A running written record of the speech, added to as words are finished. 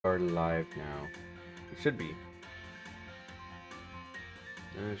are live now. We should be.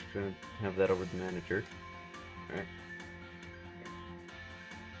 I should have that over the manager. Alright.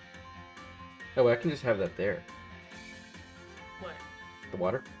 Oh, I can just have that there. What? The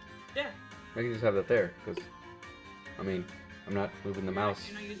water? Yeah. I can just have that there, because, I mean, I'm not moving the mouse.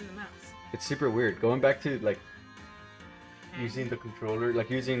 You're not using the mouse. It's super weird. Going back to, like, using the controller, like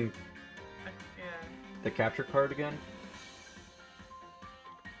using Yeah. the capture card again.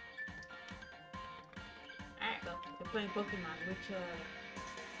 Alright, well, we're playing Pokemon.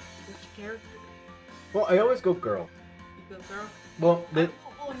 Which character? Well, I always go girl. You go girl? Well,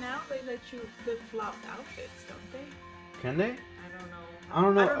 Well, now they let you flip-flop outfits, don't they? can they? I don't know. I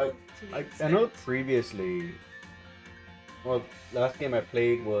don't know. to the I know extent. previously. Well, last game I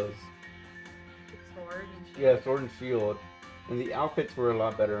played was Sword and Shield. Sword and Shield, and the outfits were a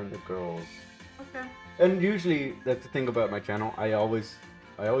lot better on the girls. Okay. And usually that's the thing about my channel. I always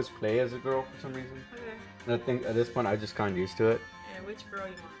play as a girl for some reason. Okay. And I think at this point I just kind of used to it. Yeah, which girl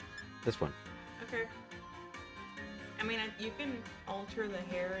you want? This one. Okay. I mean, you can alter the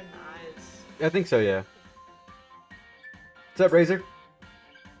hair and the eyes. I think so. Yeah. What's up, Razor?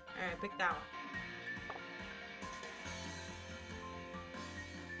 Alright, pick that one.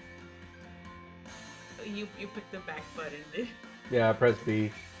 You picked the back button, dude. Yeah, I press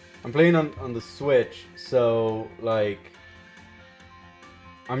B. I'm playing on the Switch, so like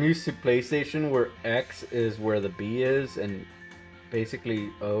I'm used to PlayStation where X is where the B is and basically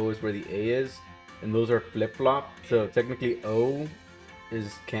O is where the A is, and those are flip-flop. So technically O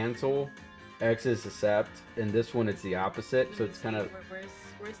is cancel, X is accept, and this one it's the opposite. So it's kind of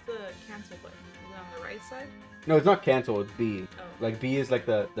Where's the cancel button? Is it on the right side? no, it's not cancel, it's B. Oh. Like B is like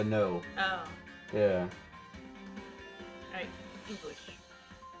the no. Oh. Yeah. Alright, English.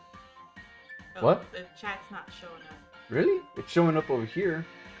 Oh, What? The chat's not showing up. Really? It's showing up over here.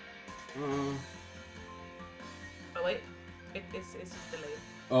 Oh wait, it's just delayed.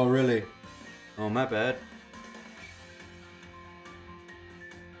 Oh really? Oh my bad.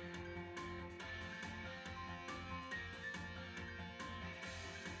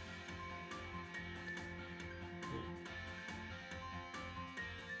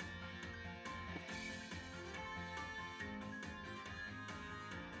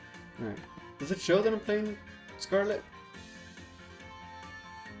 Alright. Does it show that I'm playing Scarlet?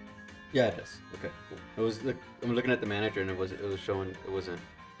 Yeah, it does. Okay, cool. I'm looking at the manager and it was showing it wasn't.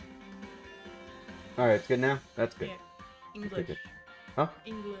 Alright, it's good now? That's good. Yeah. English. good. Huh?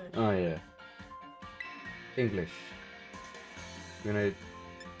 English. Oh yeah. English. I'm gonna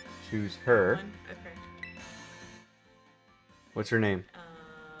choose her. One. Okay. What's her name?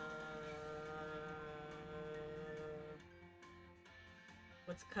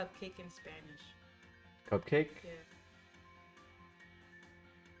 What's cupcake in Spanish? Cupcake? Yeah.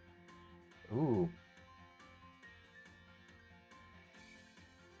 Ooh.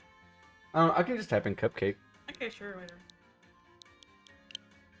 I can just type in cupcake. Okay, sure, whatever.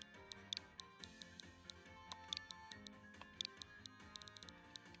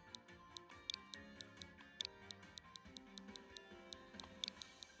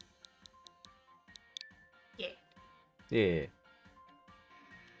 Yeah. Yeah.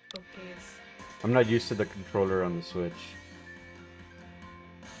 Okay. I'm not used to the controller on the Switch.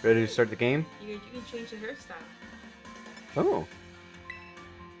 Ready to start the game? You can change the hairstyle. Oh.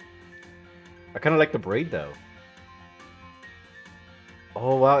 I kind of like the braid though.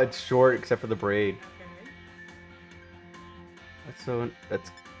 Oh wow, it's short except for the braid. Okay.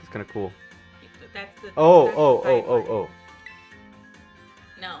 That's kind of cool. That's the. Oh, that's oh, the oh, side oh, part. oh.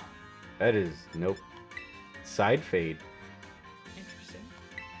 No. That is nope. Side fade. Interesting.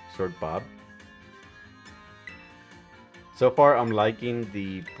 Short bob. So far, I'm liking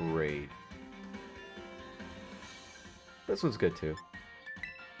the braid. This one's good too.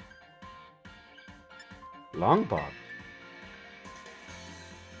 Long bob.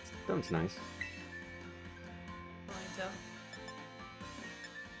 That one's nice. Ponytail.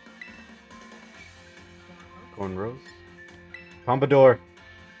 Cornrows. Pompadour.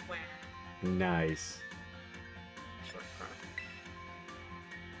 Wow. Nice. Short crop.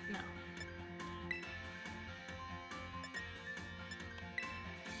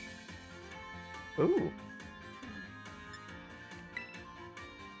 No. Ooh.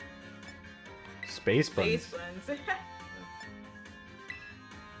 Space buns. Face buns.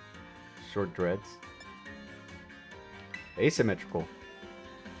 Short dreads. Asymmetrical.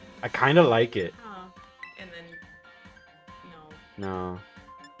 I kind of like it. Oh. And then. No. No.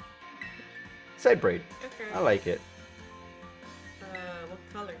 Side braid. Okay. I like it. What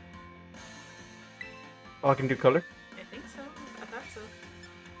color? Oh, I can do color? I think so. I thought so.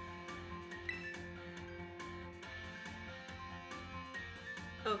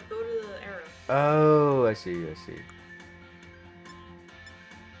 Oh, go to the arrow. Oh, I see, I see.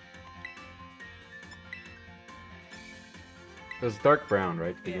 It was dark brown,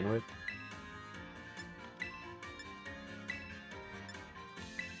 right, to begin Yeah. with?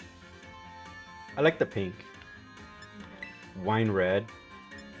 I like the pink. Okay. Wine red.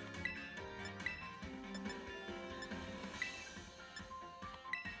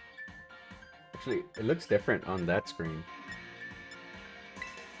 Actually, it looks different on that screen.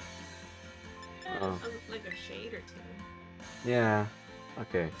 Yeah, Oh. like a shade or two. Yeah.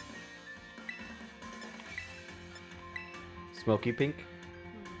 Okay. Smoky pink?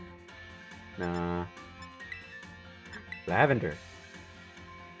 Hmm. Nah. Lavender.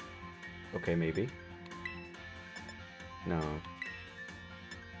 Okay, maybe. No.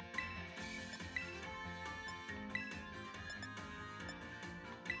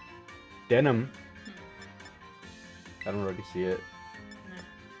 Denim. Hmm. I don't really see it.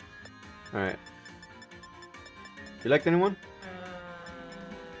 Nah. Alright. You like the new one?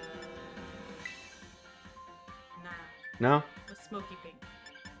 Nah. No? A smoky pink.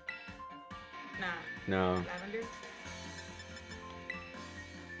 Nah. No. Lavender?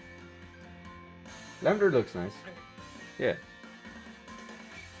 Lavender looks nice. Okay. Yeah.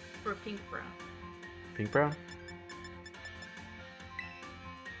 Or pink brown. Pink brown?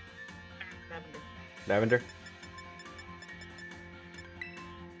 Lavender. Lavender?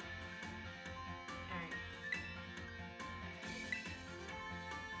 Alright.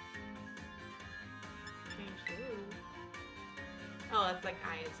 Change the blue. Oh, that's like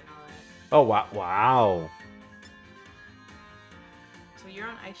eyes and all that. Oh, wow. Wow. So you're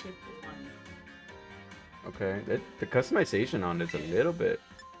on eye shape 1. Okay. The customization on it's a little bit.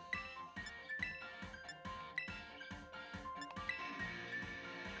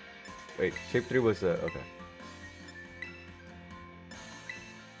 Wait, shape 3 was okay.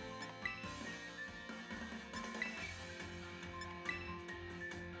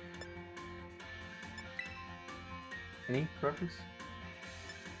 Any preference?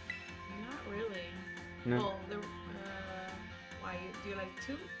 Not really. No. Well, why do you like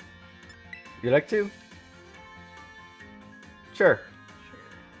 2? You like to? Sure. Sure.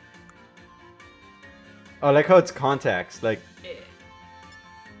 Oh, I like how it's contacts. Like, Yeah.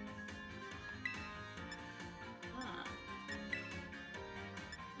 Huh.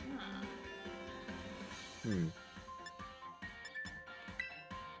 Huh. hmm.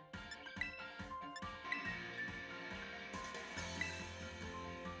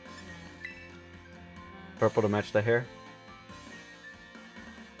 Purple to match the hair.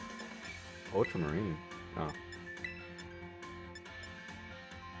 Ultramarine. Oh.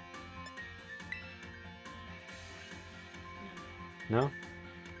 No?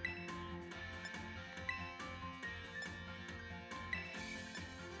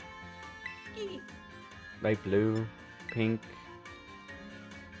 Light blue, pink,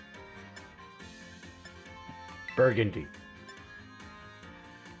 burgundy.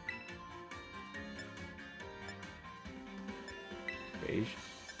 Beige.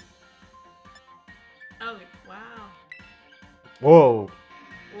 Oh, wow. Whoa!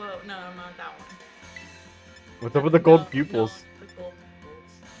 Whoa, no, not that one. What's up with the gold No, pupils? No, the gold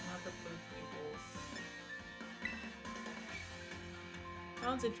pupils, not the blue pupils. That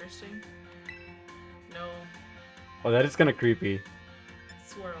one's interesting. No. Oh, that is kind of creepy.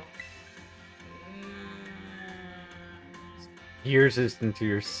 Swirl. Mm. Pierces into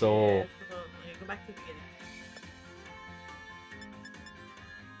your soul. Yeah, probably. Go back to the beginning.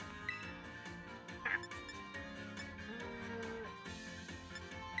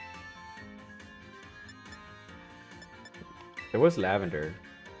 There was lavender.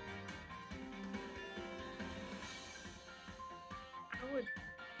 I would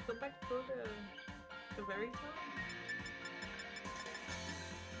go back to the very top.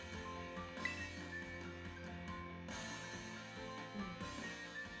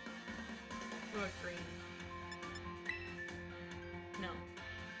 Or green. No.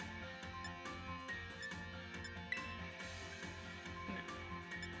 No.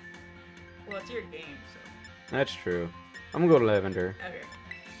 Well, it's your game, so. That's true. I'm gonna go to lavender. Okay.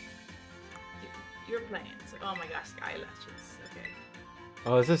 You're playing. So, oh my gosh, eyelashes. Okay.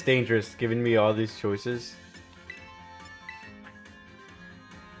 Oh, this is dangerous, giving me all these choices.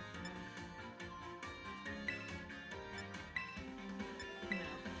 No.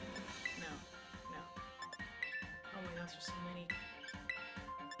 No. No. Oh my gosh, there's so many.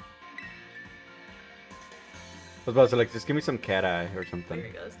 I was about to say, like, just give me some cat eye or There something.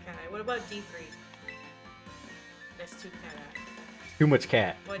 it goes, cat eye. What about D3? That's 2 cat eye. Too much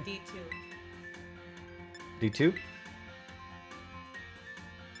cat. What D2? D2?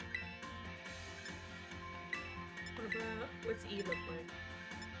 What's E look like?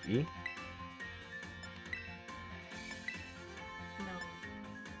 E? No.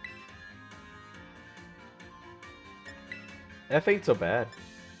 F ain't so bad.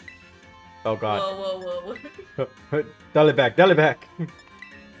 Oh god. Whoa, whoa, whoa. Dial it back, dial it back. No.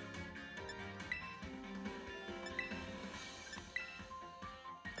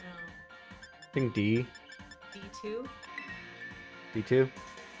 I think D. D2? D2? Sure.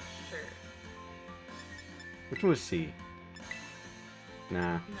 Which one was C?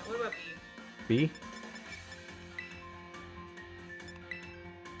 Nah. No, what about B? B?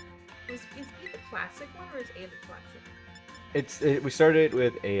 Is B the classic one or is A the classic? We started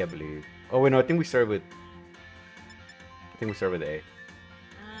with A, I believe. Oh wait, no, I think we started with A. I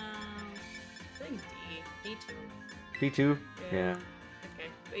think D. D2. D2? Yeah. Okay.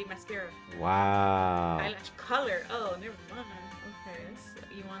 Wait, mascara. Wow. Eyelash color. Oh, never mind. Okay.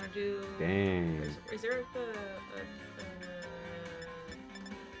 You want to do... Dang. Is there the...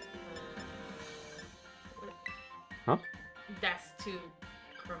 what? Huh? That's too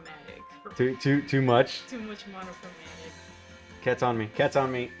chromatic. Too much? Too much monochromatic. Cat's on me. Cat's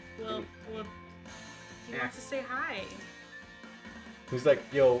on me. Well, he wants to say hi. He's like,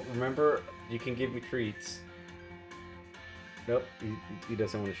 yo, remember, you can give me treats. Nope, he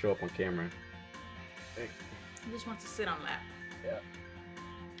doesn't want to show up on camera. He just wants to sit on lap. Yeah.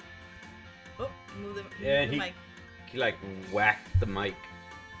 Oh, move the mic. He like whacked the mic.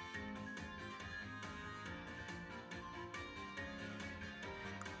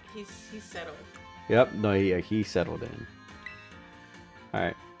 He's settled. Yep, no, he settled in.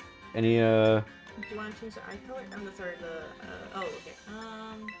 Alright. Any, Do you want to change the eye color? I'm sorry, oh, okay.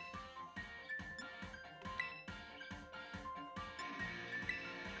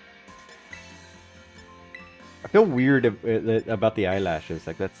 I feel weird about the eyelashes.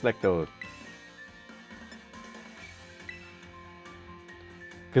 Like, that's like the...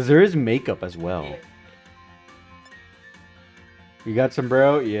 Because there is makeup as well. Yeah. You got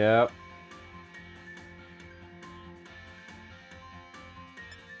sombrero? Yeah.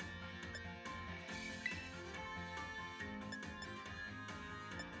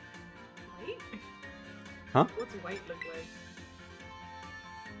 White? Huh? What's white look like?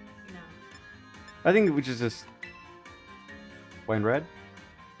 No. I think which is just wine red.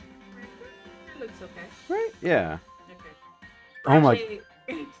 It looks okay. Right? Yeah. Okay. Oh my- Actually,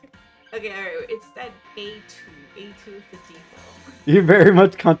 okay, alright. It's that A2. A2 is the default. You're very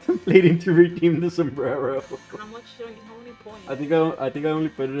much contemplating to redeem the sombrero. How many points? I think I only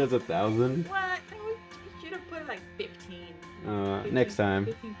put it as 1,000. What? You should have put like 15. Next time.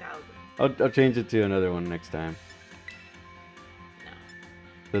 15,000. I'll change it to another one next time. No.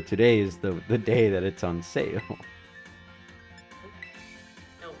 So today is the day that it's on sale.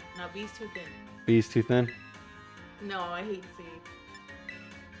 No, B's too thin. B's too thin? No, I hate C.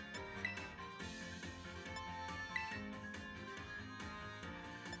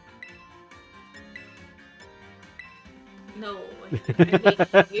 No, I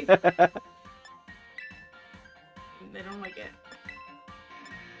hate C. I don't like it.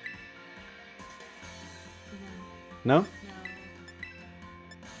 No? No.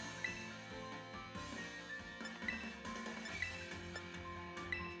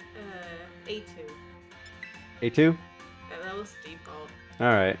 A2. A2? That was default.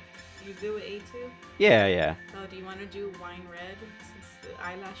 Alright. You do it A2? Yeah, yeah. Oh, do you want to do wine red since the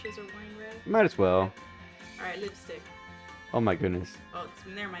eyelashes are wine red? Might as well. Alright, lipstick. Oh my goodness. Oh,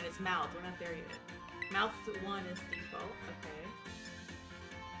 never mind, it's mouth. We're not there yet. Mouth 1 is default. Okay.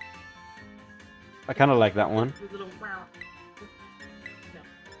 I kind of like that one. With little... No.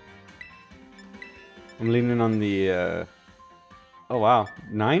 I'm leaning on the, Oh wow.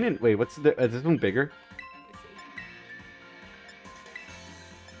 9 and... Wait, what's the... Is this one bigger?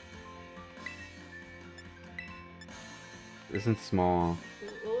 Let me see. This one's small.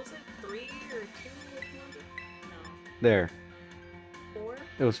 What was it? 3 or 2? Which one was it? No. There. 4?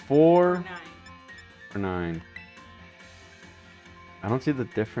 It was 4 Or 9? or 9. I don't see the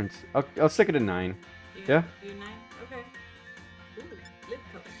difference. I'll stick it at 9. Yeah? You 9? Okay. Ooh, lip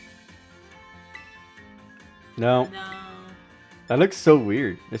color. No. No. That looks so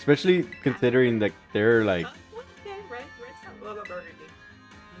weird. Especially considering that they're like... Well, okay, red's not... What about burgundy?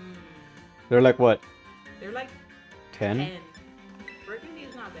 They're like what? They're like 10? 10. Burgundy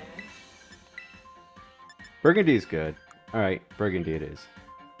is not bad. Burgundy is good. Alright, burgundy it is.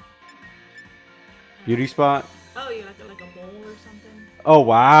 Beauty spot? Oh, you like a mole or something? Oh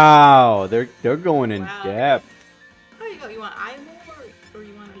wow! They're going in Wow. depth. Oh, you go. You want eye mole or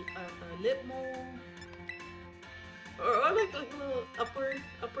you want a lip mole? Or like a little upper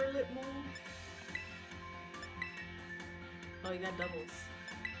lip mole? Oh, you got doubles.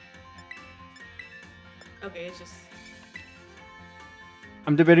 Okay, it's just...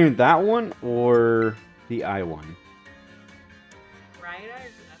 I'm debating that one or the I one. Right eye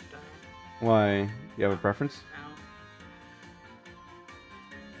or left eye? Why? You have a preference? No.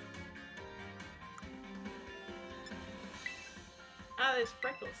 Ah, there's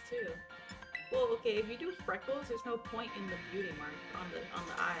freckles too. Well, okay, if you do freckles, there's no point in the beauty mark on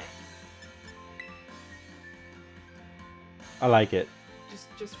the eye. I like it.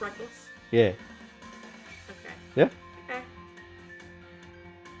 Just freckles? Yeah. Okay. Yeah. Okay.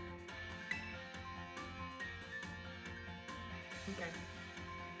 Okay.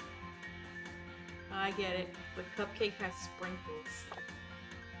 I get it. The cupcake has sprinkles.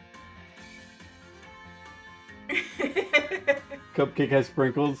 Cupcake has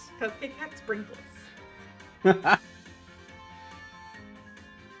sprinkles. Cupcake has sprinkles. You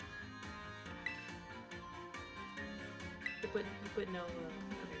put no. Okay.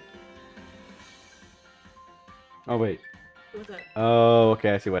 Oh wait. What's up? Oh,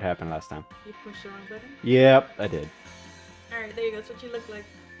 okay. I see what happened last time. You pushed the wrong button? Yep, I did. Alright, there you go. That's what you look like.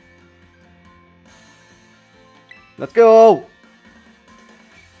 Let's go!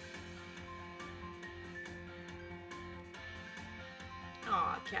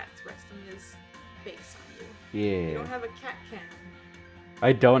 Aw, cat's resting his face on you. Yeah. You don't have a cat cam.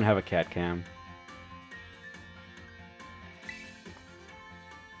 I don't have a cat cam.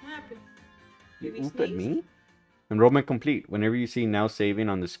 What happened? You Did he oop at sneeze? me? Enrollment complete. Whenever you see now saving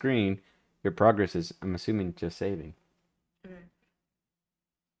on the screen, your progress is, I'm assuming, just saving. Okay.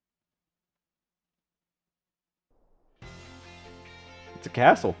 It's a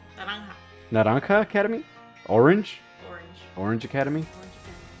castle. Naranja. Naranja Academy? Orange? Orange. Orange Academy? Orange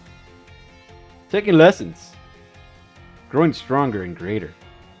again. Taking lessons. Growing stronger and greater.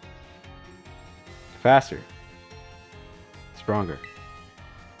 Faster. Stronger.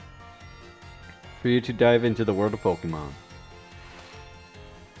 For you to dive into the world of Pokemon.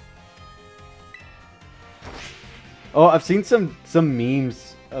 Oh, I've seen some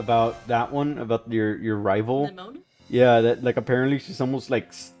memes about that one, about your rival. Limona? Yeah, that like apparently she's almost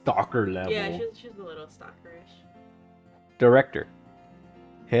like stalker level. Yeah, she's a little stalkerish. Director.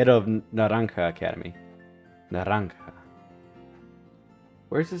 Head of Naranja Academy. Naranja.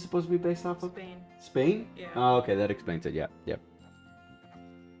 Where is this supposed to be based off of? Spain. Spain? Yeah. Oh, okay, that explains it. Yeah, yep.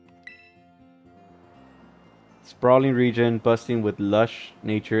 Sprawling region, busting with lush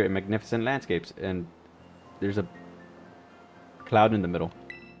nature and magnificent landscapes, and there's a cloud in the middle.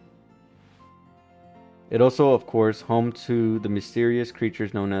 It also, of course, home to the mysterious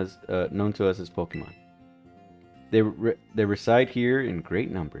creatures known to us as Pokemon. They reside here in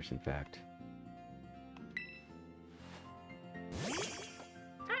great numbers, in fact.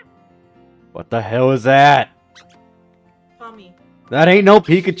 What the hell is that? Tommy. That ain't no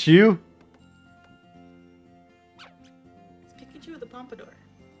Pikachu. It's Pikachu with a pompadour.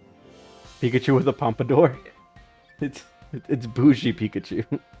 Pikachu with a pompadour. It's bougie Pikachu.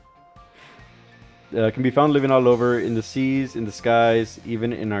 Can be found living all over, in the seas, in the skies,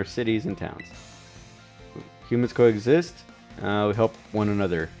 even in our cities and towns. Humans coexist. We help one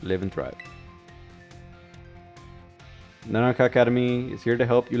another live and thrive. Naranja Academy is here to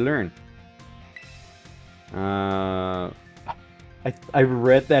help you learn. I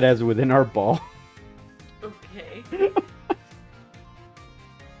read that as within our ball. Okay.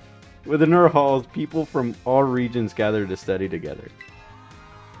 Within our halls, people from all regions gather to study together.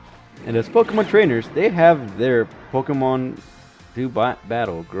 And as Pokemon trainers, they have their Pokemon do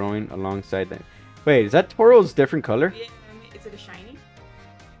battle growing alongside them. Wait, is that Tauro's different color? Yeah, I mean, is it a shiny?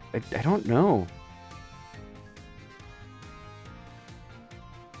 I don't know.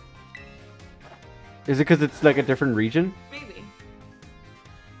 Is it because it's like a different region? Maybe.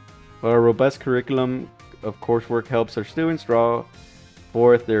 Well, a robust curriculum of coursework helps our students draw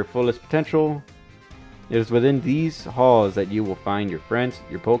forth their fullest potential. It is within these halls that you will find your friends,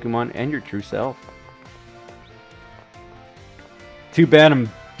 your Pokemon, and your true self. Too bad I'm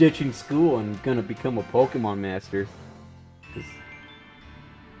ditching school and gonna become a Pokemon master.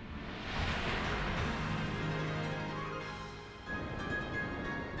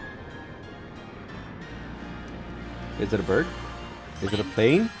 Is it a bird? Is it a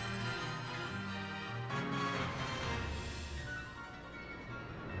plane?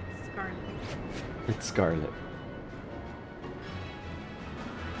 Scarlet. It's Scarlet.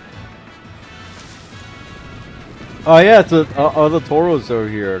 Oh yeah, so all the Tauros over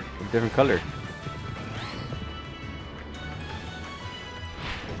here are a different color.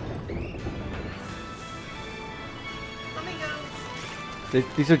 Flamingos.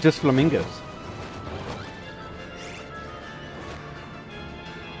 These are just flamingos.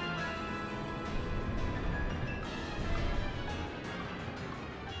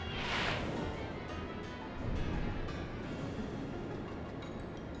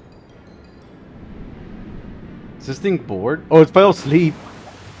 Is this thing bored? Oh, it fell asleep.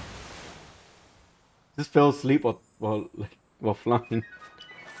 This fell asleep while flying.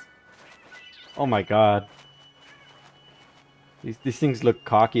 Oh my god. These things look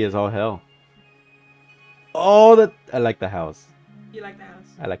cocky as all hell. Oh, that I like the house. You like the house?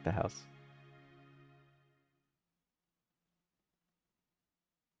 I like the house.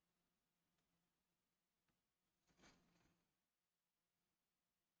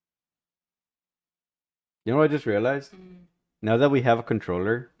 You know what I just realized? Now that we have a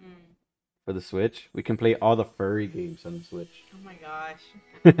controller for the Switch, we can play all the furry games on the Switch. Oh my gosh.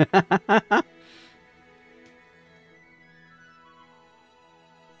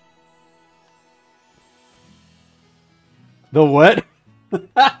 The what?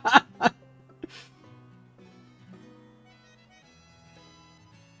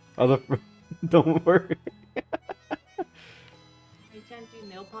 Oh, don't worry. You can't do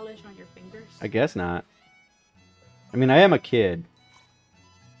nail polish on your fingers? I guess not. I mean, I am a kid.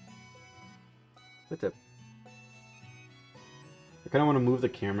 What's up? I kind of want to move the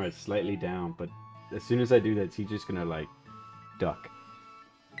camera slightly down, but as soon as I do that, he's just gonna like duck.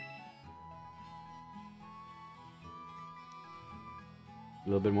 A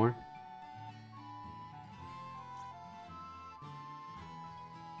little bit more.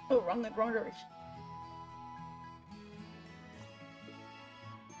 Oh, wrong direction.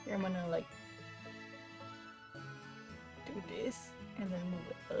 Here, I'm gonna like do this and then move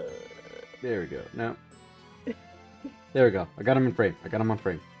it up. There we go. No. There we go. I got him in frame. I got him on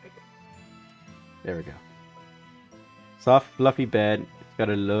frame. Okay. There we go. Soft, fluffy bed. It's got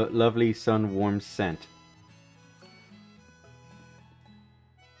a lovely sun-warm scent.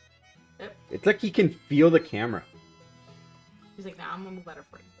 Yep. It's like he can feel the camera. He's like, nah, I'm gonna move out of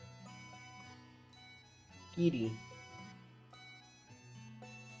frame. Kitty.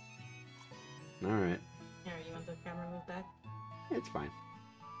 Alright. Here, you want the camera moved back? It's fine.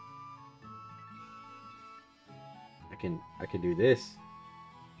 I can do this.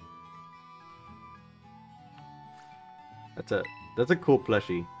 That's a cool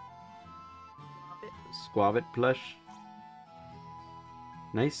plushie. Squavit plush.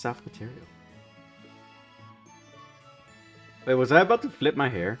 Nice soft material. Wait, was I about to flip my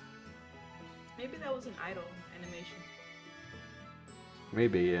hair? Maybe that was an idle animation.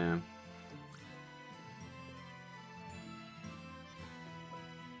 Maybe, yeah.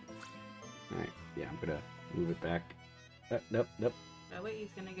 Alright, yeah, I'm gonna move it back. Nope. That way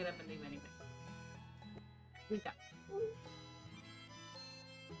he's gonna get up and leave anyway. We got.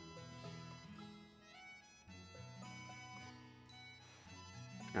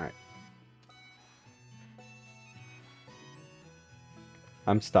 Alright.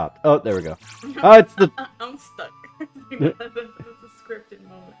 I'm stopped. Oh, there we go. Oh, it's the... I'm stuck. That's a scripted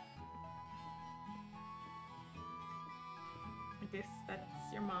moment. I guess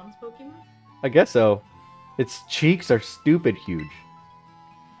that's your mom's Pokemon? I guess so. Its cheeks are stupid huge.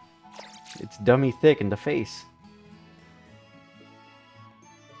 It's dummy thick in the face.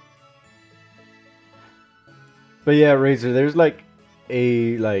 But yeah, Razor, there's like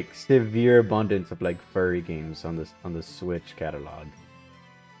a severe abundance of like furry games on the Switch catalog.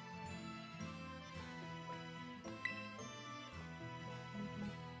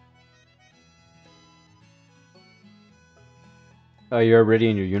 Oh, you're already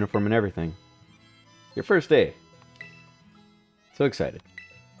in your uniform and everything. Your first day. So excited.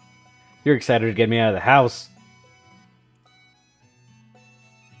 You're excited to get me out of the house.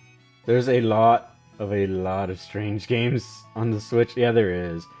 There's a lot of strange games on the Switch. Yeah, there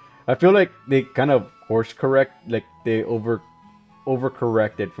is. I feel like they kind of course correct, like they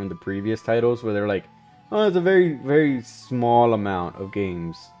overcorrected from the previous titles where they're like, oh, it's a very, very small amount of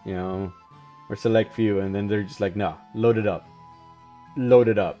games, you know, or select few, and then they're just like, nah, load it up. Load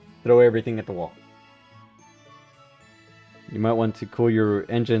it up. Throw everything at the wall. You might want to cool your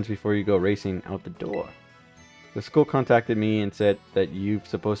engines before you go racing out the door. The school contacted me and said that you're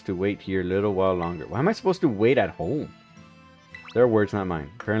supposed to wait here a little while longer. Why am I supposed to wait at home? Their words, not mine.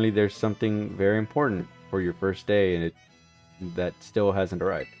 Apparently there's something very important for your first day and that still hasn't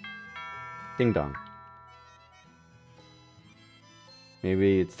arrived. Ding dong.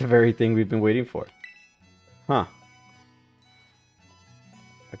 Maybe it's the very thing we've been waiting for. Huh.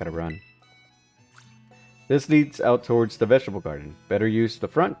 I gotta run. This leads out towards the vegetable garden. Better use the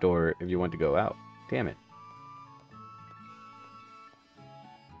front door if you want to go out. Damn it.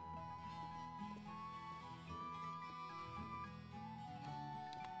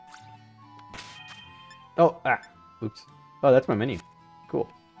 Oh, oops. Oh, that's my menu. Cool.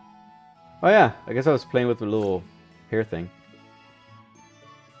 Oh yeah, I guess I was playing with the little hair thing.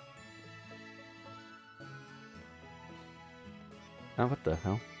 Oh, what the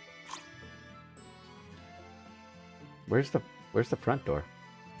hell? Where's the front door?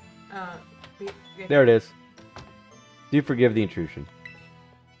 There it is. Do you forgive the intrusion?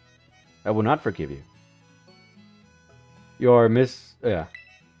 I will not forgive you. Your Miss... Yeah.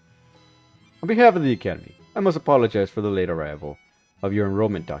 On behalf of the Academy, I must apologize for the late arrival of your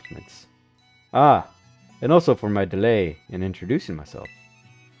enrollment documents. Ah, and also for my delay in introducing myself.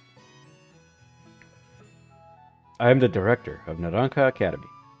 I am the director of Naranja Academy.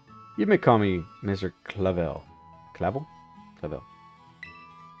 You may call me Mr. Clavel. Clavel? Clavel.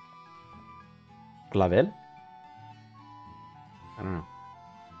 Clavel? I don't know.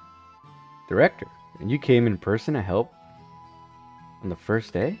 Director, and you came in person to help on the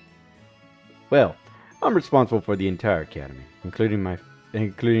first day? Well, I'm responsible for the entire academy,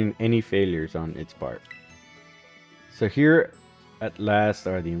 including any failures on its part. So here at last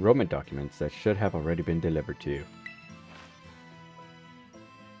are the enrollment documents that should have already been delivered to you.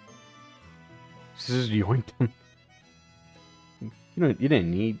 This is yoinked them. You didn't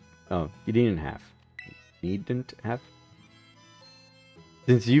need. Oh, you didn't have. Needn't have.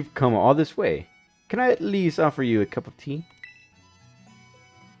 Since you've come all this way, can I at least offer you a cup of tea?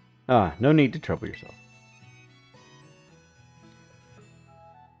 Ah, no need to trouble yourself.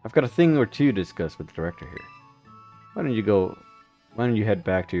 I've got a thing or two to discuss with the director here. Why don't you head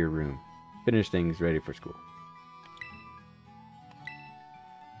back to your room? Finish things ready for school.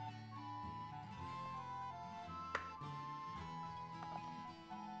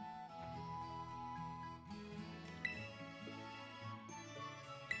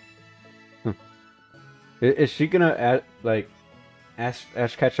 Is she gonna Ash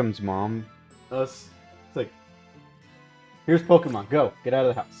Ketchum's mom? Us? It's like, here's Pokemon. Go, get out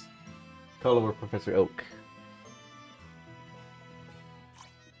of the house. Call over Professor Oak.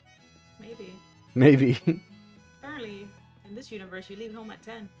 Maybe. Maybe. Apparently, in this universe, you leave home at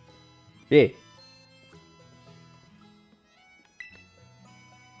 10. Yeah.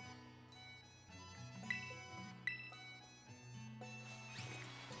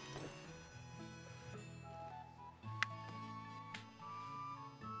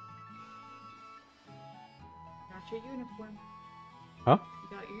 Got your uniform. Huh?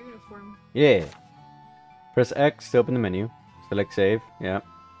 You got your uniform. Yeah. Press X to open the menu. Select save. Yeah.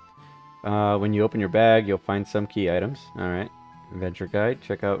 When you open your bag, you'll find some key items. Alright. Adventure guide.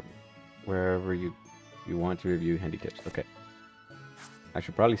 Check out wherever you want to review handy tips. Okay. I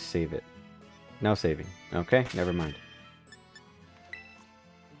should probably save it. Now saving. Okay, never mind.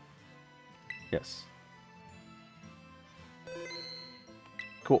 Yes.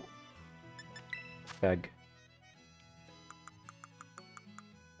 Cool. Bag.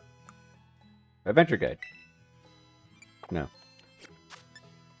 Adventure guide. No.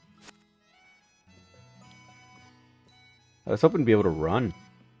 I was hoping to be able to run.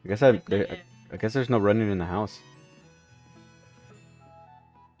 I guess there's no running in the house.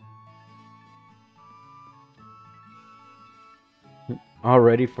 All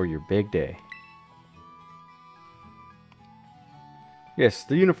ready for your big day. Yes,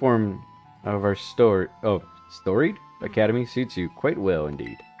 the uniform of our storied academy suits you quite well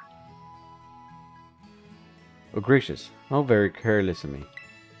indeed. Oh gracious, how very careless of me.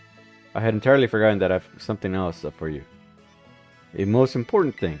 I had entirely forgotten that I've something else up for you. A most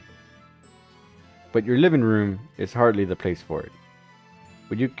important thing. But your living room is hardly the place for it.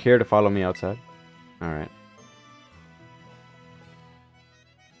 Would you care to follow me outside? Alright.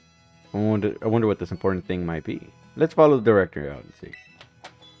 I wonder what this important thing might be. Let's follow the director out and see.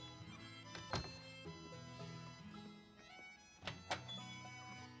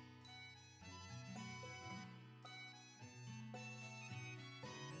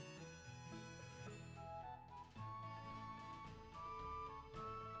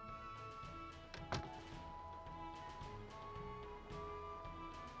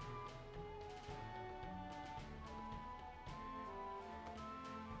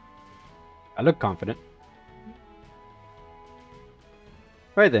 I look confident.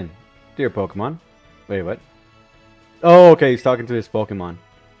 Right then, dear Pokemon. Wait, what? Oh, okay, he's talking to his Pokemon.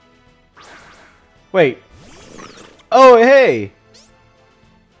 Wait. Oh, hey!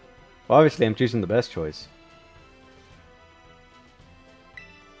 Well, obviously, I'm choosing the best choice.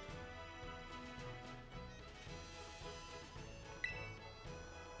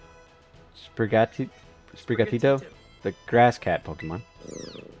 Sprigatito? The grass cat Pokemon.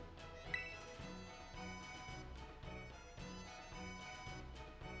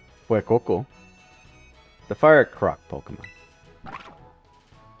 Fuecoco, the fire croc Pokemon.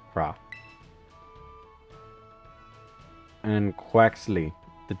 Fra. And Quaxley,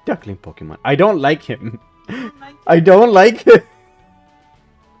 the duckling Pokemon. I don't like him. I don't like him.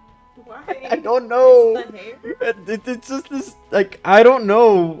 I don't know. It's the hair? It's just this, like, I don't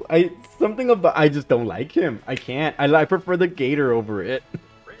know. Something about, I just don't like him. I can't. I prefer the gator over it.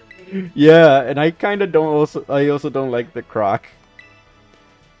 Really? Yeah, and I kind of don't also. I also don't like the croc.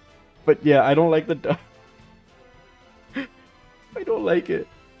 But yeah, I don't like the duck. I don't like it.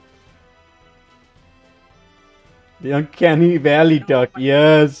 The uncanny valley duck.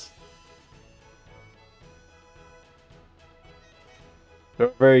 Yes. They're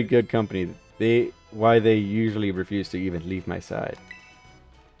very good company. Why they usually refuse to even leave my side.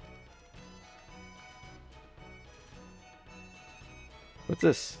 What's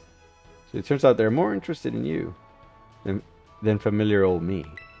this? So it turns out they're more interested in you than familiar old me.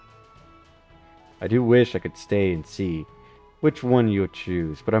 I do wish I could stay and see which one you'll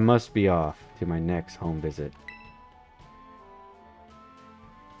choose, but I must be off to my next home visit.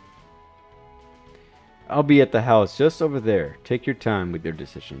 I'll be at the house just over there. Take your time with your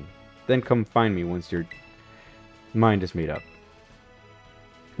decision. Then come find me once your mind is made up.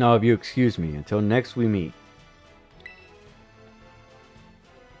 Now, if you excuse me, until next we meet.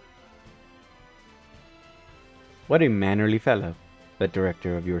 What a mannerly fellow that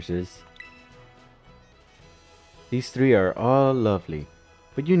director of yours is. These three are all lovely,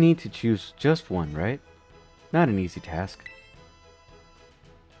 but you need to choose just one, right? Not an easy task.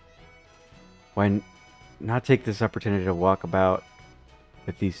 Why not take this opportunity to walk about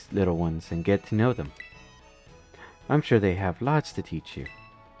with these little ones and get to know them? I'm sure they have lots to teach you.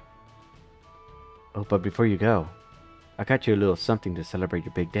 Oh, but before you go, I got you a little something to celebrate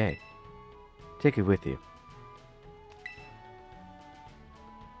your big day. Take it with you.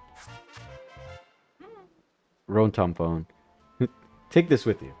 Rotom phone. Take this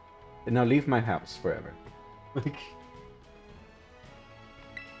with you, and now leave my house forever.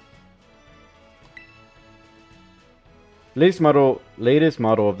 Latest model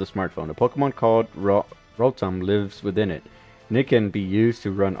of the smartphone. A Pokemon called Rotom lives within it, and it can be used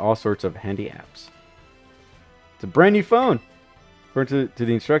to run all sorts of handy apps. It's a brand new phone. According to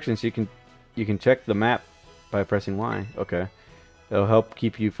the instructions, you can check the map by pressing Y. Okay. It'll help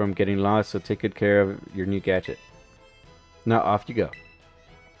keep you from getting lost, so take good care of your new gadget. Now off you go.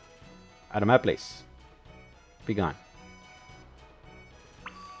 Out of my place. Be gone.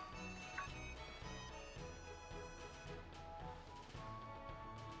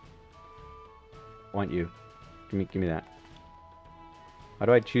 Want you. Give me that. How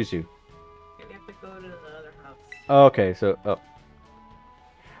do I choose you? You have to go to the other house. Oh, okay, so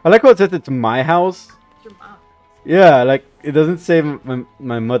I like how it says it's my house. It's your mom. Yeah, like it doesn't say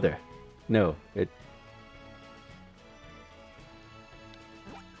my mother. No, it.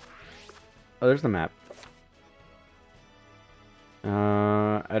 Oh, there's the map.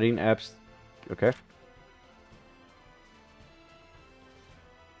 Adding apps. Okay.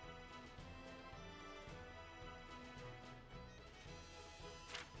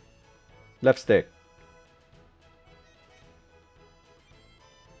 Left stick.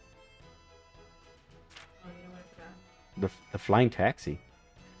 Oh, you know what I forgot? The flying taxi.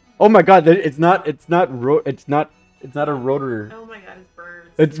 Oh my God! It's not a rotor. Oh my god, it's birds.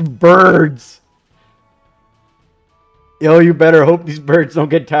 It's birds. Yo, you better hope these birds don't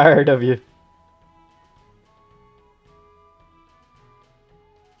get tired of you.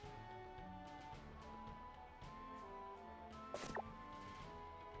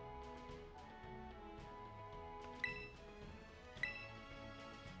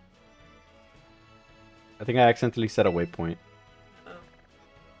 I think I accidentally set a waypoint. Oh.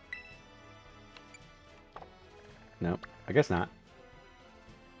 No, I guess not.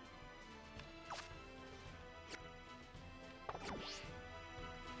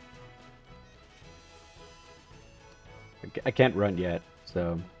 I can't run yet,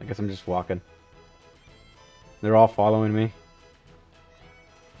 so I guess I'm just walking. They're all following me.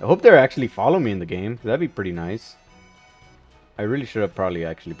 I hope they're actually following me in the game. That'd be pretty nice. I really should have probably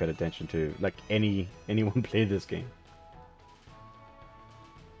actually paid attention to like anyone play this game.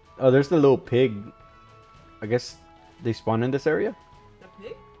 Oh, there's the little pig. I guess they spawn in this area? The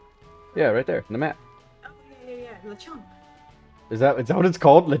pig? Yeah, right there in the map. Oh yeah. LeChonk. Is that what it's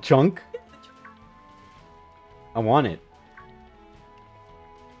called? LeChunk? I want it.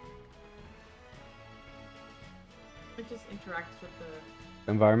 It just interacts with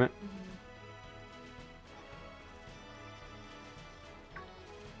the Environment?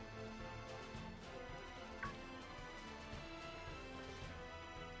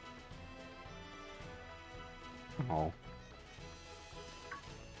 Oh.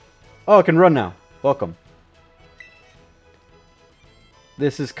 Oh, I can run now. Welcome.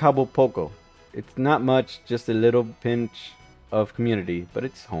 This is Cabo Poco. It's not much, just a little pinch of community, but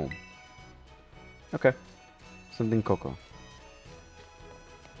it's home. Okay. Something cocoa.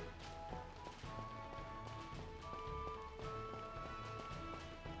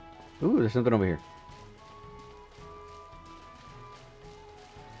 Ooh, there's something over here.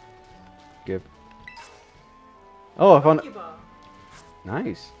 Give. Oh, I found. Pokeball.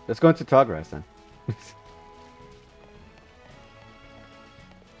 Nice. Let's go into tall grass then.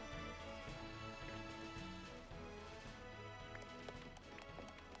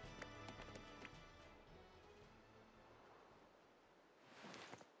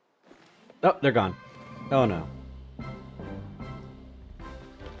 Oh, they're gone. Oh no.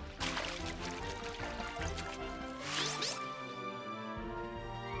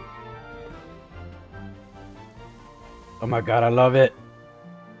 Oh my god, I love it.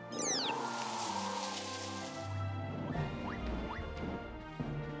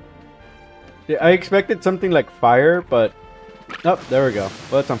 Yeah, I expected something like fire, but... Oh, there we go.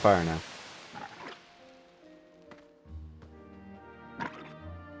 Well, it's on fire now.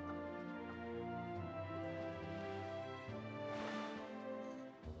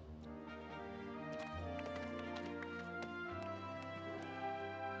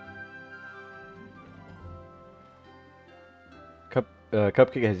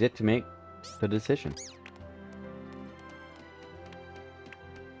 Cupcake has yet to make the decision.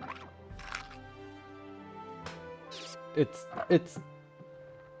 It's...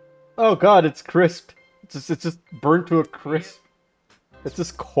 Oh god, it's crisp. It's just burnt to a crisp. It's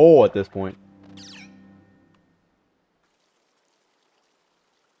just coal at this point.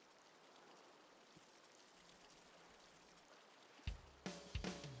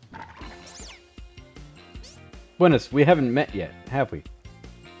 Buenos, we haven't met yet, have we?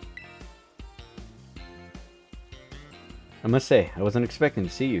 I must say, I wasn't expecting to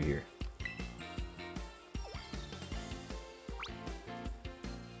see you here.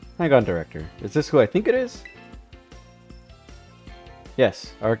 Hang on, Director. Is this who I think it is?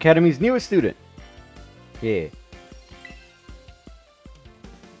 Yes, our Academy's newest student. Yeah.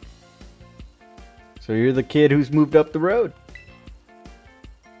 So you're the kid who's moved up the road.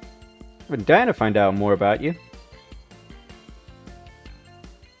 I've been dying to find out more about you.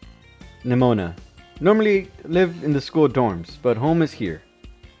 Nimona. Normally live in the school dorms, but home is here.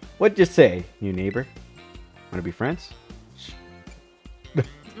 What'd you say, new neighbor? Wanna be friends?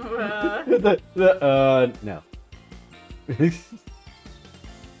 No. I think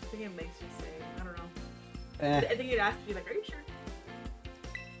it makes you say, I don't know. I think you'd ask me like, are you sure?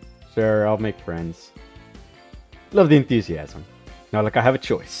 Sure, I'll make friends. Love the enthusiasm. Not like I have a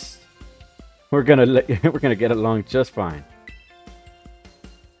choice. We're gonna get along just fine.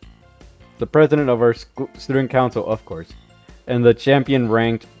 The president of our student council, of course, and the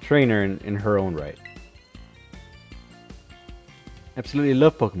champion-ranked trainer in her own right. Absolutely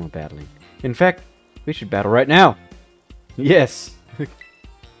love Pokemon battling. In fact, we should battle right now. Yes.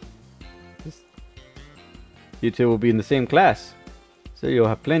 You two will be in the same class, so you'll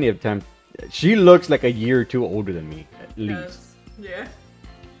have plenty of time. She looks like a year or two older than me, at least. Yeah.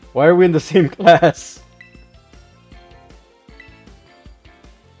 Why are we in the same class?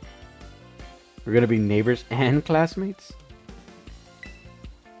 We're gonna be neighbors and classmates?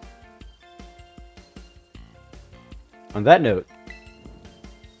 On that note,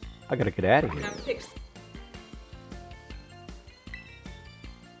 I gotta get out of here.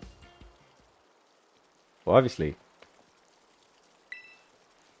 Well, obviously,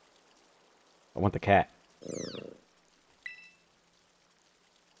 I want the cat.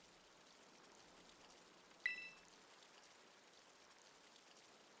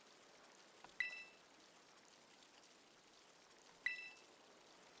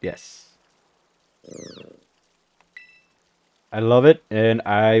 Yes. I love it, and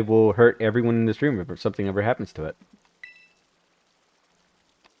I will hurt everyone in this room if something ever happens to it.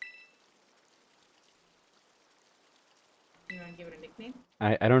 You want to give it a nickname?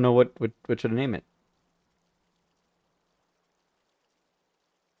 I don't know what should I name it.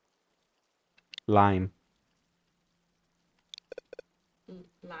 Lime.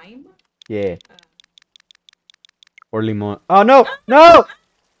 Lime? Yeah. Or limon. Oh no! No!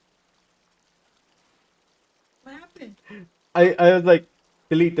 What happened? I was like,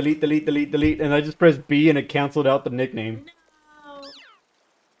 delete, and I just pressed B and it canceled out the nickname. No.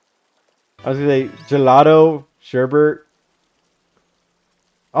 I was gonna say gelato, sherbet.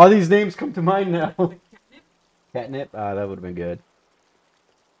 All these names come to mind now. Catnip? Catnip? Ah, that would have been good.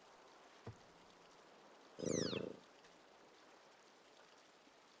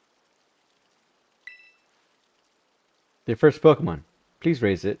 Your first Pokemon. Please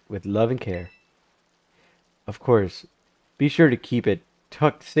raise it with love and care. Of course, be sure to keep it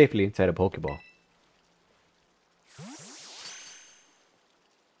tucked safely inside a Pokeball.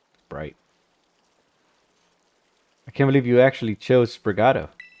 bright. I can't believe you actually chose Sprigato.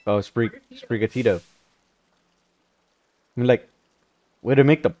 Oh, Sprigatito. I mean, like, way to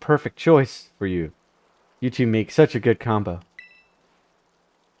make the perfect choice for you. You two make such a good combo.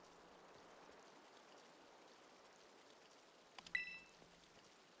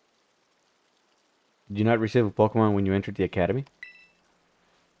 Did you not receive a Pokemon when you entered the academy?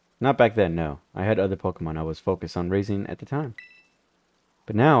 Not back then, no. I had other Pokemon I was focused on raising at the time.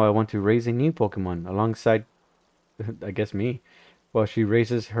 But now I want to raise a new Pokemon alongside, I guess, me, while she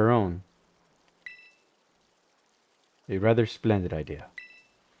raises her own. A rather splendid idea.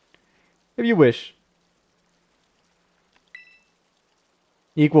 If you wish.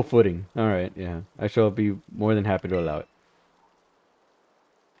 Equal footing. Alright, yeah. I shall be more than happy to allow it.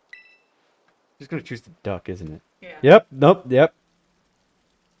 Just gonna choose the duck, isn't it? Yeah. Yep, nope, yep.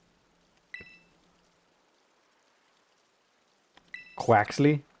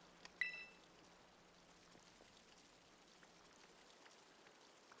 Quaxley?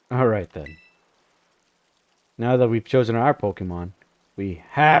 Alright then. Now that we've chosen our Pokemon, we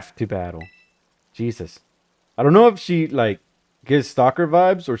have to battle. Jesus. I don't know if she, like, gives stalker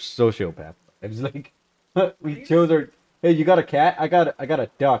vibes or sociopath vibes. Like, we chose her. Hey, you got a cat? I got a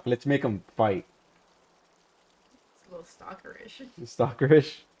duck. Let's make them fight. It's a little stalkerish.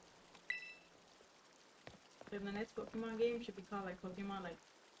 Stalkerish? And the next Pokemon game should be called like Pokemon like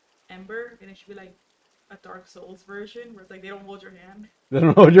Ember, and it should be like a Dark Souls version where it's like they don't hold your hand. They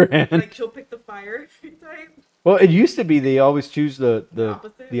don't hold your hand. Like she'll pick the fire type. Well, it used to be they always choose the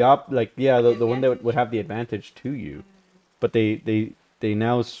Opposite? like yeah the one that advantage? would have the advantage to you, but they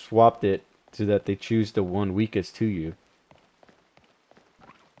now swapped it so that they choose the one weakest to you. You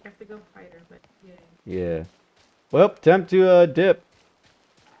have to go fighter, but yeah. Yeah. Well, time to dip.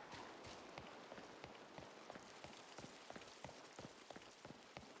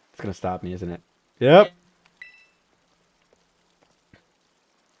 It's gonna stop me, isn't it? Yep. Yeah.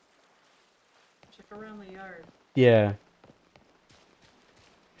 Check around the yard. Yeah.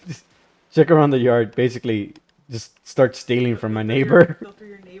 Just check around the yard. Basically, just start stealing from my neighbor. Go through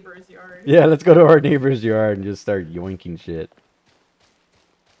your neighbor's yard. Yeah, let's go to our neighbor's yard and just start yoinking shit.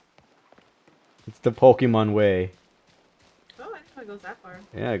 It's the Pokemon way. Oh, I didn't know it goes that far.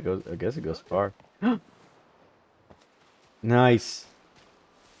 Yeah, it goes. I guess it goes far. Nice.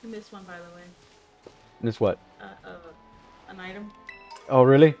 I missed one, by the way. This what? An item. Oh,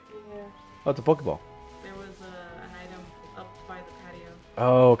 really? Yeah. Oh, it's a Pokeball. There was an item up by the patio.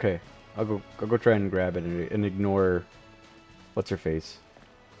 Oh, okay. I'll go try and grab it and ignore. What's her face?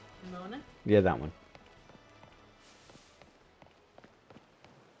 Mona? Yeah, that one.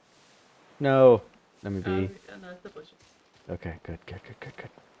 No. Let me be. No, it's the bushes. Okay, good.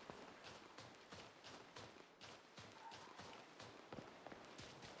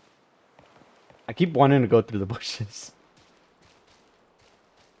 I keep wanting to go through the bushes.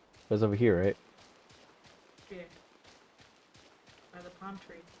 That's over here, right? Yeah. By the palm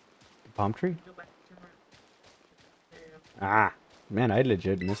tree. The palm tree? Go back to her. There you go. Ah, man, I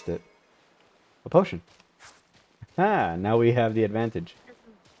legit missed it. A potion. Ah, now we have the advantage.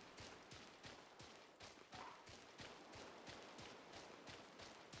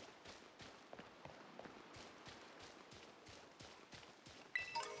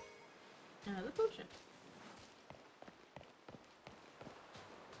 Another potion.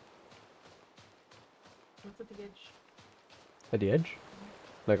 What's at the edge? At the edge?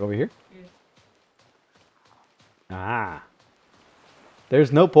 Like over here? Yeah. Ah.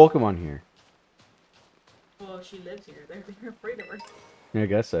 There's no Pokemon here. Well, she lives here. They're afraid of her. I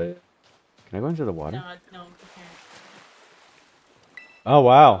guess so. Can I go into the water? No, you can't. Oh,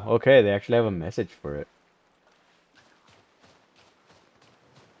 wow. Okay, they actually have a message for it.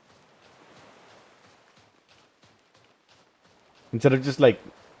 Instead of just like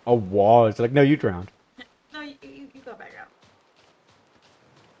a wall, it's like, no, you drowned. No, you go back out.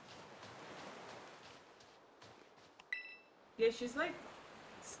 Yeah, she's like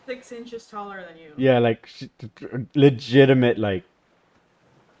 6 inches taller than you. Yeah, like legitimate, like.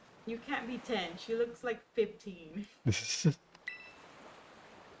 You can't be 10. She looks like 15. So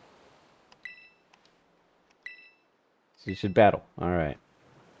you should battle. All right.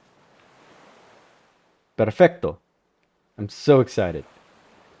 Perfecto. I'm so excited.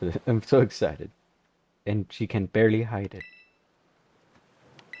 I'm so excited. And she can barely hide it.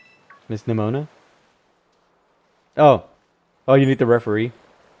 Miss Nimona? Oh. Oh, you need the referee?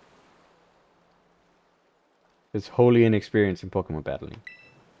 Is wholly inexperienced in Pokemon battling.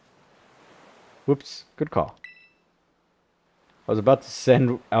 Whoops. Good call. I was about to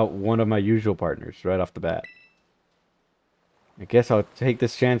send out one of my usual partners right off the bat. I guess I'll take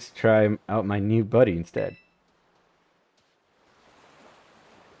this chance to try out my new buddy instead.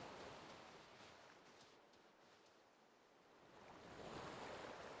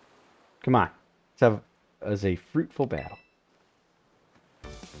 Come on. Let's have as a fruitful battle.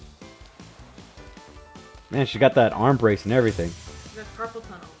 Man, she got that arm brace and everything. That's carpal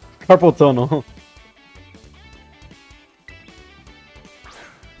tunnel. Carpal tunnel.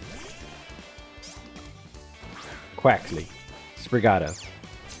 Quaxley. Sprigato.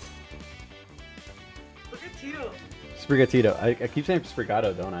 Sprigatito. Sprigatito. I keep saying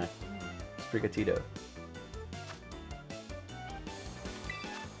Sprigato, don't I? Sprigatito.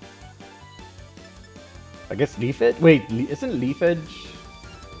 I guess Leaf Edge? Wait, isn't Leaf Edge?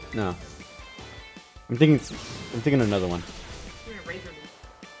 No. I'm thinking another one. You're a razor leaf.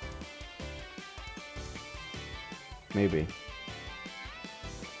 Maybe.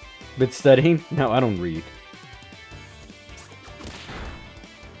 Been studying? No, I don't read.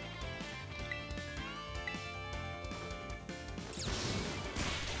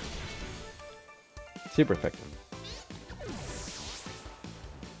 Super effective.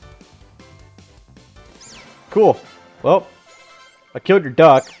 Cool. Well, I killed your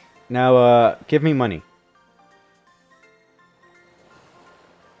duck. Now, give me money.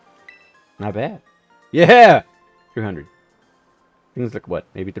 Not bad. Yeah! 300. Things like what?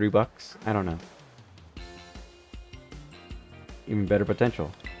 Maybe $3? I don't know. Even better potential.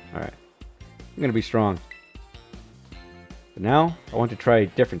 Alright. I'm gonna be strong. But now, I want to try a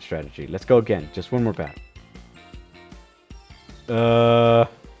different strategy. Let's go again. Just one more battle.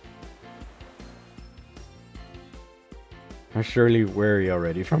 I'm surely wary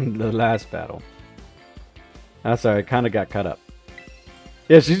already from the last battle. I'm sorry, I kind of got cut up.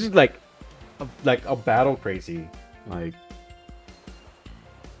 Yeah, she's just like a battle crazy. Like,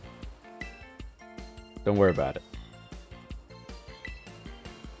 don't worry about it.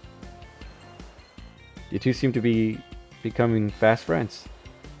 You two seem to be becoming fast friends,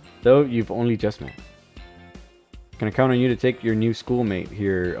 though you've only just met. Can I count on you to take your new schoolmate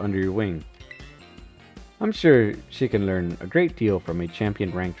here under your wing? I'm sure she can learn a great deal from a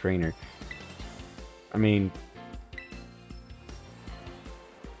champion-ranked trainer. I mean,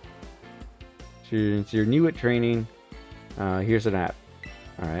 since you're new at training, here's an app.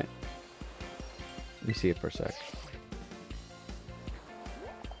 Alright. Let me see it for a sec.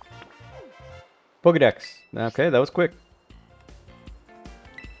 Pokédex. Okay, that was quick.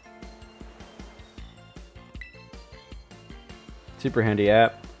 Super handy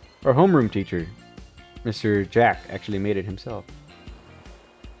app. Our homeroom teacher, Mr. Jack, actually made it himself.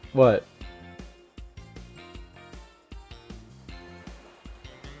 What?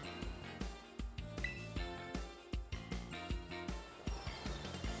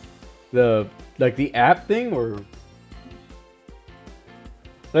 The app thing, or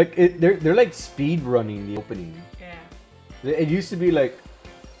like they're like speed running the opening. Yeah. It used to be like,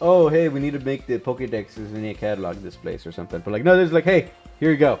 oh hey, we need to make the Pokédexes in a catalog this place or something. But like no, there's like, hey,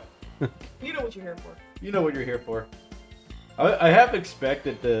 here you go. You know what you're here for. You know what you're here for. I have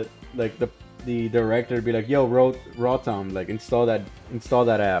expected the director to be like, yo, Rotom, like install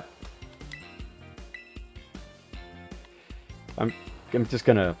that app. I'm just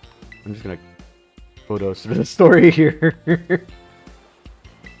gonna photos through the story here.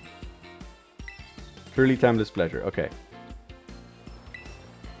 Truly timeless pleasure. Okay.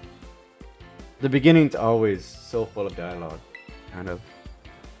 The beginning's always so full of dialogue, kind of.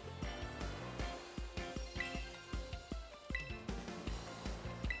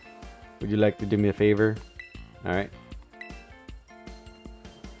 Would you like to do me a favor? Alright.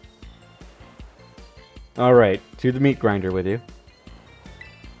 Alright, to the meat grinder with you.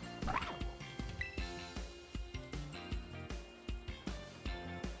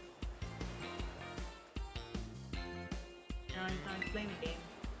 Now I'm playing the game.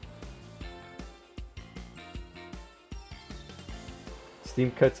 Steam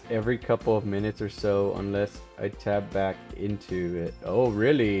cuts every couple of minutes or so unless I tab back into it. Oh,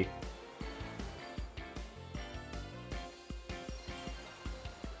 really?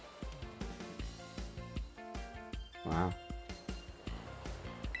 Wow.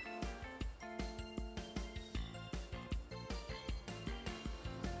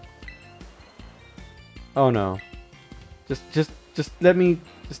 Oh no. Just let me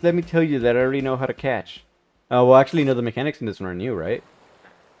tell you that I already know how to catch. Well, actually, no, the mechanics in this one are new, right?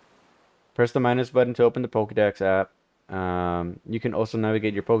 Press the minus button to open the Pokédex app. You can also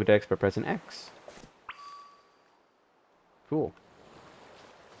navigate your Pokédex by pressing X. Cool.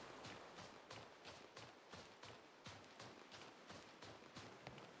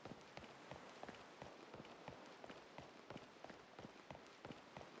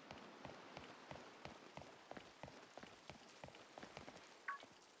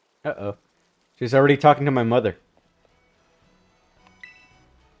 Uh-oh. She's already talking to my mother.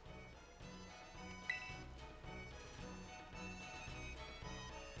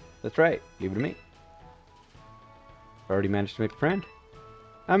 That's right. Leave it to me. Already managed to make a friend.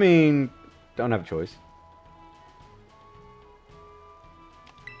 I mean, don't have a choice.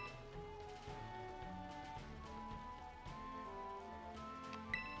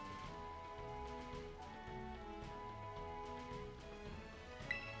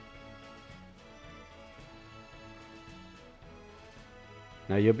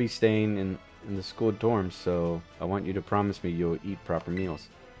 Now you'll be staying in the school dorms, so I want you to promise me you'll eat proper meals.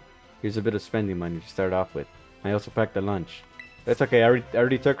 Here's a bit of spending money to start off with. I also packed a lunch. That's okay, I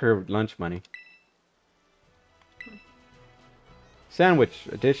already took her lunch money. Sandwich.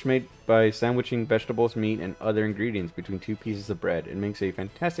 A dish made by sandwiching vegetables, meat, and other ingredients between two pieces of bread. It makes a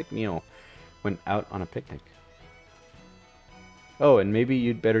fantastic meal when out on a picnic. Oh, and maybe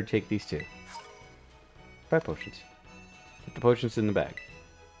you'd better take these too. 5 potions. Put the potions in the bag.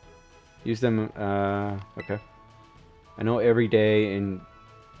 Use them, okay. I know every day in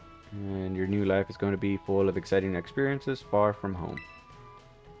your new life is going to be full of exciting experiences far from home.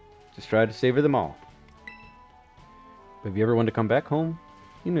 Just try to savor them all. But if you ever want to come back home,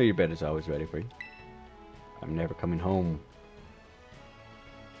 you know your bed is always ready for you. I'm never coming home.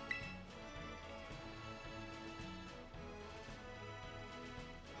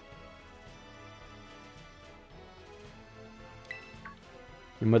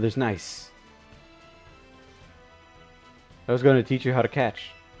 Your mother's nice. I was going to teach you how to catch.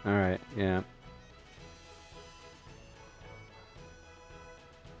 Alright, yeah.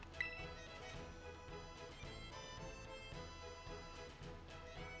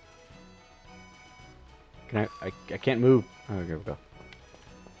 Can I can't move. Oh, here we go.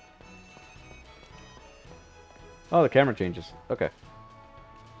 Oh, the camera changes. Okay.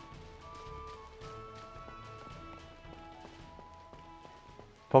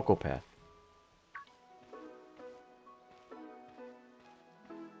 Poco path.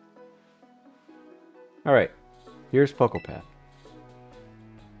 Alright. Here's Poco path.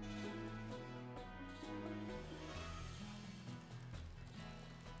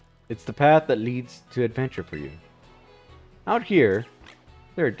 It's the path that leads to adventure for you. Out here,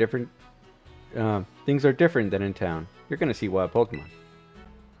 there are different... things are different than in town. You're gonna see wild Pokemon.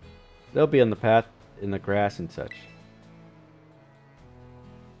 They'll be on the path, in the grass and such.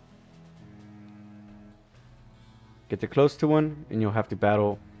 Get too close to one, and you'll have to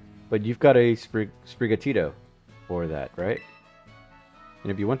battle... But you've got a Sprigatito for that, right?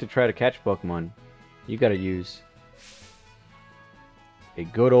 And if you want to try to catch Pokemon, you gotta use... a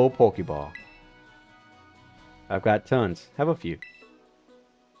good old Pokeball. I've got tons. Have a few.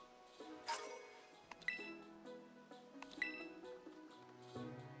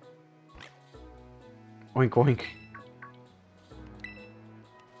 Oink oink.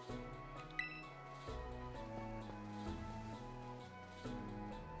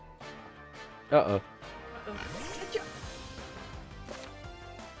 Uh-oh.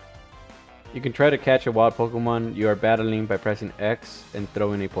 You can try to catch a wild Pokemon you are battling by pressing X and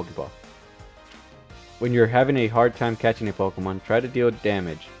throwing a Pokeball. When you're having a hard time catching a Pokemon, try to deal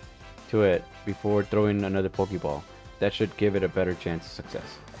damage to it before throwing another Pokeball. That should give it a better chance of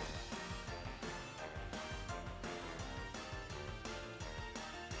success.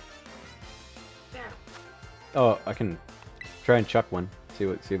 Oh, I can try and chuck one. See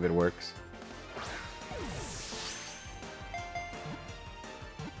if it works.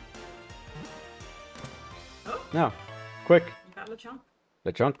 Oh, No, quick. you got Lechonk.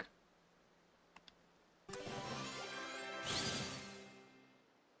 Lechonk.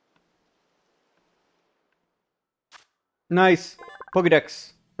 Nice.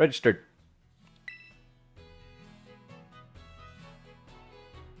 Pokédex registered.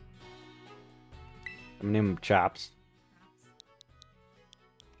 I'm gonna name him Chops.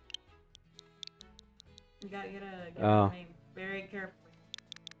 You gotta get a name very carefully.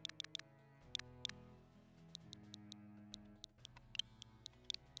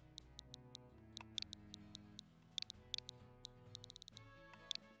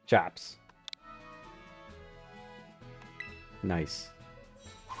 Chops. Nice.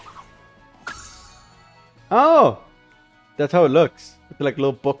 Oh! That's how it looks. It's like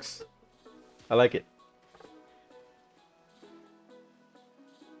little books. I like it.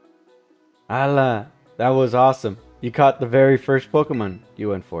 Allah, that was awesome. You caught the very first Pokemon you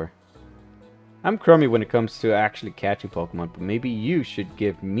went for. I'm crummy when it comes to actually catching Pokemon, but maybe you should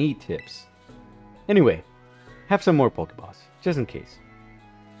give me tips. Anyway, have some more Pokeballs, just in case.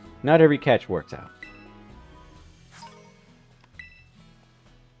 Not every catch works out.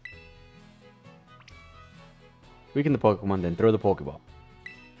 Weaken the Pokemon, then throw the Pokeball.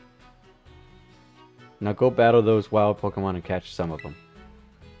 Now go battle those wild Pokemon and catch some of them.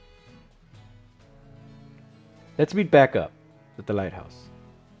 Let's meet back up at the lighthouse.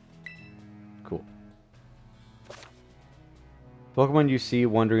 Cool. Pokemon you see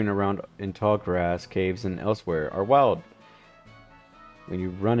wandering around in tall grass, caves, and elsewhere are wild. When you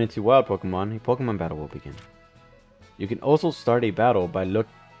run into wild Pokemon, a Pokemon battle will begin. You can also start a battle by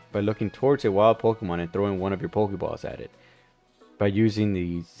looking towards a wild Pokemon and throwing one of your Pokeballs at it. By using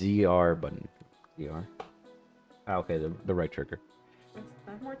the ZR button. ZR? Ah, okay, the right trigger.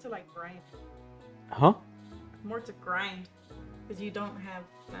 That's more to like grind. Huh? More to grind. Because you don't have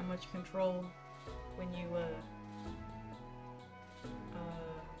that much control when you,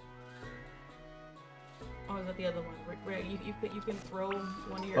 oh, is that the other one? Where you can throw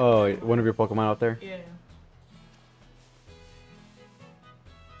one of your... Oh, one of your Pokemon out there? Yeah.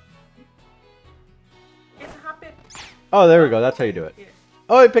 It's a Hoppip. Oh, there we go. That's how you do it. Yeah.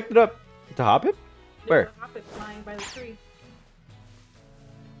 Oh, I picked it up. It's a Hoppip? Where? There's a Hoppip flying by the tree.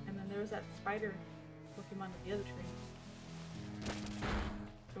 And then there was that spider Pokemon at the other tree.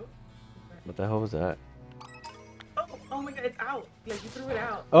 Oh, What the hell was that? oh my god, it's out. Like, you threw it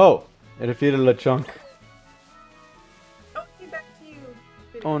out. Oh, it defeated Lechonk. Oh, came back to you.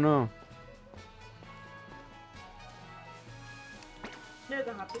 Oh no. There's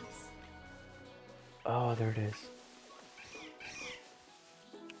the Hoppips. Oh, there it is.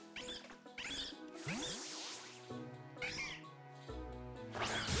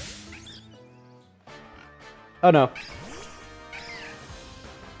 Oh no.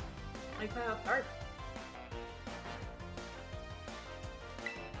 Like how dark.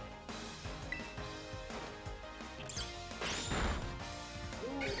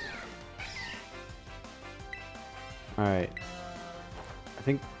 Alright. I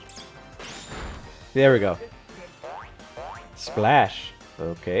think... There we go. Splash.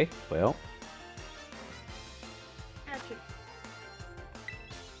 Okay, well. Gotcha.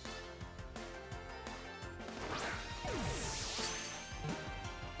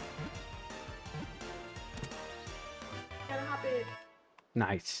 Gotta hop it.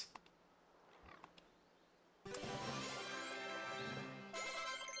 Nice.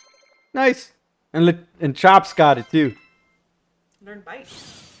 Nice. And Chop's got it too. Learn bite.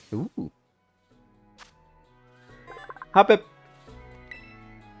 Ooh. Hop it.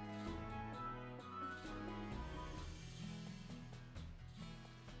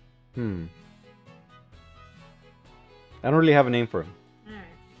 I don't really have a name for him. Alright.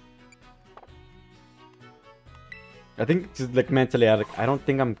 I think it's just like mentally I don't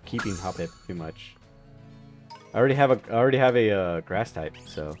think I'm keeping Hoppip too much. I already have a grass type,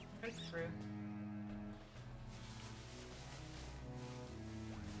 so. That's true.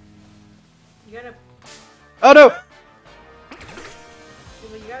 You gotta... Oh no! Well,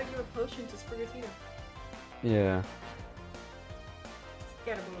 you gotta give a potion to Sprigatito. Yeah.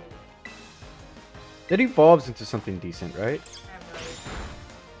 Scatterboo. It evolves into something decent, right? I have no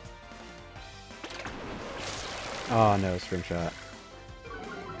idea. Oh no, string shot.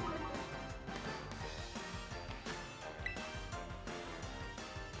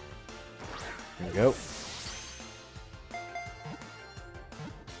 There we go.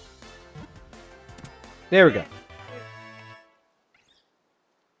 There we go.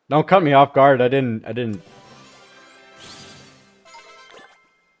 Don't cut me off guard. I didn't.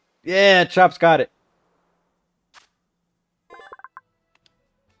 Yeah, Chop's got it.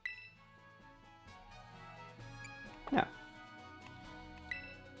 Yeah.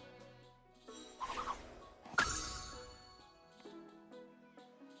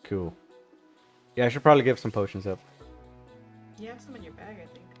 Cool. Yeah, I should probably give some potions up. You have some in your bag, I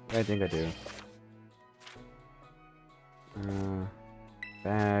think. I think I do.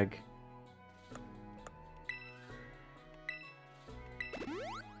 Bag.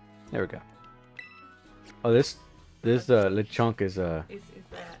 There we go. Oh, this Lechonk is Is that...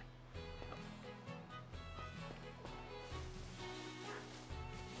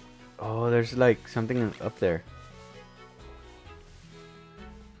 Oh, there's like something up there.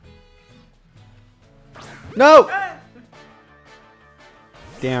 No! Ah!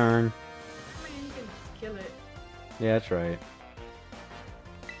 Darn. I mean, you can just kill it. Yeah, that's right.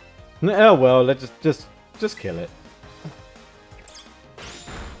 Oh well, let's just kill it.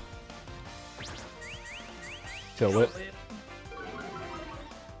 Kill it.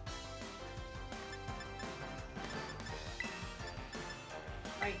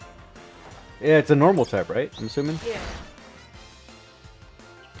 Right. Yeah, it's a normal type, right? I'm assuming. Yeah.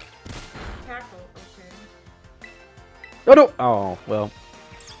 Tackle, okay. Oh no! Oh well.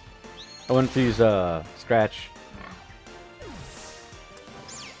 I wanted to use scratch.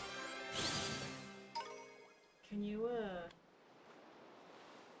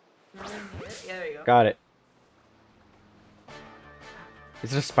 Throw it in the air. Yeah, there you go. Got it.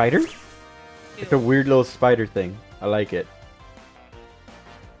 Is it a spider? Ew. It's a weird little spider thing. I like it.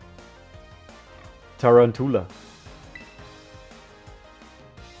 Tarantula.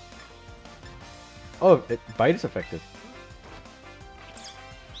 Oh, bite is effective.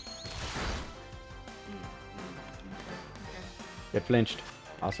 Okay. It flinched.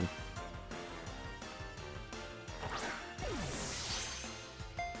 Awesome.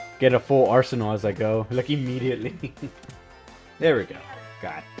 Get a full arsenal as I go. Like immediately. There we go.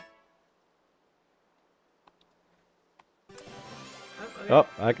 God. Oh, okay. Oh,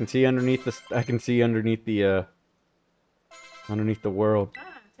 I can see underneath the. I can see underneath the. Underneath the world.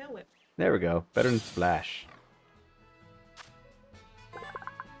 Ah, tail whip. There we go. Better than splash.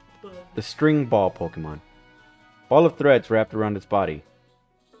 Boom. The string ball Pokemon. Ball of threads wrapped around its body.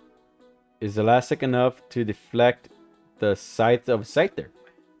 Is elastic enough to deflect the scythe of a Scyther.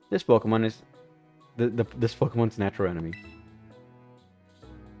 This Pokemon is this Pokemon's natural enemy.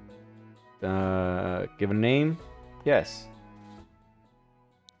 Give a name? Yes.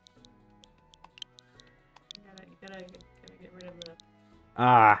 You gotta get rid of the.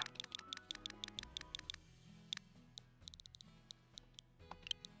 Ah.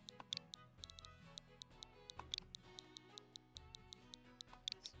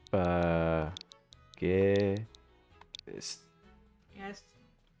 Yes.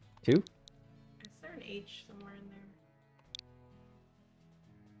 2? Is there an H somewhere in there?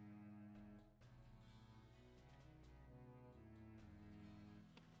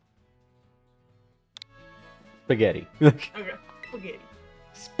 Spaghetti. Okay. Spaghetti.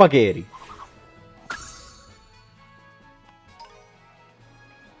 Spaghetti.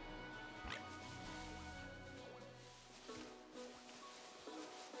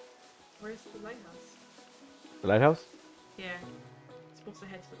 Where's the lighthouse? The lighthouse? Yeah. It's supposed to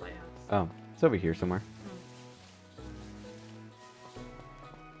head to the lighthouse. Oh, it's over here somewhere.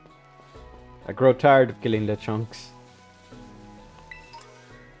 I grow tired of killing the chunks.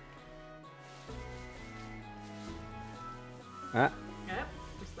 Ah, Yep.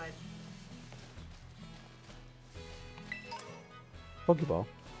 Just slide. Pokeball.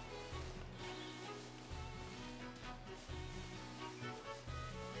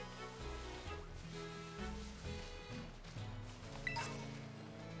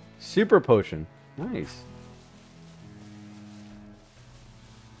 Super potion. Nice.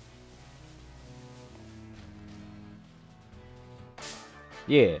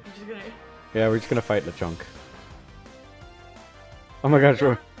 Yeah. I'm just gonna. Yeah, we're just gonna fight LeChonk. Oh my gosh, It's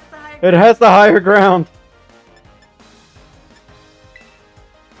the high it has the higher ground!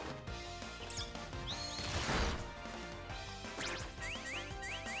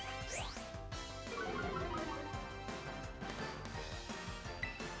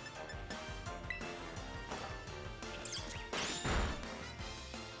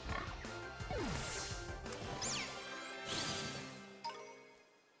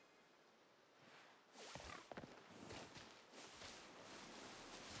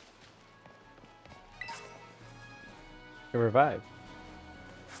 It revived.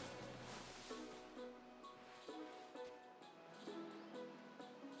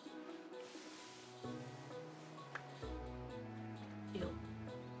 Ew.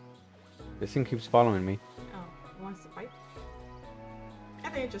 This thing keeps following me. Oh, it wants to fight? I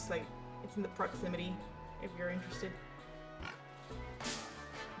think it's just like, it's in the proximity, if you're interested. I'm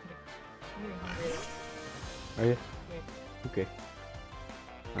getting hungry. Are you? Yeah. Okay.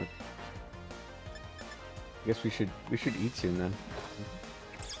 I guess we should eat soon then.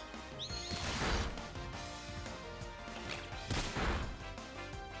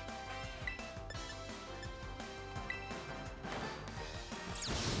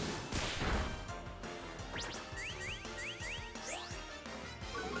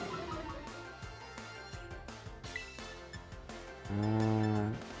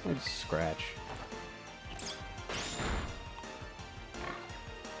 Let's scratch.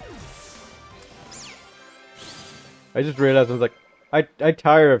 I just realized I was like, I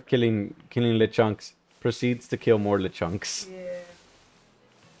tire of killing LeChunks. Proceeds to kill more LeChunks. Yeah.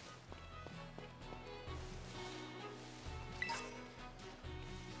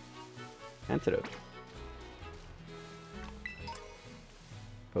 Antidote.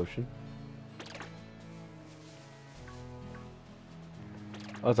 Potion.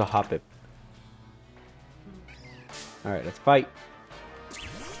 Oh, it's a Hoppip. Alright, let's fight.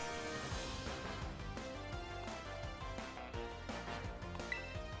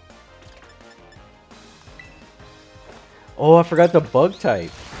 Oh, I forgot the bug type.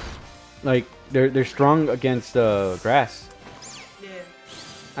 Like, they're strong against grass. Yeah.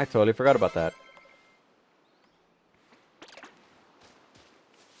 I totally forgot about that.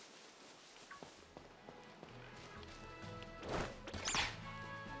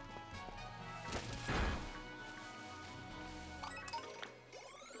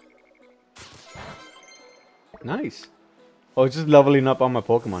 Nice. Oh, it's just leveling up on my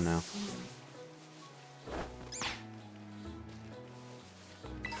Pokemon now.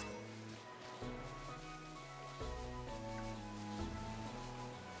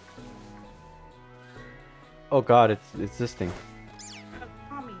 Oh god, it's this thing.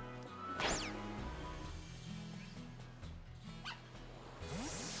 Tommy.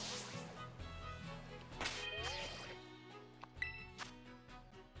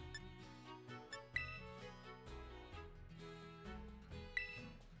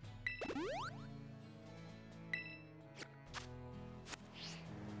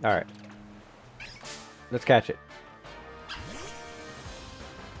 Alright. Let's catch it.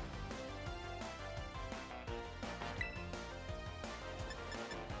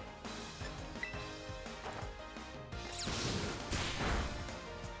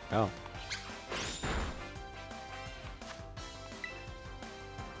 Oh.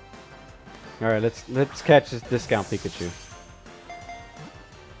 Alright, let's catch this discount Pikachu.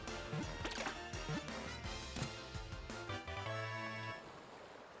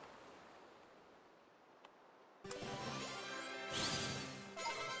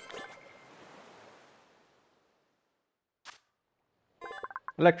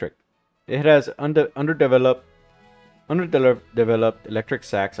 Electric. It has underdeveloped electric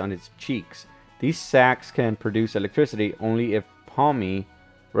sacs on its cheeks. These sacs can produce electricity only if Palmy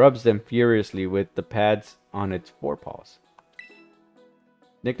rubs them furiously with the pads on its forepaws.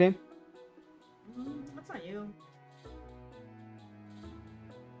 Nickname? That's not you.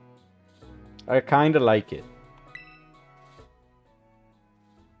 I kinda like it.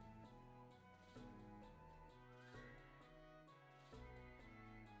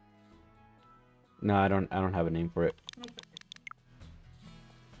 No, I don't have a name for it.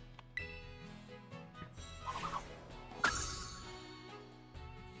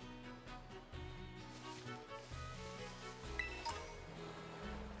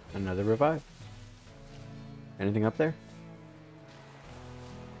 Another revive. Anything up there?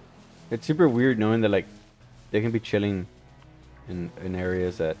 It's super weird knowing that like they can be chilling in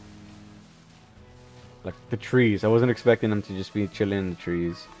areas that like the trees. I wasn't expecting them to just be chilling in the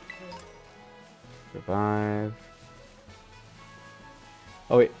trees. Revive.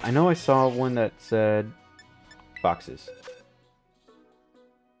 Oh wait, I know I saw one that said boxes.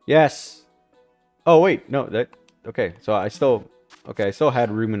 Yes. Oh wait, no, that okay. So I still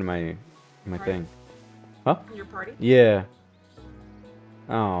had room in my thing. Huh? In your party? Yeah.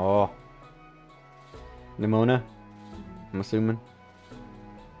 Oh. Nimona, I'm assuming.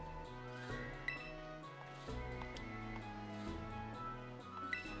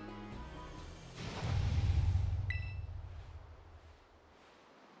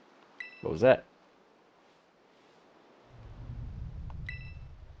 What was that?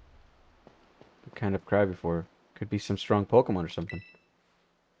 Kind of cry before. Could be some strong Pokemon or something.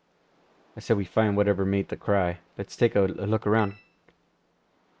 I said we find whatever made the cry. Let's take a look around.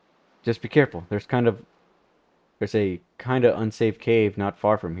 Just be careful. There's a kind of unsafe cave not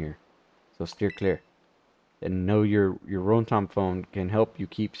far from here. So steer clear. And know your Rotom phone can help you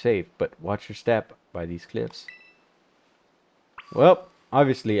keep safe, but watch your step by these cliffs. Well,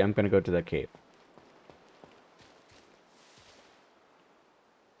 obviously I'm gonna go to that cave.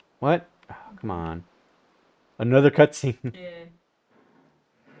 What? Oh, come on. Another cutscene. Yeah.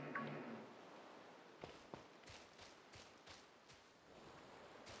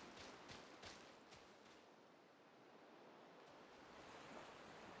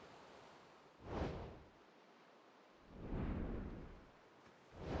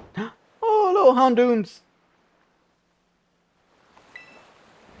 Oh, little Houndoons.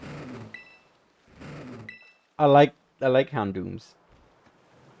 I like Houndoons.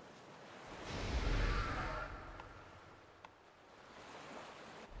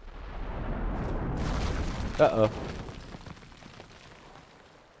 Uh-oh.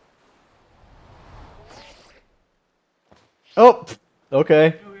 Oh, okay.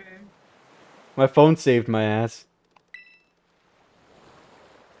 Okay. My phone saved my ass.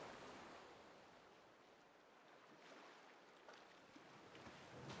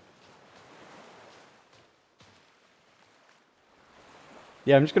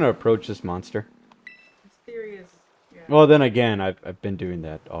 Yeah, I'm just gonna approach this monster. Mysterious. Yeah. Well, then again, I've been doing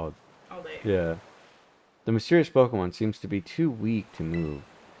that all Day. Yeah. The mysterious Pokemon seems to be too weak to move.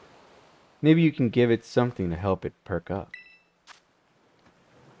 Maybe you can give it something to help it perk up.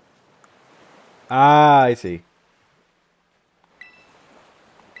 Ah, I see.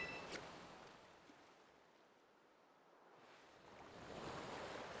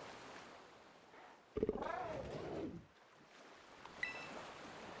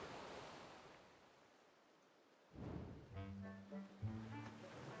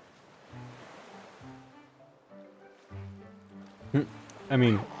 I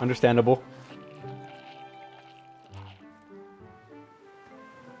mean, understandable.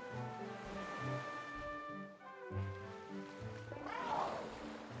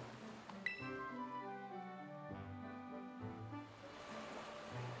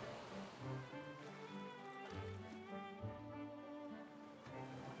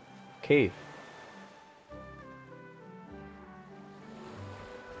 Cave.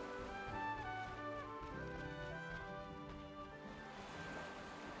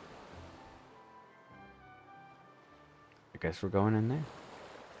 I guess we're going in there.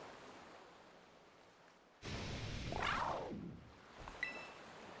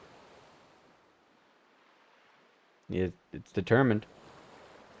 Yeah, it's determined.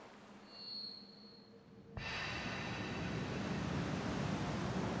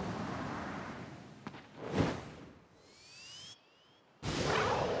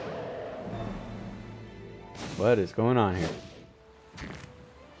 What is going on here?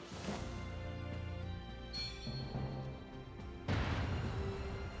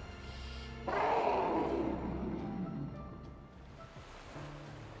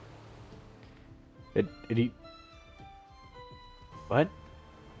 It what?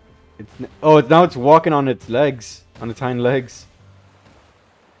 Oh, now it's walking on its legs, on its hind legs.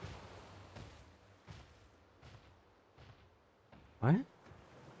 What?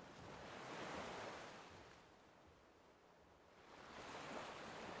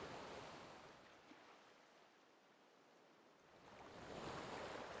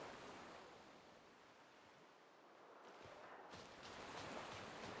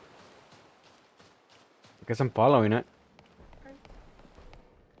 I guess I'm following it.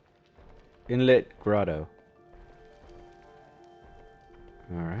 Inlet grotto.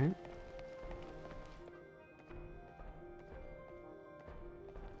 Alright.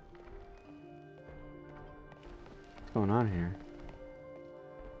 What's going on here?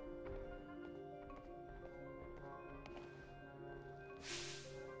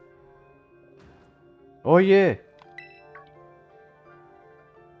 Oh yeah!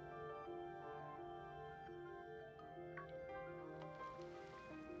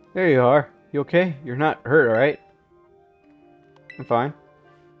 There you are. You okay? You're not hurt, alright? I'm fine.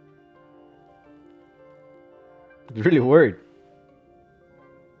 I'm really worried.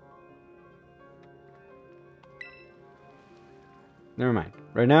 Never mind.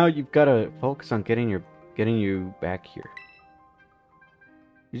 Right now, you've got to focus on getting you back here.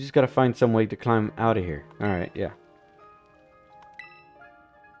 You just got to find some way to climb out of here. All right, yeah.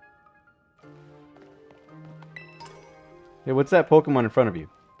 Hey, what's that Pokemon in front of you?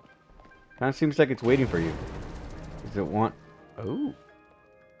 Kind of seems like it's waiting for you. Does it want? Oh.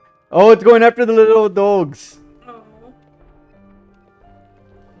 Oh, it's going after the little dogs. Oh.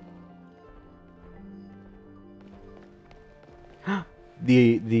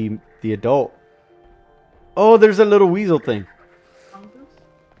 The adult. Oh, there's a little weasel thing. Mongoose?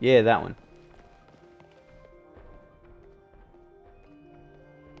 Yeah, that one.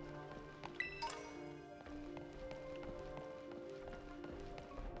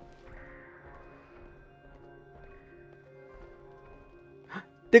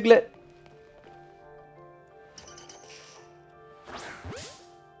 Diglett.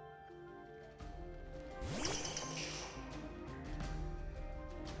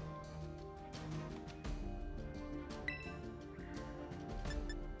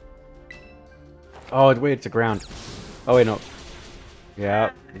 Oh, wait, it's a ground. Oh, wait, no.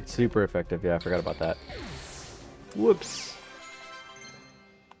 Yeah, it's super effective. Yeah, I forgot about that. Whoops.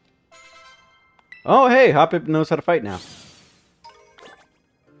 Oh, hey, Hoppip knows how to fight now.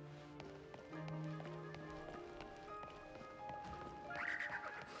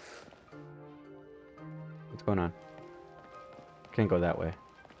 What's going on? Can't go that way.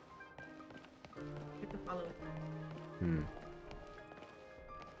 You have to follow it. Hmm.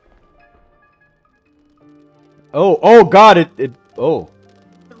 Oh God! Oh.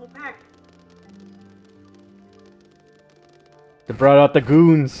 The whole pack. They brought out the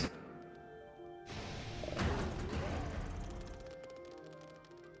goons.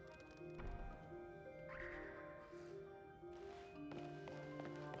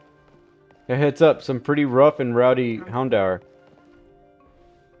 Hey, heads up! Some pretty rough and rowdy Houndour.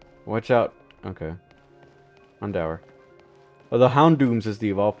 Watch out! Okay. Houndour. Oh, the Houndooms is the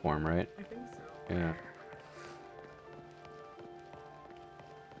evolved form, right? I think so. Yeah.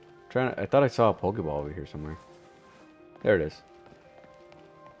 I thought I saw a Pokeball over here somewhere. There it is.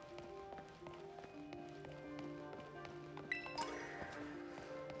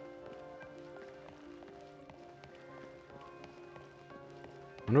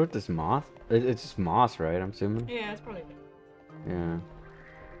 I wonder what this moth. It's just moss, right? I'm assuming. Yeah, it's probably good. Yeah.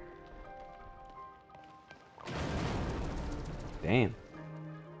 Damn.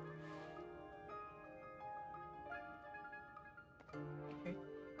 Okay.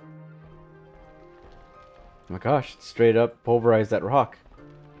 Oh my gosh, it straight up pulverized that rock.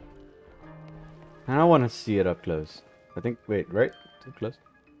 And I want to see it up close. I think, wait, right? Too close.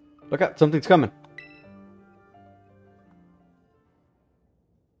 Look out, something's coming.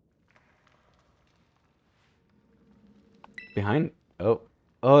 Behind? Oh.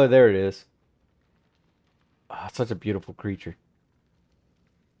 Oh, there it is. Oh, it's such a beautiful creature.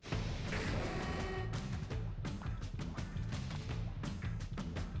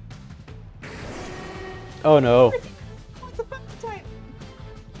 Oh no. What's the fucking type?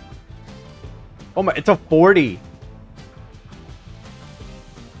 Oh my, it's a 40.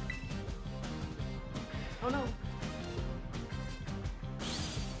 Oh no.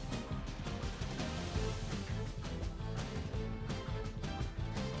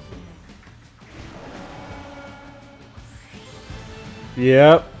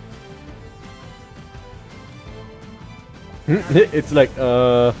 Yep. It's like,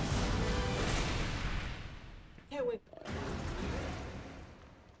 Yeah, wait.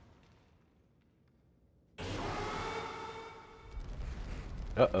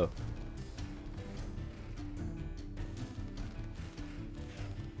 uh-oh.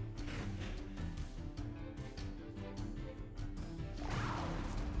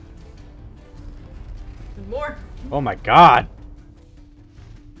 There's more. Oh my god.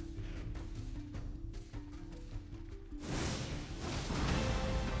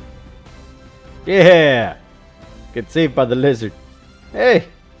 Yeah. Get saved by the lizard. Hey.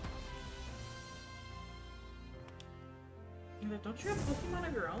 Don't you have Pokemon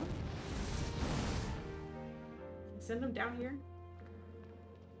of your own? Send them down here.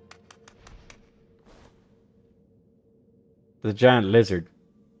 The giant lizard.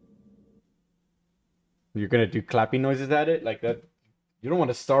 You're gonna do clapping noises at it? Like that? You don't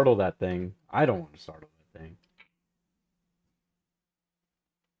want to startle that thing. I don't want to startle that thing.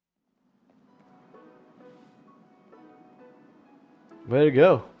 Way to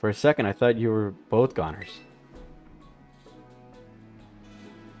go. For a second, I thought you were both goners.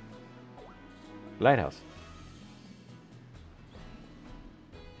 Lighthouse.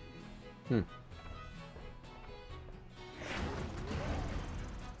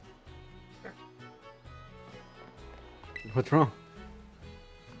 What's wrong?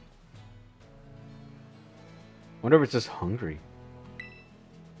 Wonder if it's just hungry.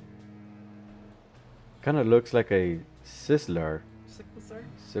 Kind of looks like a Sizzler.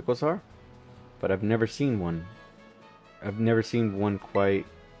 Sicklesar? But I've never seen one. I've never seen one quite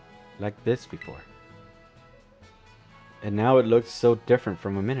like this before. And now it looks so different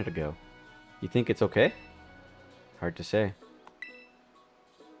from a minute ago. You think it's okay? Hard to say.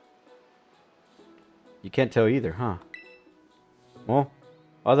 You can't tell either, huh? Well,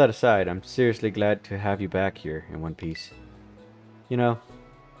 all that aside, I'm seriously glad to have you back here in one piece. You know,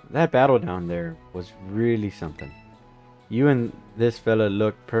 that battle down there was really something. You and this fella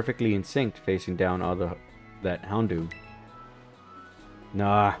looked perfectly in sync facing down all that Houndoom.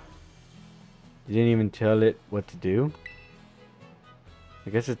 Nah. You didn't even tell it what to do? I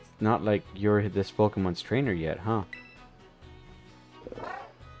guess it's not like you're this Pokemon's trainer yet, huh?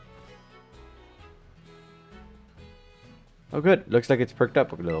 Oh good, looks like it's perked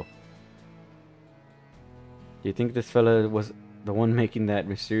up a little. Do you think this fella was the one making that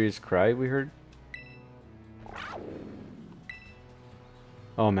mysterious cry we heard?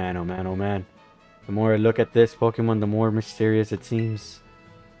 Oh man, oh man, oh man. The more I look at this Pokemon, the more mysterious it seems.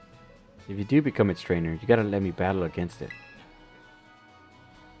 If you do become its trainer, you gotta let me battle against it.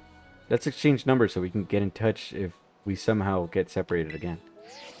 Let's exchange numbers so we can get in touch if we somehow get separated again.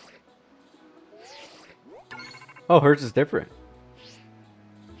 Oh, hers is different.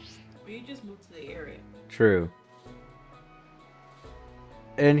 Well, you just moved to the area. True.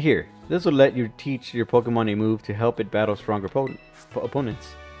 And here, this will let you teach your Pokemon a move to help it battle stronger opponents.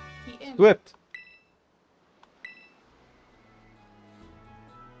 Swift!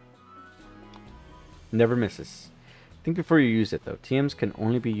 Never misses. Think before you use it though. TMs can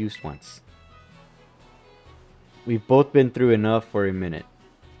only be used once. We've both been through enough for a minute.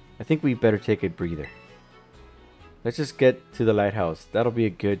 I think we better take a breather. Let's just get to the lighthouse. That'll be a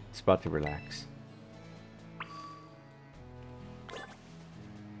good spot to relax.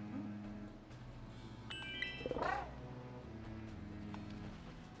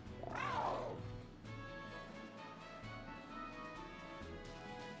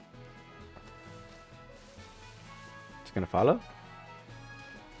 It's gonna follow?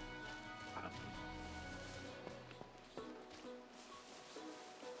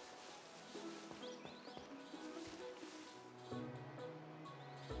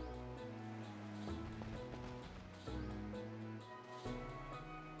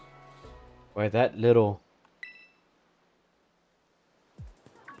 Why that little...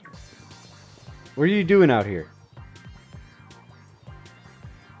 What are you doing out here?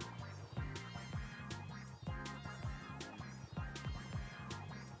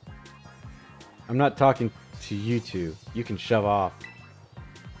 I'm not talking to you two. You can shove off.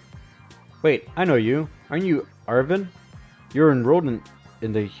 Wait, I know you. Aren't you Arvin? You're enrolled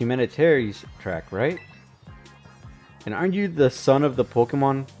in the humanities track, right? And aren't you the son of the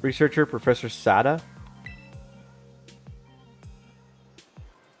Pokemon researcher, Professor Sada?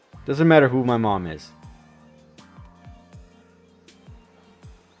 Doesn't matter who my mom is.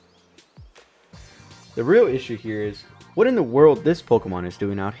 The real issue here is what in the world this Pokemon is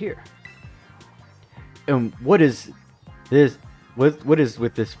doing out here. And what is this? What is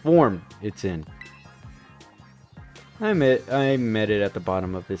with this form it's in? I met it at the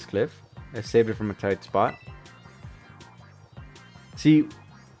bottom of this cliff. I saved it from a tight spot. See,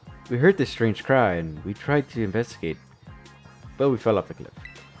 we heard this strange cry and we tried to investigate, but we fell off the cliff.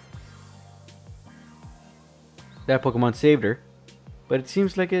 That Pokemon saved her, but it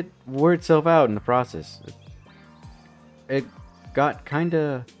seems like it wore itself out in the process. It got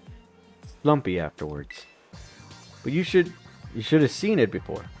kinda slumpy afterwards. But you should have seen it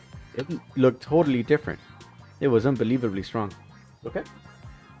before. It looked totally different. It was unbelievably strong. Okay?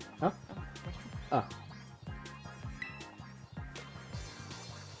 Huh? Ah.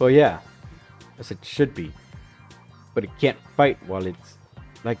 Well, yeah. As it should be. But it can't fight while it's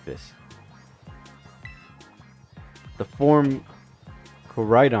like this. The form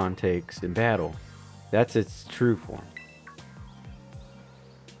Koraidon takes in battle, that's its true form.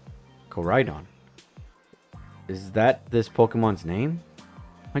 Koraidon? Is that this Pokemon's name?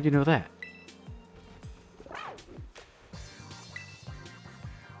 How'd you know that?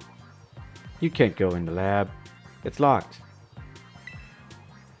 You can't go in the lab. It's locked.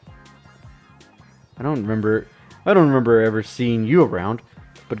 I don't remember ever seeing you around,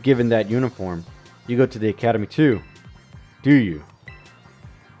 but given that uniform, you go to the academy too, do you?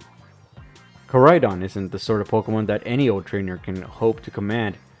 Koraidon isn't the sort of Pokemon that any old trainer can hope to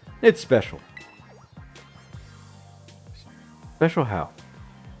command. It's special. Special how?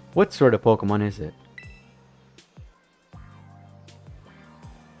 What sort of Pokemon is it?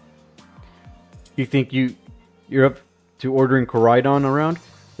 You think you're up to ordering Koraidon around?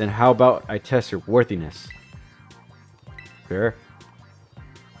 Then how about I test your worthiness? Sure.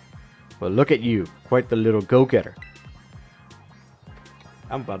 Well, look at you. Quite the little go-getter.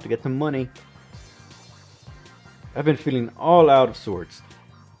 I'm about to get some money. I've been feeling all out of sorts.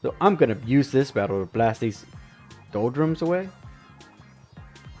 So I'm gonna use this battle to blast these doldrums away.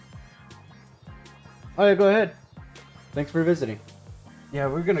 Oh yeah, go ahead. Thanks for visiting. Yeah,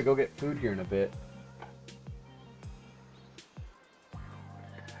 we're gonna go get food here in a bit.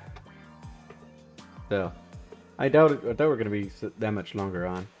 So, I doubt we're gonna be that much longer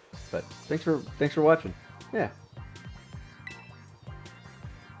on. But thanks for watching. Yeah.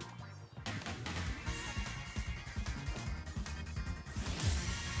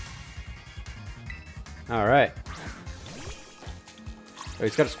 All right. Oh,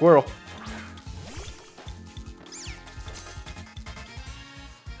 he's got a squirrel.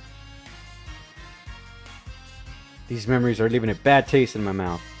 These memories are leaving a bad taste in my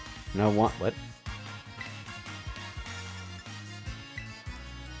mouth. And I want what?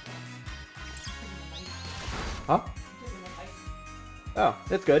 Huh? Oh,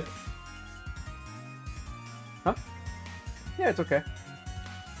 that's good. Huh? Yeah, it's okay.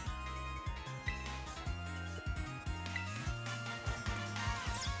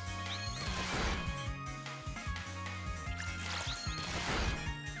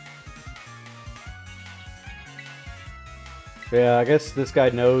 Yeah, I guess this guy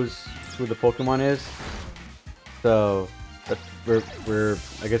knows who the Pokemon is. So,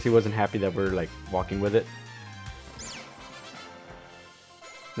 I guess he wasn't happy that we're like walking with it.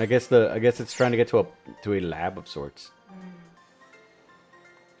 And I guess it's trying to get to a lab of sorts.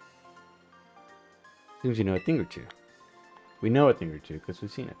 Seems you know a thing or two. We know a thing or two because we've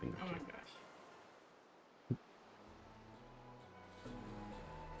seen a thing or two.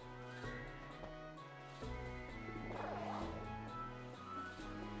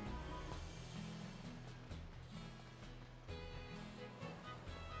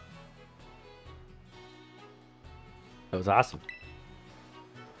 That was awesome.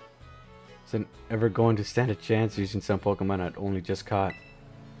 Isn't ever going to stand a chance using some Pokemon I'd only just caught.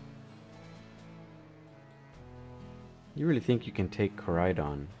 You really think you can take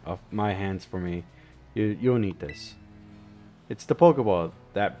Koraidon off my hands for me? You'll need this. It's the Pokeball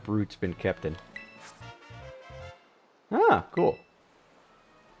that brute's been kept in. Ah, cool.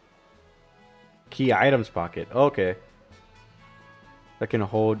 Key items pocket. Okay. That can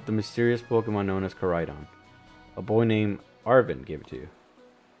hold the mysterious Pokemon known as Koraidon. A boy named Arvin gave it to you.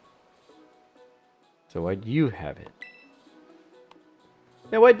 So why do you have it?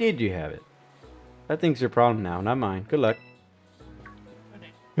 Yeah, why did you have it? That thing's your problem now, not mine. Good luck.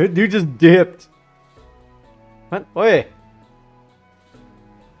 Dude just dipped. What? Oi!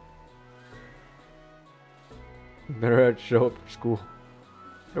 Better show up for school.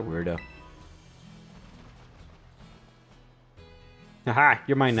 What a weirdo. Aha!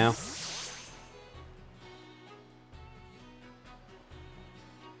 You're mine now.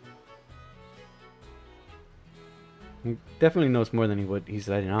 He definitely knows more than he's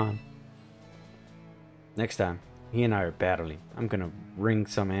letting on. Next time, he and I are battling. I'm gonna wring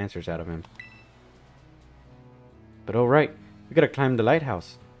some answers out of him. But alright, we gotta climb the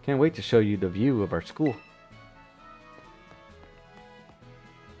lighthouse. Can't wait to show you the view of our school.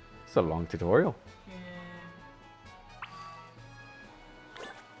 It's a long tutorial.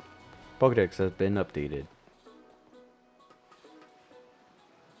 Pokédex has been updated.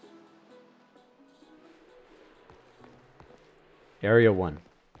 Area 1.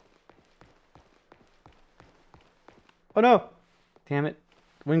 Oh no! Damn it.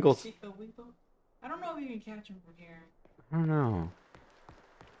 Winkles. I don't know if you can catch him from here. I don't know.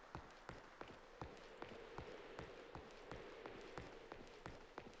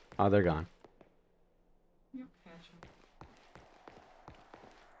 Oh, they're gone. You'll catch him.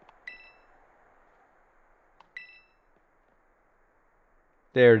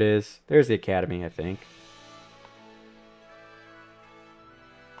 There it is. There's the academy, I think.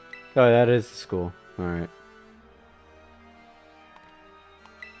 Oh, that is the school. Alright.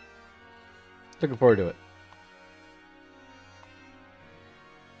 Looking forward to it.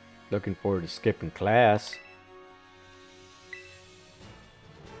 Looking forward to skipping class.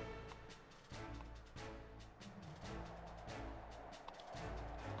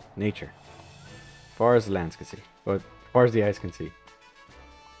 Nature. Far as the lands can see. Or far as the eyes can see.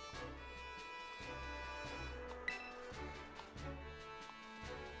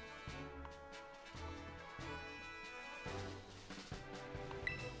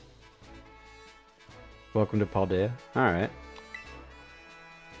 Welcome to Paldea. Alright.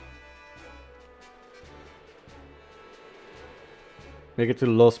 Make it to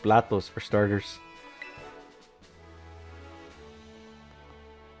Los Platos for starters.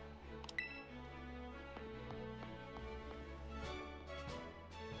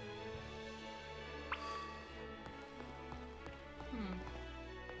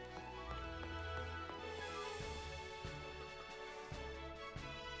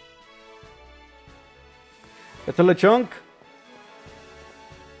 It's a Lechonk.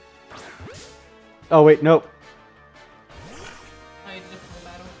 Oh wait, nope. I just the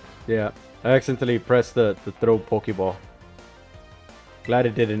battle. Yeah, I accidentally pressed the throw Pokeball. Glad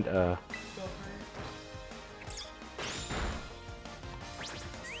it didn't. Go for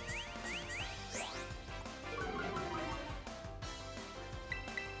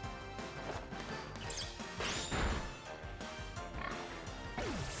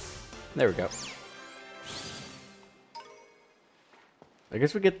There we go. I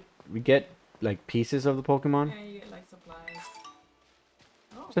guess we get like pieces of the Pokemon. Yeah, you get like supplies.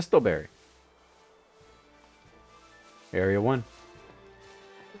 Oh. Cestleberry. Area 1.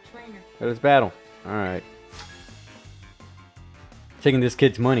 The trainer. Let us battle. Alright. Taking this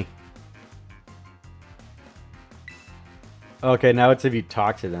kid's money. Okay, now it's if you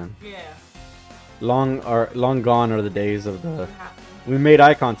talk to them. Yeah. Long gone are the days of the... You have to. We made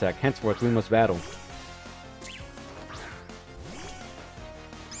eye contact. Henceforth, we must battle.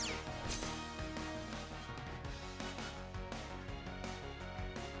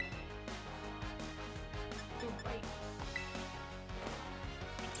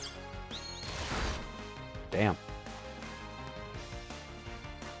 Damn.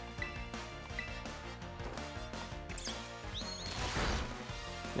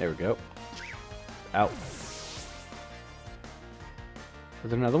 There we go. Out. Is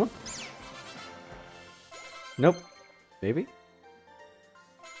there another one? Nope. Maybe?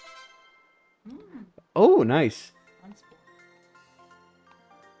 Oh, nice.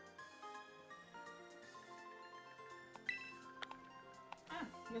 Ah,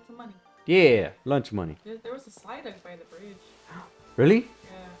 you got some money. Yeah, lunch money. There was a slide up by the bridge. Really?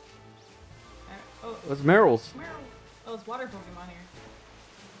 Yeah. What's Meryl's? Meryl. Oh, it's water Pokemon here.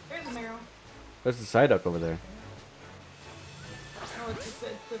 There's a Meryl. There's the Psyduck over there. Oh, it's the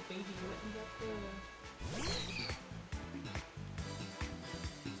baby. Isn't that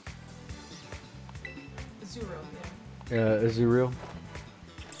the Zero? Yeah. Is he real?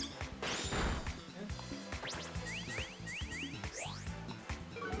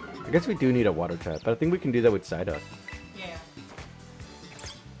 I guess we do need a water type, but I think we can do that with Psyduck. Yeah.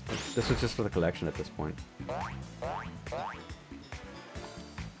 This was just for the collection at this point. Throw a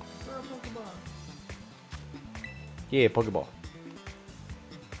Pokeball. Yeah, Pokeball.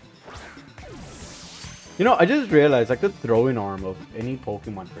 You know, I just realized like the throwing arm of any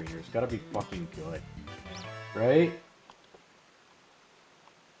Pokemon trainer's gotta be fucking good, right?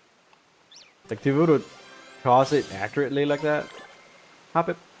 Like to be able to toss it accurately like that. Hop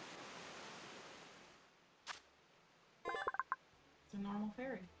it. It's a normal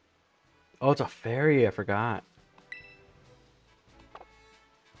fairy. Oh, it's a fairy. I forgot.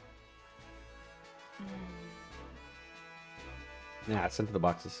 Yeah, it's sent to the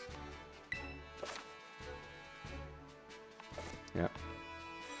boxes. Yep.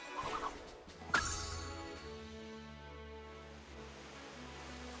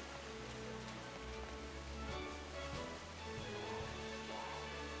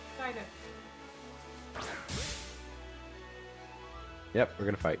 Psyduck. Yep, we're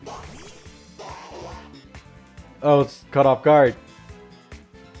gonna fight. Oh, it's caught off guard.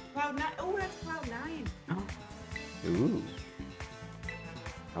 Cloud 9. Oh, that's Cloud 9. Ooh.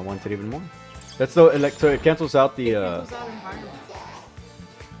 I want it even more. That's so like so it cancels out the It cancels out environment.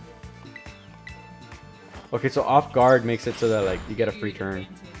 Okay, so off guard makes it so that like you get a free turn. Use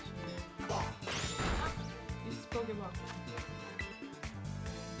this Pokeball.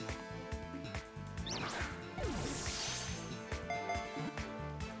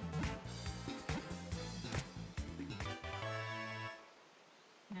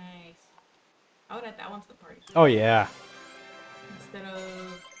 Nice. I would add that one to the party. Oh yeah. Instead of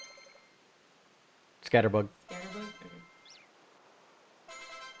Scatterbug. Scatterbug. Okay.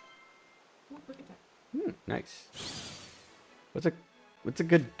 Ooh, look at that. Nice. What's a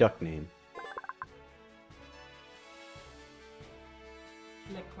good duck name?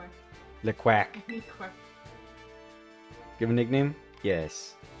 Liquack. Liquack. Liquack. Give a nickname?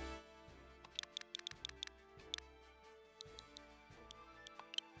 Yes.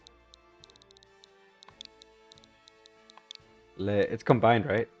 It's combined,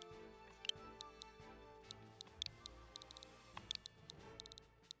 right?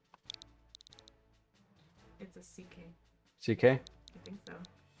 It's a CK. CK? I think so.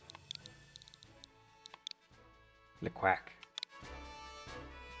 Liquack.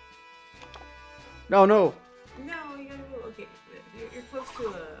 No, no. No, you gotta go. Okay, you're close to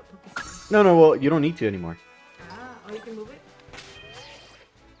a Pokestone. No, well, you don't need to anymore. Ah, oh, you can move it?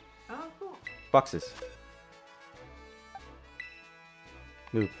 Oh, cool. Boxes.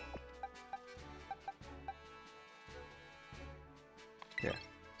 Move. Yeah.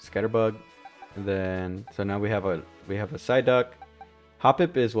 Scatterbug. And then so now we have a Psyduck.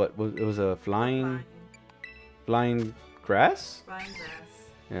 Hoppip is what? It was a flying grass? Flying grass.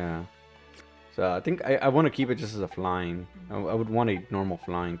 Yeah. So I think I want to keep it just as a flying. I would want a normal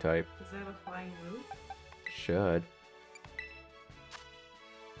flying type. Is that a flying move? Should.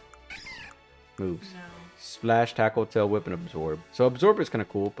 Moves. No. Splash, tackle, tail whip, and absorb. So absorb is kind of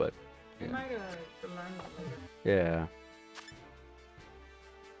cool, but You yeah. might learn that later. Yeah.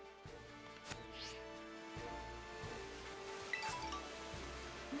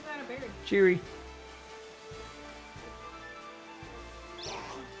 Who's that a berry? Cheery. Oh,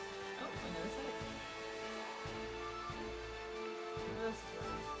 another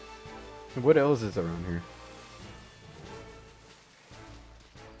set. What else is around? What else is around here?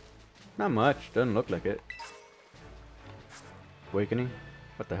 Not much. Doesn't look like it. Awakening?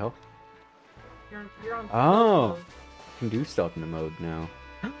 What the hell? You're on Oh. mode. Can do stealth in the mode now.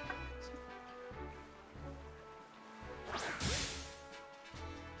 The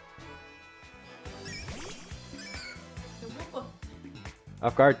Woopa.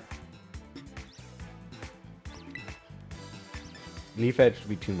 Off guard. Leaf edge would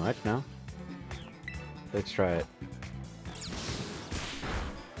be too much now. Let's try it.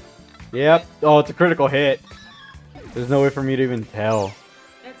 Yep. Oh, it's a critical hit. There's no way for me to even tell.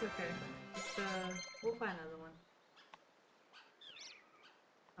 That's okay. Just, we'll find another one.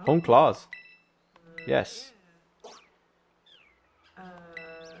 Oh, Home claws. Yes. yeah.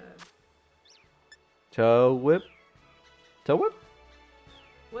 Toe whip. Toe whip?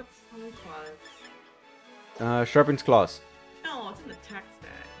 What's home claws? Sharpens claws. No, it's an attack stat.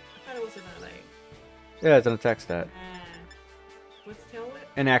 I thought it was in a, like... Yeah, it's an attack stat. What's tail whip?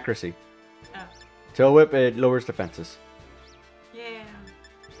 And accuracy. Oh. Tail whip, it lowers defenses. Yeah.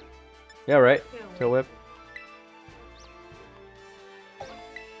 Yeah, right. Tail whip. Tail whip.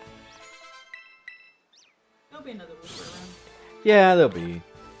 There'll be another whisper around. Yeah, there'll be.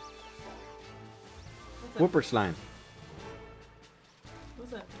 What's up? Whooper slime.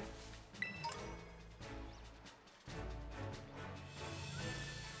 What's up?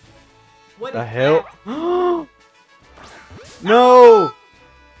 What The is hell? that? No!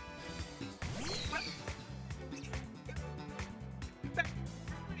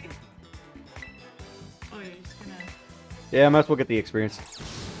 Oh, you're just gonna. Yeah, I might as well get the experience.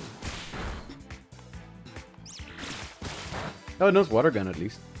 Oh, it knows water gun at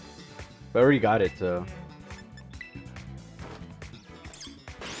least. But I already got it, so.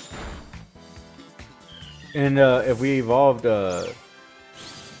 And if we evolved, Alright,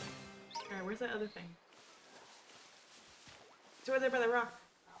 where's that other thing? It's right there by the rock.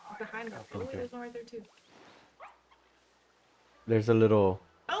 Behind us. Oh, wait, Okay. there's one right there too. there's a little.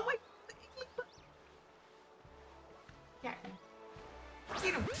 Oh my! Yeah.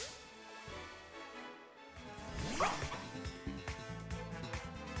 Get him!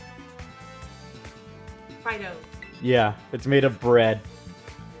 Fido. Yeah, it's made of bread.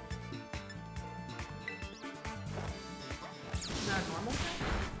 Is that a normal thing?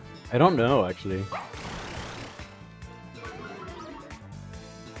 I don't know, actually.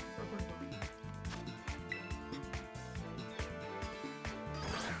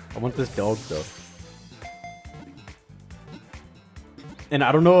 I want this dog, though. And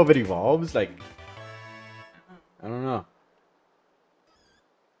I don't know if it evolves, like... I don't know.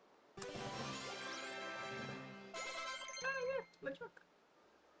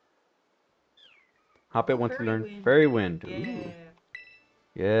 Hop it wants to Fairy learn wind. Fairy Wind. Yeah. Ooh.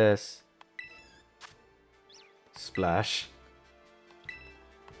 Yes. Splash.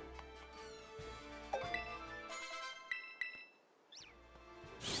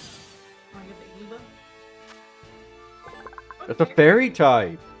 Wanna get the Eva? That's a fairy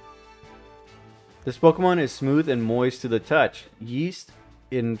type. This Pokemon is smooth and moist to the touch. Yeast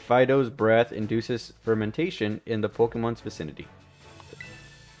in Fido's breath induces fermentation in the Pokemon's vicinity.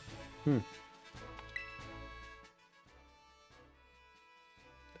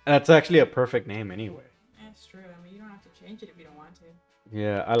 That's actually a perfect name anyway. That's true. I mean, you don't have to change it if you don't want to.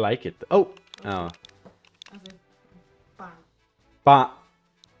 Yeah, I like it. Oh! Oh. That's a fun. Ba.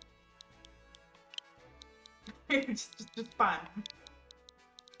 just fun.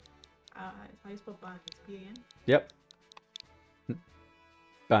 How you spell bun? It's B-A-N? Yep.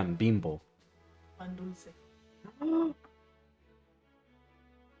 Ban Bimbo. Bun dulce.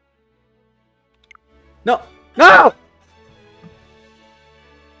 No! No!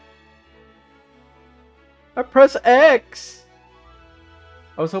 I press X!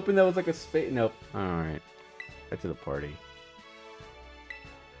 I was hoping that was like a space. Nope. Alright. Back to the party.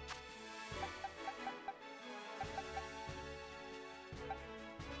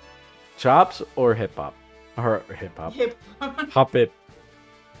 Chops or hip hop? Or hip hop. Hip. I don't know. Hop it.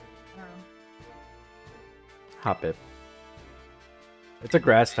 Hop it. It's a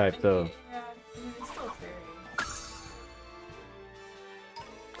grass type though. Yeah, I mean, it's still a fairy.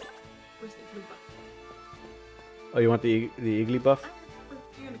 Where's the blue button? Oh, you want the Iggly buff?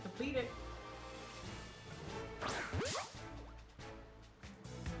 You're gonna complete it.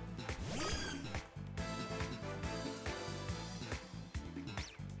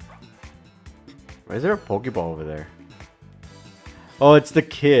 Why is there a Pokeball over there? Oh, it's the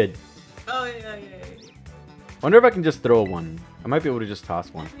kid. Oh, yeah. Wonder if I can just throw one. I might be able to just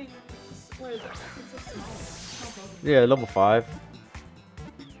toss one. I mean, what is that? It's a small Pokemon. Yeah, level 5.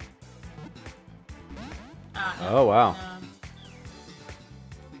 Oh, wow.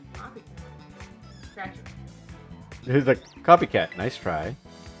 Scratch it. Here's a copycat. Nice try.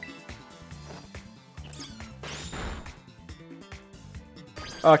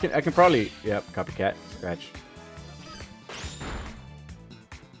 Oh, I can probably... Yep, copycat. Scratch.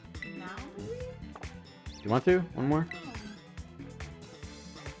 Now, maybe? You want to? One more?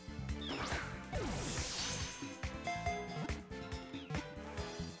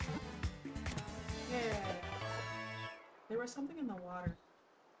 Yeah. There was something in the water.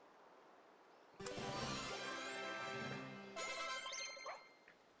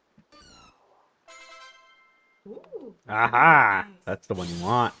 Ooh. Aha! Nice. That's the one you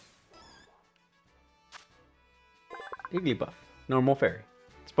want. Igglybuff. Normal fairy.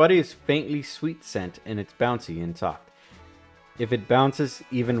 Its body is faintly sweet scent and it's bouncy and soft. If it bounces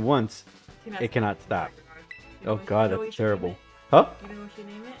even once, it cannot stop. You know Oh god, what you that's should name terrible. it? Huh? You know what you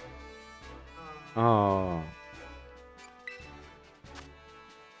name it? Oh.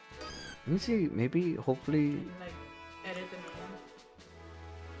 Let me see. Maybe, hopefully. And, like, edit the name.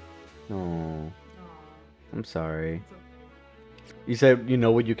 No. Aw, I'm sorry. it's okay. You said you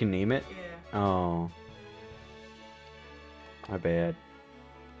know what you can name it? Yeah. Oh. My bad.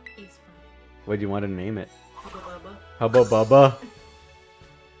 He's fine. What do you want to name it? Hubba Bubba. Hubba Bubba.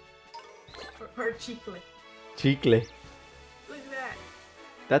 Or Chicle. Chicle. Look at that.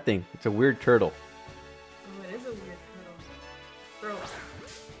 That thing. It's a weird turtle. Oh, it is a weird turtle. Gross.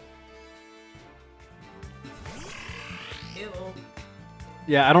 Ew.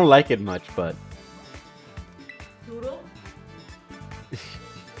 Yeah, I don't like it much, but. Doodle?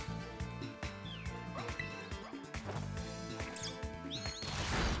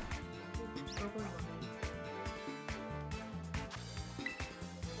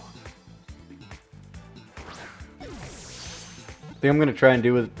 I think I'm gonna try and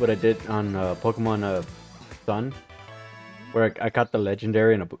do with what I did on Pokemon Sun, where I caught the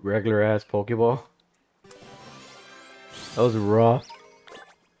legendary in a regular ass Pokeball. That was rough.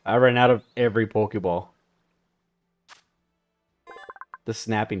 I ran out of every Pokeball. The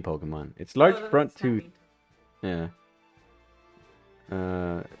snapping Pokemon. Its large front tooth. Yeah.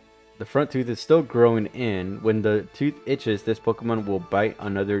 The front tooth is still growing in. When the tooth itches, this Pokemon will bite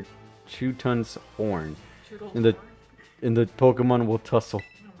another Chutun's horn. And the Pokemon will tussle.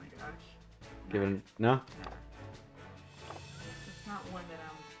 Oh my gosh. Give it no? It's not one that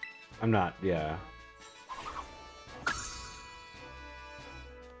I'm not, yeah.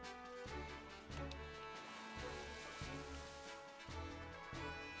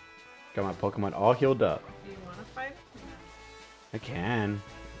 Got my Pokemon all healed up. Do you want to fight? I can.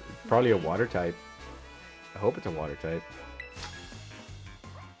 Probably a water type. I hope it's a water type.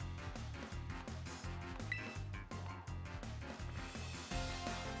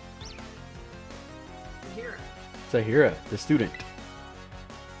 Zahira. Zahira, the student.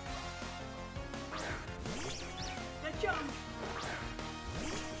 Good job.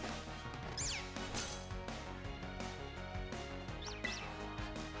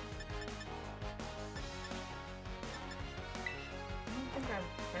 I don't think I've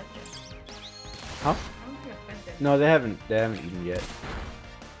fed them. Huh? I don't think I've fed them. No, they haven't eaten yet.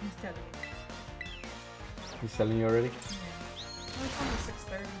 He's telling me. He's telling you already? Yeah. Oh, it's almost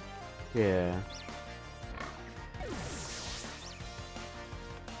 6:30. Yeah.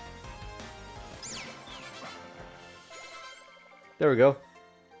 There we go.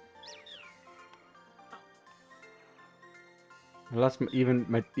 I lost even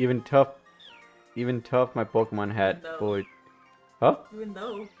tough my Pokemon had No. fully. Huh? Even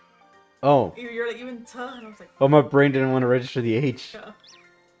though. Oh. You're like, even tough. And I was like, Oh, my brain didn't want to register the H. yeah.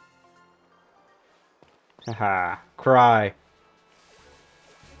 Haha. Cry.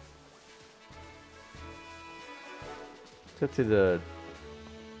 Let's go to the.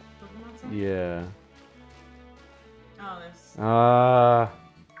 Pokemon Center? Yeah. Oh, there's.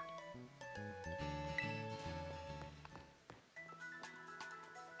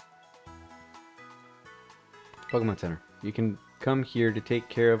 Pokemon Center. You can come here to take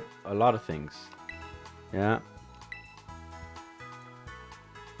care of a lot of things. Yeah.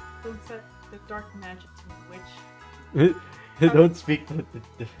 Don't set the dark magic to me, witch. Don't speak the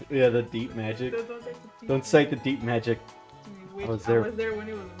deep magic. Don't Don't cite the deep magic. to me, witch. I was there. I was there when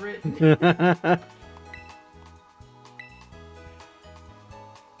it was written.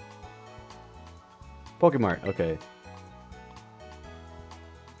 Pokemart, okay.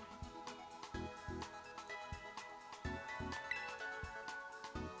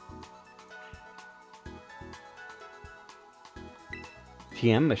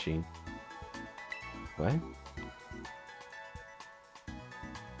 TM machine. What?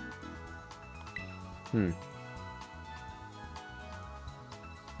 Hmm.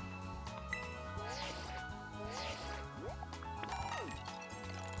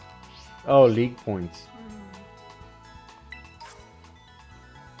 Oh, league points.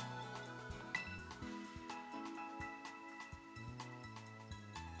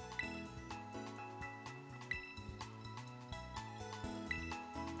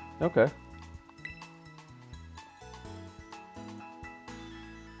 Okay.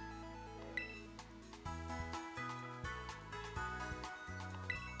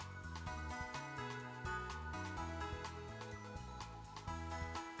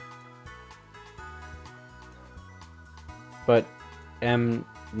 But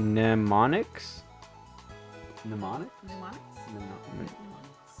mnemonics? Mnemonics?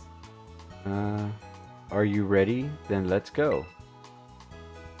 Mnemonics? Are you ready? Then let's go.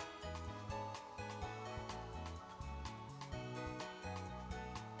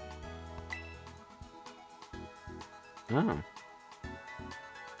 Oh.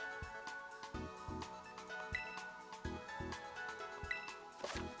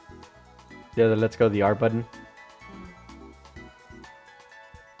 Yeah, the let's go the R button.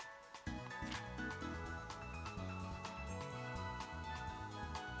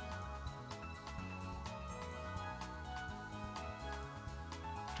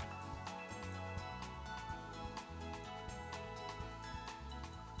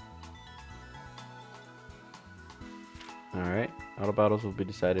 Alright. Auto battles will be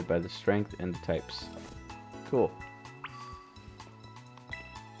decided by the strength and the types. Cool.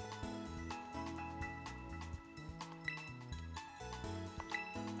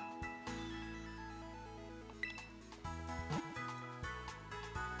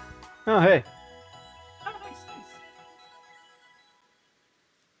 Oh, hey. Oh, nice, nice.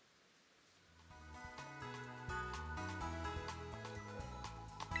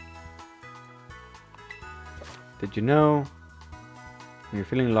 Did you know when you're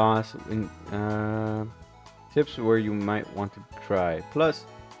feeling lost, tips where you might want to try. Plus,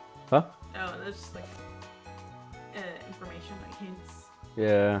 huh? Oh, that's just like information, like hints.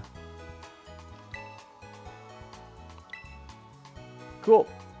 Yeah. Cool.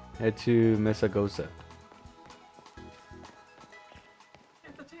 Head to Mesagosa.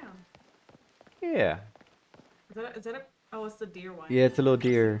 At the town. Yeah. Is that a? Oh, it's the deer one. Yeah, it's a little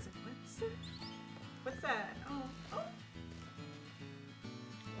deer. What's it? What's that? Oh, oh.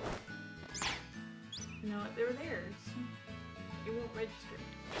 No, they were theirs. It won't register.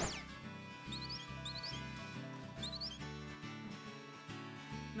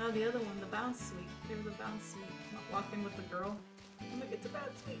 No, the other one, the bounce suite. There was a bounce suite. Not walking with the girl. Look, it's a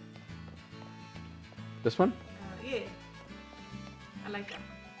bounce suite. This one? Yeah. I like that one.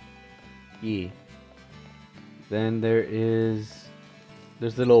 Yeah. Then there's the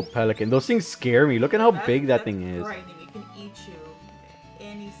little pelican. Those things scare me. Look at how big that thing is. Frightening. It can eat you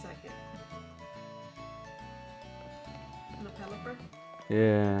any second. The pelican?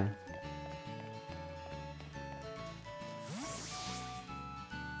 Yeah.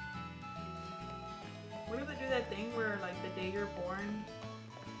 What if they do that thing where, like, the day you're born,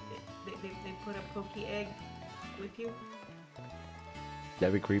 they put a pokey egg with you?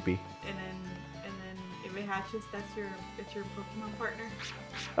 That'd be creepy. And then if it hatches, that's your Pokemon partner.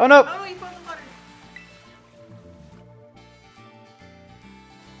 Oh no! Oh, he fell in the water.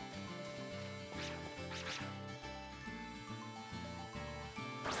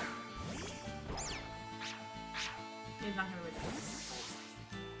 He's not gonna return.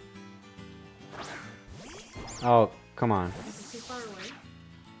 Oh, come on. Is it too far away?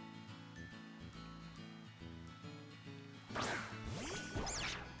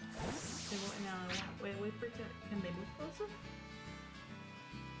 They won't, no, wait for it to, can they move closer?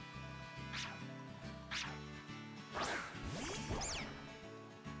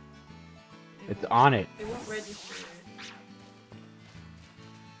 It's on it. It won't register it.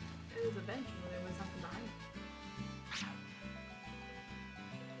 There was a bench where there was something behind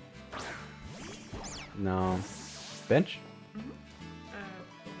it. No. Bench? Mm-hmm.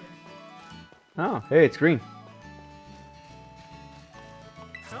 Oh, hey, it's green.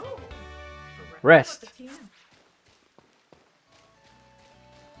 Oh! Rest. Oh, the TM.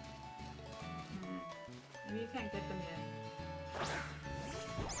 Maybe you can't get them yet.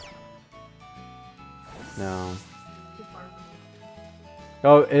 No. Too far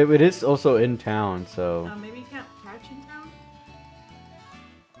from you. Oh, it is also in town, so... Maybe you can't catch in town?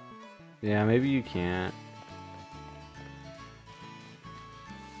 Yeah, maybe you can't.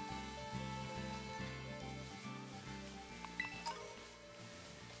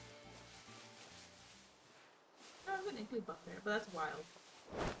 Oh, there's an Inkly buff there, but that's wild.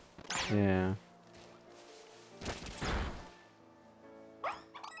 Yeah.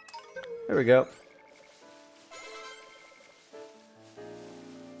 There we go.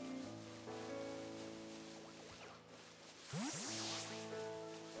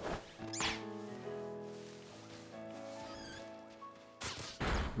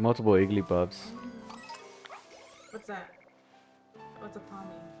 Multiple Iggly buffs. What's that? What's a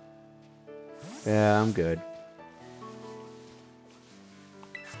Pommy? Yeah, I'm good.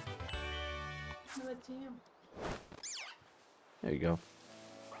 Another TM. There you go.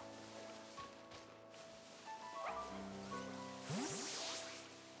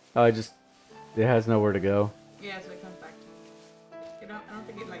 Oh, it has nowhere to go. Yeah, so it comes back to you. I don't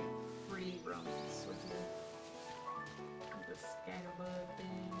think it like free roams with you. The scatterbug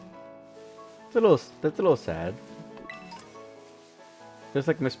thing. That's a little sad. There's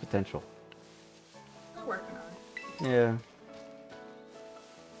like missed potential. They're working on it. Yeah.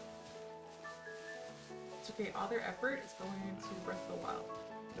 It's okay, all their effort is going into Breath of the Wild.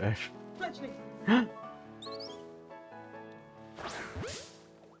 Ash. Fletchling.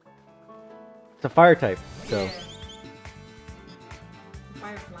 It's a fire type, so. Yeah.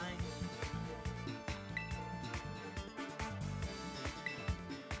 Fire flying.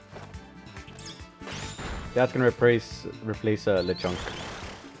 That's gonna replace Lechonk.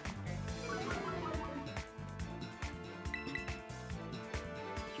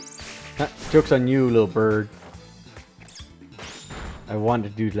 Joke's on you, little bird. I want to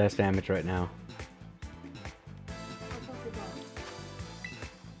do less damage right now.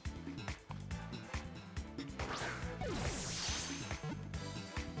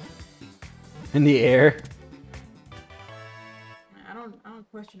 In the air. I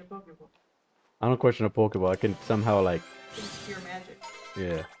don't question a Pokeball. I don't question a Pokeball. I can somehow like. It's pure magic.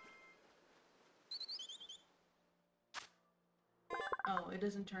 Yeah. Oh, it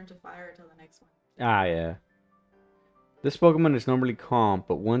doesn't turn to fire until the next one. Ah, yeah. This Pokemon is normally calm,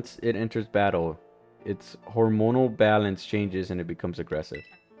 but once it enters battle, its hormonal balance changes and it becomes aggressive.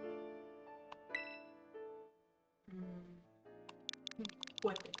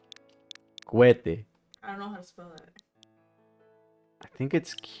 Cuete. Cuete. I don't know how to spell that. I think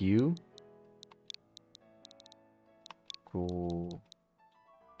it's Q. Cool.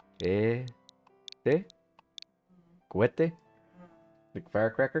 Cuete? Like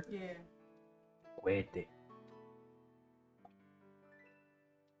firecracker? Yeah. Cuete.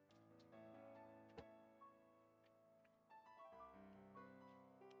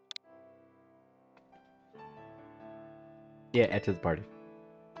 Yeah, add to the party.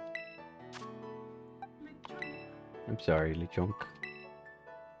 I'm sorry, Lechonk.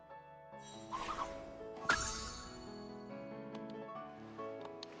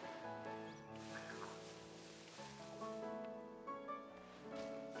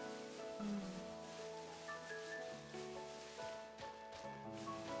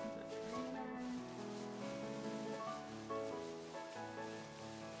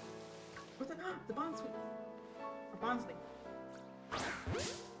 What's that? The Bonsweet. Or Bonsley.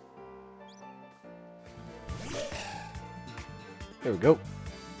 There we go.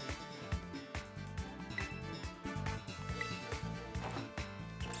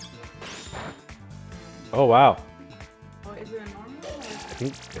 Oh wow. Oh, is it a normal? Or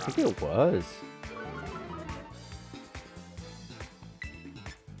is I think it was.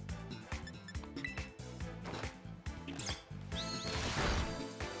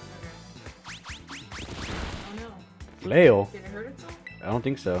 Oh no. Flail? Did it hurt itself? I don't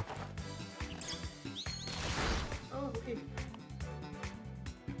think so. Oh, okay.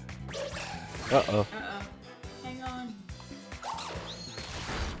 Uh-oh. Uh-oh. Hang on.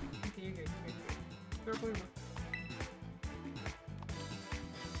 Okay, you're good. You're good.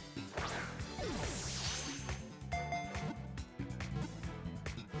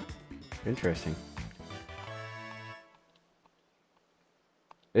 Interesting.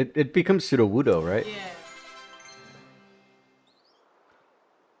 It becomes Sudowoodo, right? Yeah.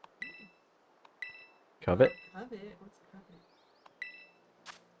 Covet? Covet? What's a covet?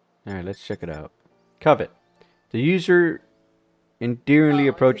 Alright, let's check it out. Covet. The user endearingly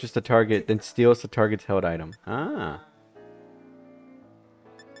approaches the target, then steals the target's held item. Ah.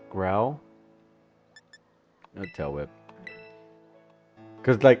 Growl? No tail whip.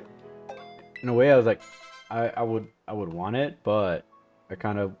 Cause like, in a way, I was like, I would want it, but I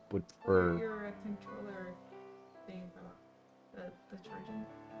kind of would prefer. Your controller thing, the charging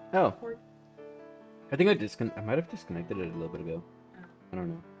Oh, port. I think I might have disconnected it a little bit ago. Oh. I don't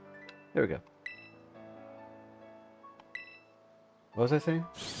know. There we go. What was I saying?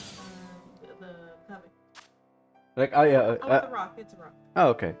 The covet. Like, oh yeah. Oh, it's a rock. It's a rock. Oh,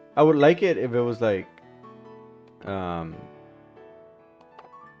 okay. I would like it if it was like,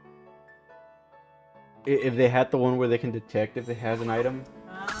 if they had the one where they can detect if it has an item.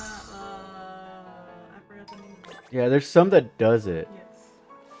 I forgot the name of it. Yeah, there's some that does it. Yes.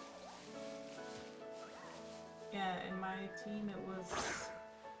 Yeah, in my team it was.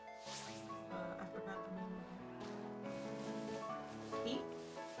 I forgot the name of it. Beef?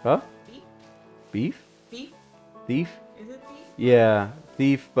 Huh? Beef? Beef? Beef? Thief? Is it beef? Yeah,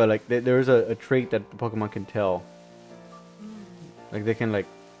 thief. But like, there's a trait that the Pokemon can tell. Like they can like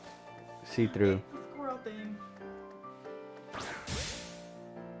see through. The squirrel thing.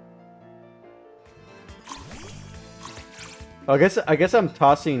 I guess I'm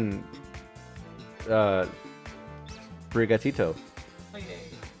tossing Brigatito. Oh, yeah.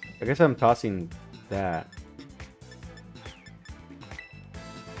 I guess I'm tossing that.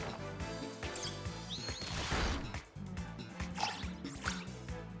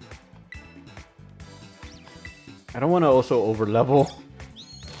 I don't want to also over level.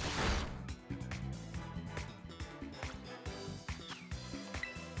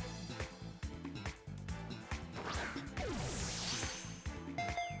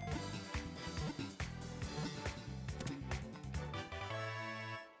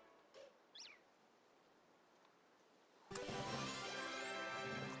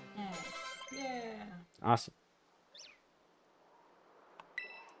 Yeah. Awesome.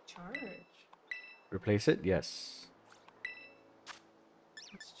 Charge. Replace it? Yes.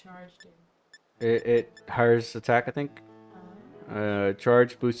 What's charge do? It hires attack, I think.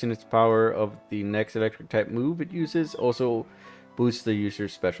 Charge boosting its power of the next electric type move it uses. Also boosts the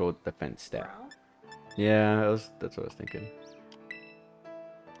user's special defense stat. Growl? Yeah, that's what I was thinking.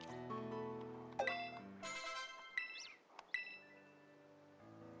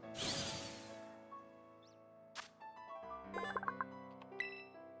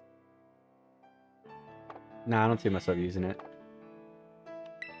 Nah, I don't see myself using it.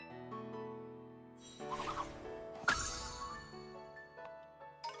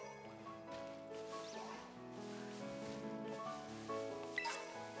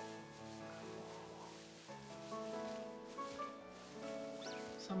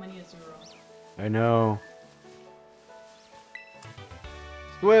 So many a 0. I know.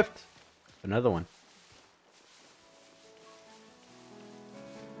 Swift! Another one.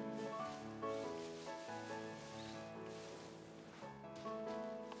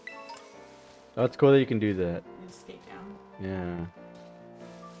 Oh, it's cool that you can do that. You just skate down. Yeah.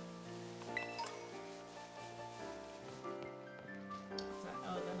 What's that?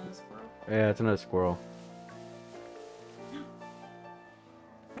 Oh, is that another squirrel? Yeah, it's another squirrel.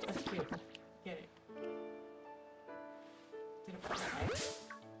 That's cute. Get it. Did it fly?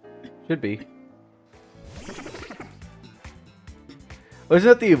 Should be. Oh, isn't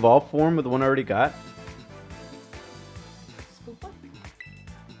that the evolved form of the one I already got? Spoopa?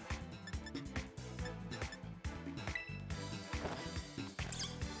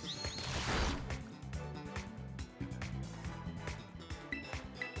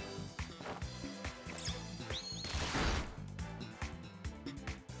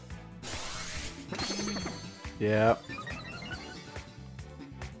 Yeah.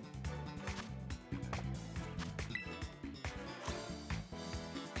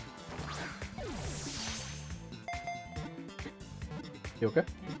 You okay?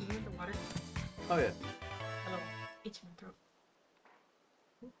 Yeah, can you get the water? Oh yeah. Hello. Itch in my throat.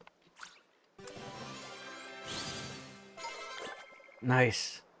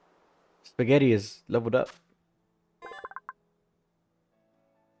 Nice. Spaghetti is leveled up.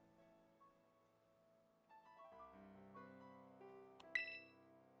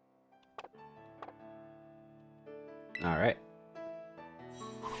 All right.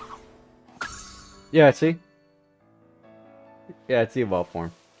 Yeah, see? Yeah, it's the evolved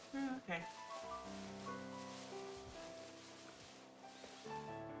form. Oh, okay.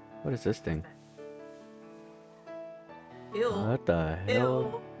 What is this thing? Ew. What the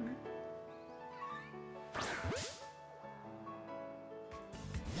hell?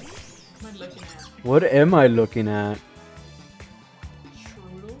 Ew. What am I looking at? What am I looking at?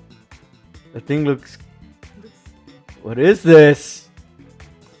 Strudel? The thing looks... Looks What is this?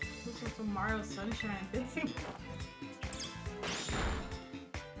 like some Mario Sunshine thing.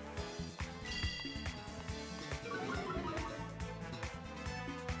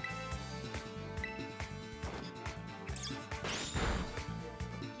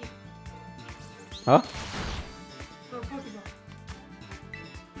 Huh? Throw a Pokeball.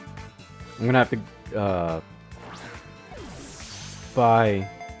 I'm gonna have to buy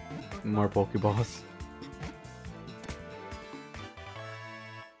more Pokeballs.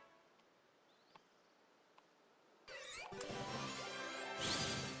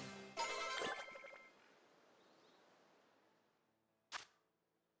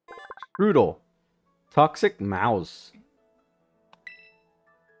 Strudel. Toxic mouse.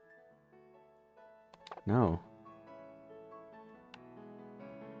 No.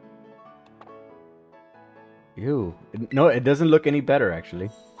 Ew. No, it doesn't look any better actually.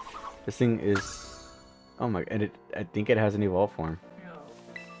 This thing is... Oh my... And I think it has an evolved form. Ew.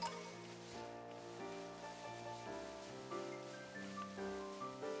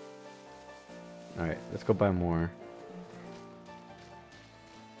 Alright, let's go buy more.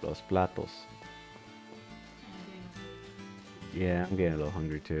 Okay. Los platos. Yeah, I'm getting a little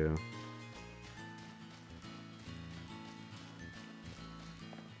hungry too.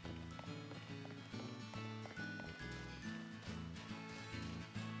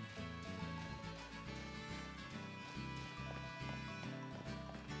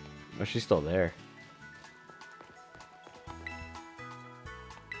 Oh, she's still there.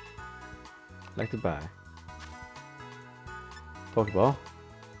 Like to buy. Pokeball.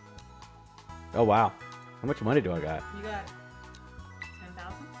 Oh wow. How much money do I got? You got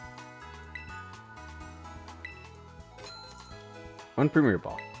 10,000? One Premier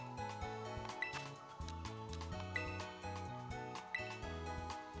Ball.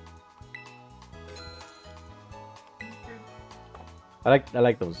 I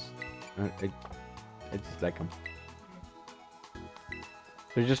like those. I just like them.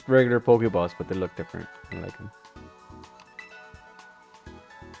 They're just regular Pokeballs, but they look different. I like them.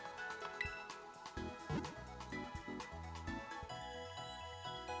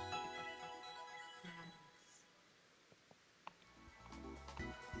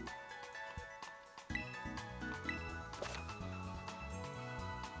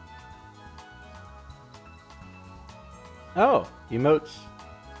 Oh, emotes.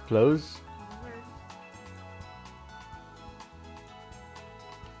 Close.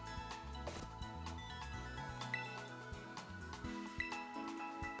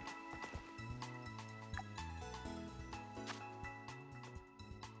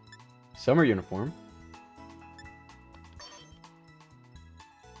 Summer uniform.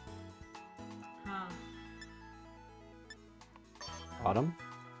 Huh. Autumn.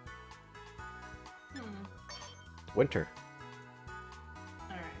 Winter.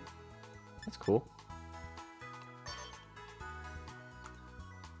 Alright. That's cool.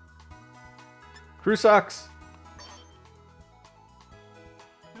 Crew socks.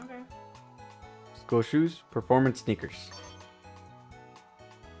 Okay. School shoes. Performance sneakers.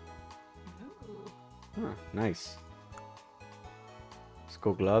 Ooh. Huh, nice.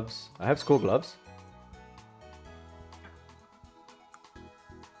 School gloves. I have school gloves.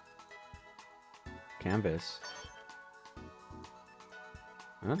 Canvas.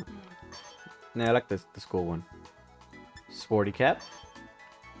 Huh? Nah, I like the school one. Sporty cap.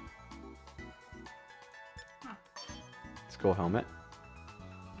 Huh. School helmet.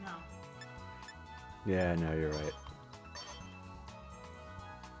 No. Yeah, no, you're right.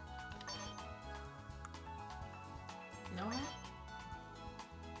 No hat?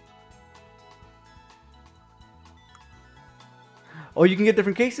 Oh, you can get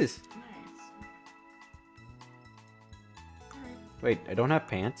different cases. Nice. Alright. Wait, I don't have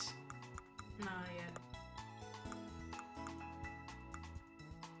pants. Not yet.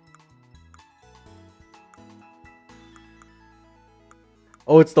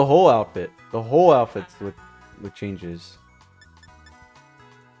 Oh, it's the whole outfit. The whole outfit's with changes.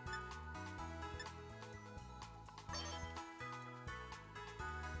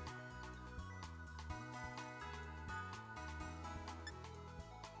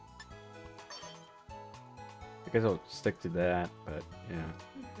 I guess I'll stick to that, but yeah.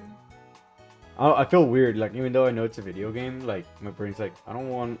 Okay. I feel weird, like even though I know it's a video game, like my brain's like, I don't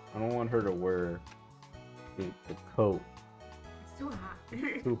want her to wear the coat. It's too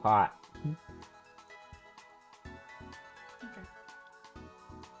hot. Too hot. Okay.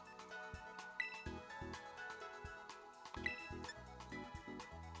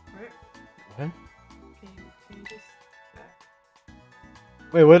 Right. What? Can you just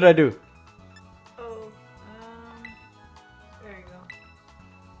Wait, what did I do? oh, there you go.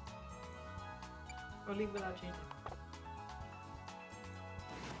 Or leave without changing.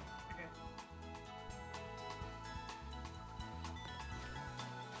 Okay.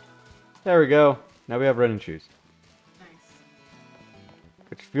 There we go. Now we have running shoes, Nice.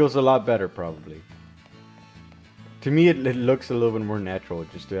 which feels a lot better probably. To me, it looks a little bit more natural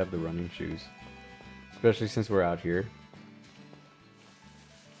just to have the running shoes, especially since we're out here.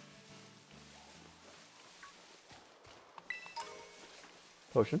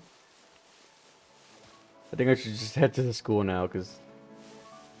 Potion. I think I should just head to the school now, because...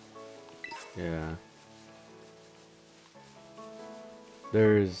 yeah.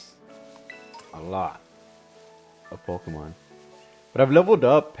 There's a lot of Pokemon. But I've leveled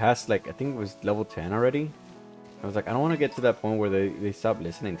up past, like, I think it was level 10 already. I was like, I don't want to get to that point where they stop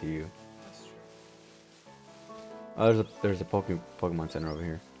listening to you. That's true. Oh, there's a Pokemon Center over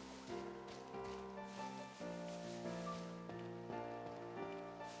here.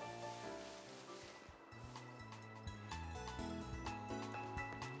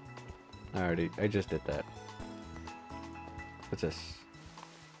 I just did that. What's this?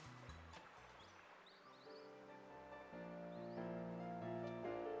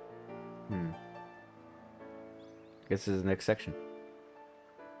 Guess this is the next section.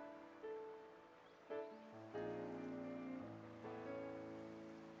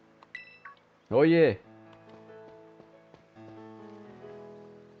 Oh yeah.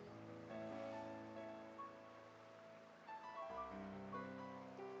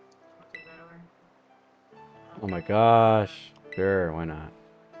 I'll take that over. Oh my gosh. Sure, why not?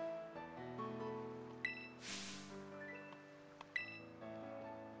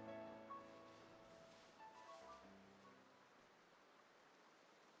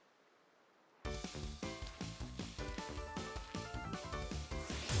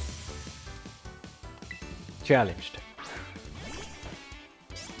 Challenged.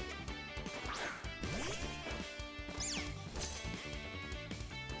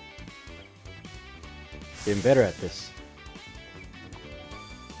 Getting better at this.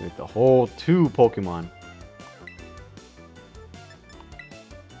 With the whole 2 Pokemon.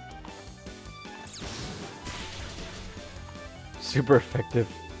 Super effective.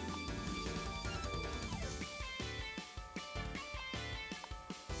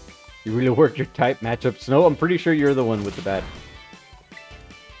 You really worked your type matchup. Snow, I'm pretty sure you're the one with the bad.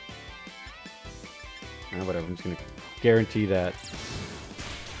 Whatever, I'm just gonna guarantee that.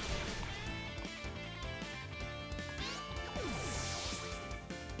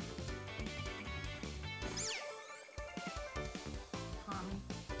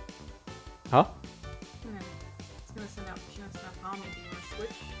 Huh? It's gonna send out. She's gonna send out Tommy. Do you want to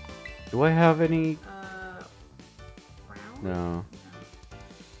switch? Do I have any? Brown? No.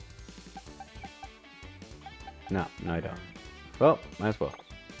 No, I don't. Well, might as well.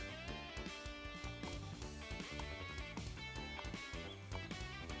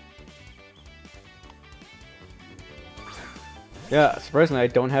 Yeah, surprisingly, I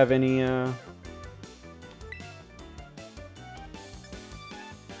don't have any,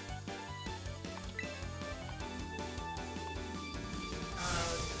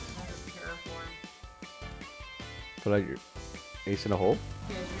 Put out your ace in a hole?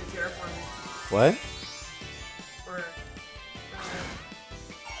 Yeah, you can terraform. What? Or,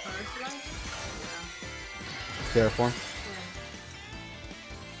 Terraform? Yeah.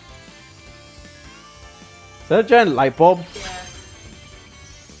 Is that a giant light bulb? Yeah.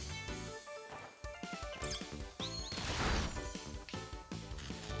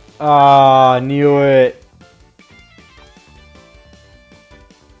 Ah, knew it.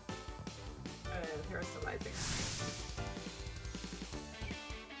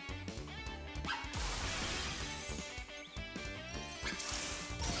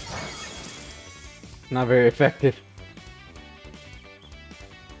 Not very effective.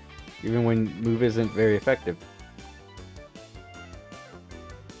 Even when move isn't very effective.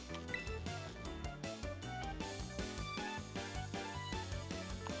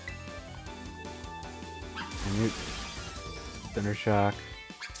 Thunder Shock.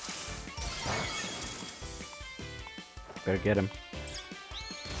 Better get him.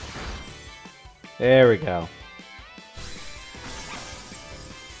 There we go.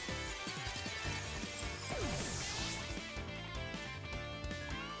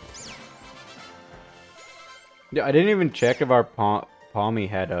 Yeah, I didn't even check if our Palmy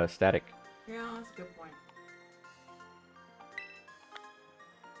had static. Yeah, that's a good point.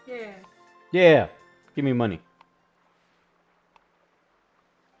 Yeah. Yeah, give me money.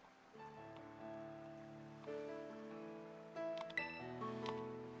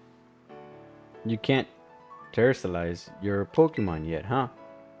 You can't terrestrialize your Pokemon yet, huh?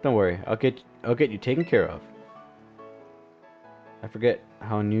 Don't worry, I'll get you taken care of. I forget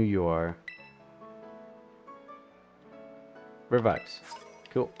how new you are. Revives.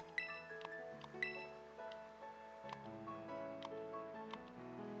 Cool.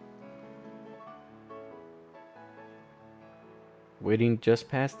 Waiting just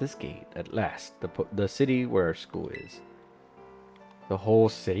past this gate. At last, the city where our school is. The whole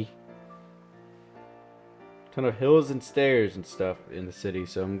city. Ton of hills and stairs and stuff in the city,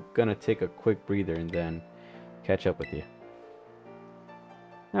 so I'm gonna take a quick breather and then catch up with you.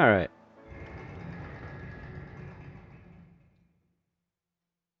 Alright.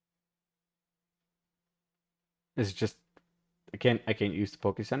 It's just I can't use the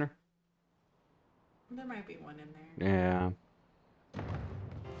Poke Center. There might be one in there. Yeah.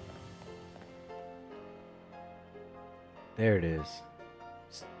 There it is.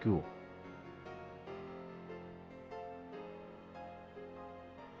 School.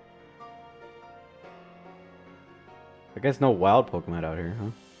 I guess no wild Pokemon out here,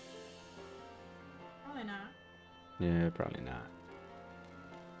 huh? Probably not. Yeah, probably not.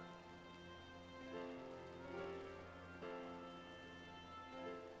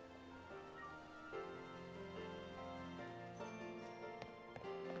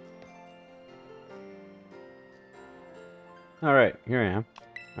 Alright, here I am.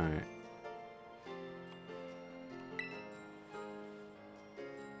 Alright.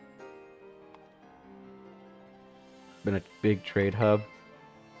 Been a big trade hub.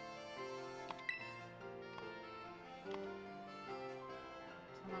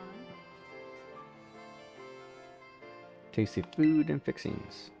 Tasty food and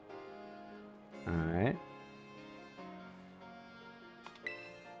fixings. Alright.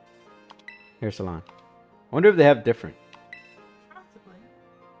 Hair salon. I wonder if they have different. Possibly.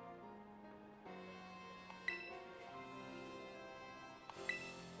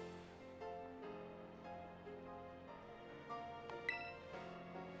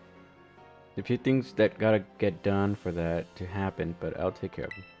 A few things that gotta get done for that to happen, but I'll take care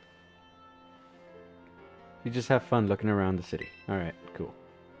of them. You just have fun looking around the city. Alright, cool.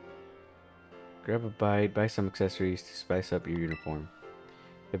 Grab a bite, buy some accessories to spice up your uniform.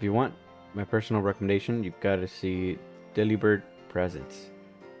 If you want my personal recommendation, you've got to see Delibird Presents.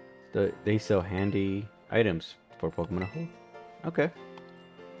 They sell handy items for Pokemon Home. Okay.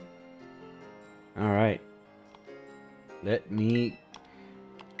 Alright. Let me...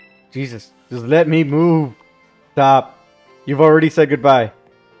 Jesus, just let me move. Stop. You've already said goodbye.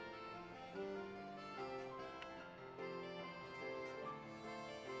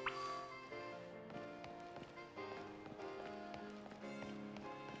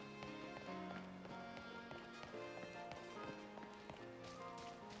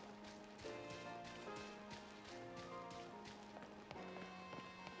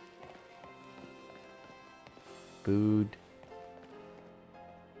 Food.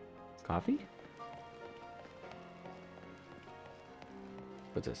 Coffee?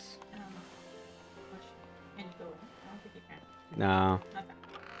 What's this? I don't know. Can you go in? I don't think you can. No. Nothing.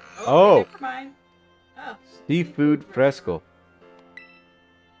 Oh! Never mind. Oh. Seafood fresco.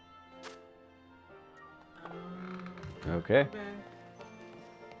 Okay.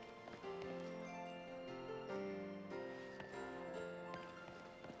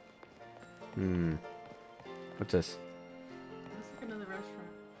 Hmm. What's this? Looks like another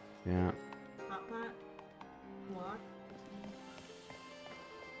restaurant. Yeah. Hot pot. Walk.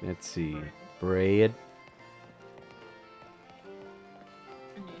 Let's see. Bread.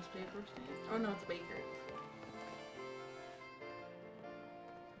 A newspaper stand. Oh no, it's a bakery.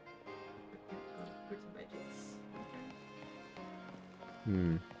 Fruits and veggies. Okay.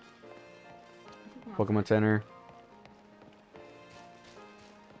 Hmm. Pokemon Center.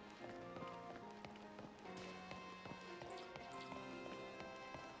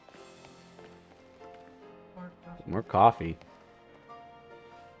 More coffee.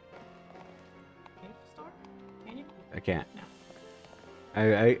 Store? Can you? I can't. No.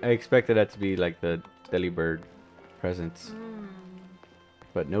 I expected that to be like the Delibird presents.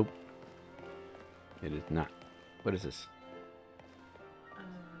 But nope. It is not. What is this?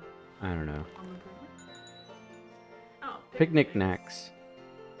 I don't know. Oh, Picnic knacks.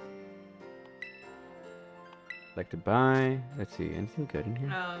 Like to buy. Let's see. Anything good in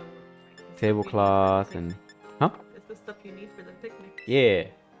here? Tablecloth and... Huh? It's the stuff you need for the picnic. Yeah.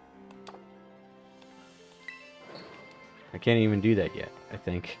 I can't even do that yet, I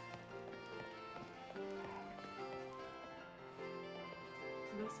think.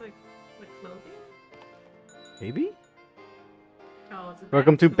 It looks like clothing? Maybe? Oh, it's a bag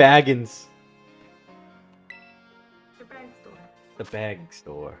Welcome to store. Baggins. The bag store. The bag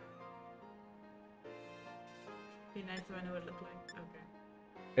store. Be nice if I know what it looked like.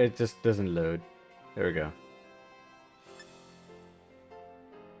 Okay. It just doesn't load. There we go.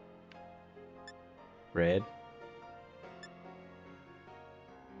 Red.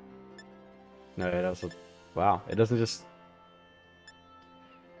 No, it also... Wow, it doesn't just...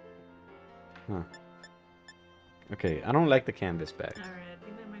 Huh. Okay, I don't like the canvas bags. Alright, I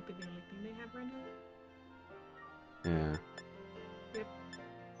think that might be the only thing they have right now. Yeah. Yep.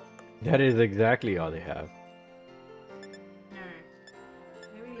 That is exactly all they have. Alright.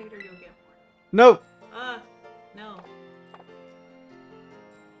 Maybe later you'll get more. No! No.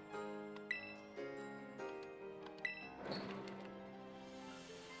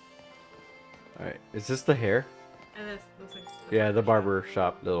 Alright, is this the hair? And this looks like Yeah, the barber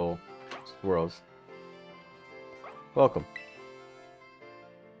shop little squirrels. Welcome.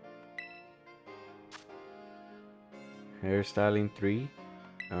 Hairstyling 3.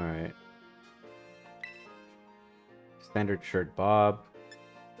 Alright. Standard shirt bob.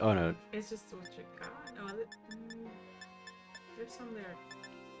 Oh no. It's just what you got. Oh, there's some there.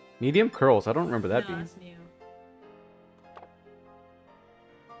 Medium curls. I don't remember that No, being. that's new.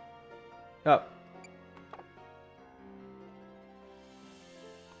 Oh.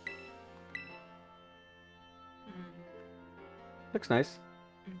 Looks nice.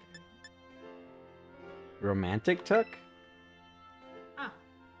 Okay. Romantic tuck? Ah.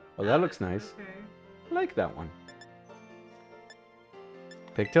 Oh, that looks nice. Okay. I like that one.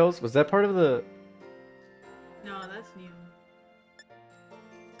 Pigtails? Was that part of the No, that's new.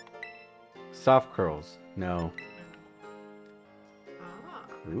 soft curls? No.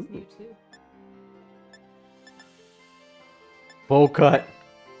 Ooh. You too. Bowl cut.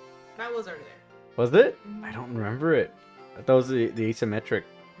 That was already there. Was it? Mhm. I don't remember it. I thought it was the asymmetric.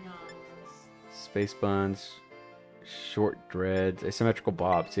 No, it was... Space buns. Short dreads. Asymmetrical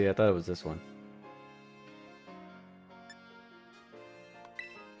bob. See, I thought it was this one.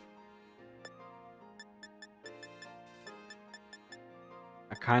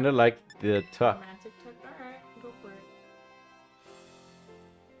 I kind of like the tuck. Romantic tuck. Alright, go for it.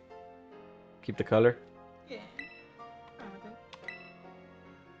 Keep the color. Yeah. Fine with it.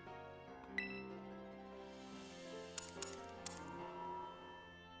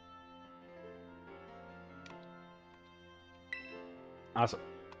 Awesome.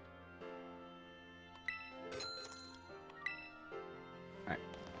 Alright.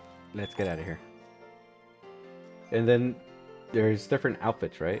 Let's get out of here. And then there's different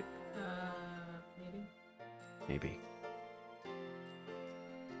outfits, right? Maybe. Maybe.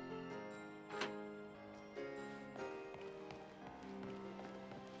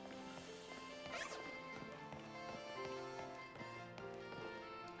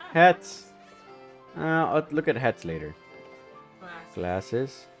 Hats. I'll look at hats later. Glasses.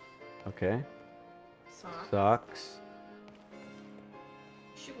 Glasses. Okay. Socks. Socks.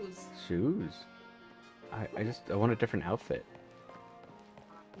 Shoes. Shoes. I want a different outfit.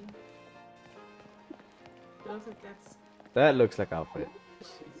 Looks like that's That looks like outfit.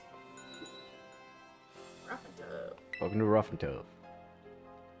 rough and tough. Welcome to Rough and Tough.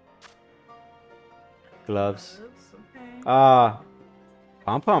 Gloves. Okay.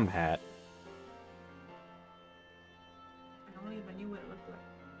 Pom-pom hat. I don't even knew what it looked like.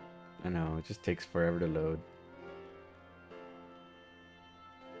 I know, it just takes forever to load.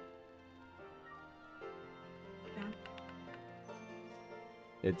 Yeah.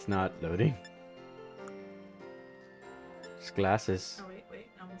 It's not loading. Just glasses. Oh wait,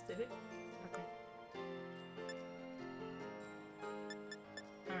 I almost did it. Okay.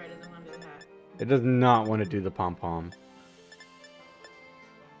 Alright, doesn't want to do the hat. It does not want to do the pom-pom.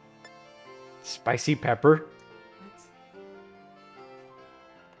 Spicy pepper? Let's...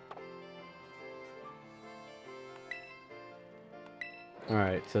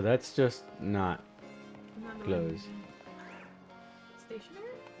 Alright, so that's just not not doing clothes. anything.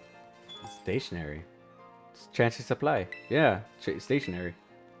 Stationary? Stationary. It's chance supply. Yeah, stationary.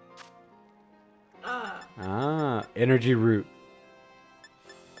 Energy root.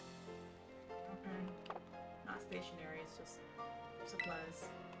 Okay. Not stationary, it's just supplies.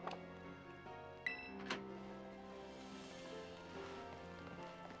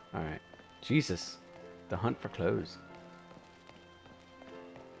 Alright. Jesus. The hunt for clothes.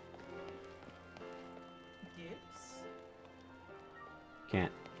 Gifts?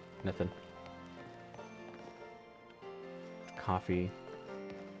 Can't. Nothing. Coffee.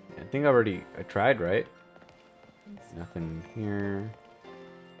 I think I tried, right? Nothing here.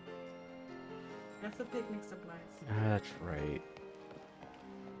 That's the picnic supplies. Ah, that's right.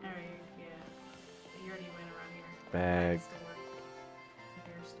 Alright, yeah. You already went around here. Bag. Store. The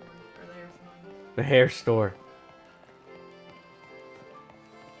hair store. Or the hair salon. The hair store.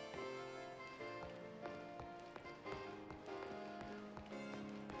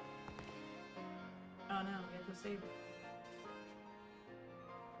 Oh no, you have to save it.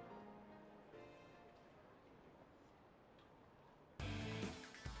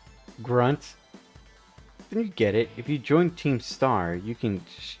 Grunt. Then you get it. If you join Team Star, you can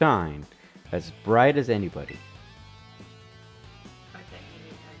shine as bright as anybody. I think you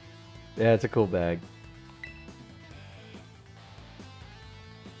need Yeah, it's a cool bag.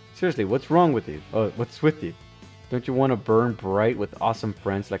 Seriously, what's wrong with you? Oh, what's with you? Don't you want to burn bright with awesome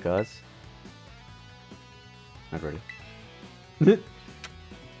friends like us? Not ready.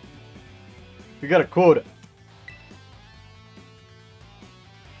 We got a quota.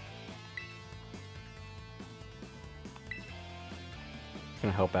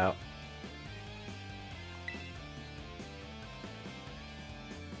 Gonna help out.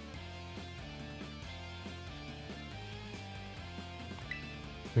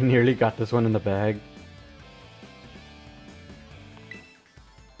 We nearly got this one in the bag.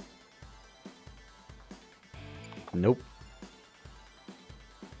 Nope.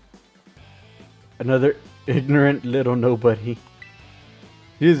 Another ignorant little nobody.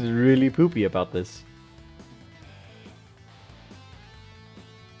 He's really poopy about this.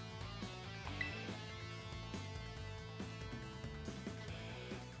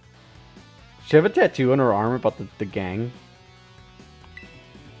 She have a tattoo on her arm about the gang.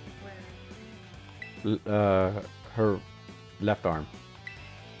 Where? Her left arm.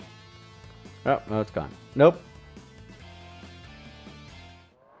 Oh, no, it's gone. Nope.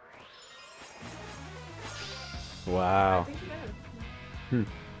 I Wow. think she does. Hmm.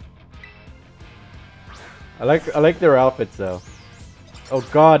 I like their outfits though. Oh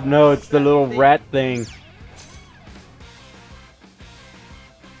God, no! It's the That little thing. rat thing.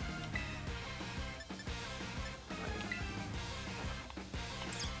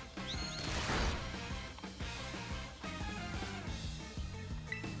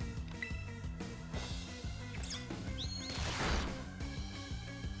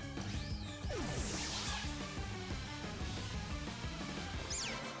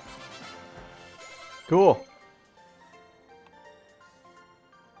 Cool.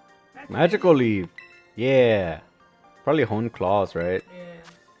 Magical leaf. Yeah. Probably hone claws, right? Yeah.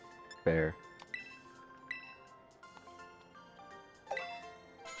 Fair.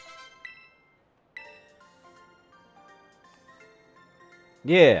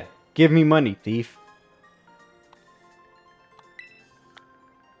 Yeah. Give me money, thief.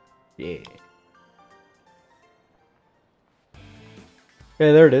 Yeah.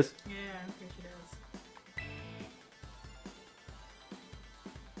 Yeah, there it is. Yeah, I'm sure she does.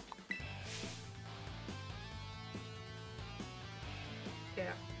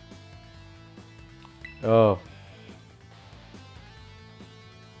 Yeah. Oh.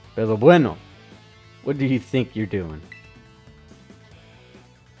 Pero bueno. What do you think you're doing?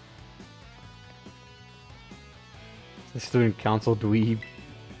 The student council dweeb.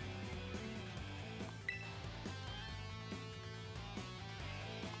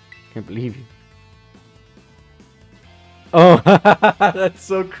 Can't believe you. Oh, that's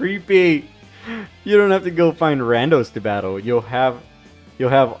so creepy. You don't have to go find randos to battle. You'll have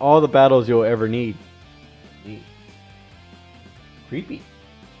all the battles you'll ever need. Neat. Creepy.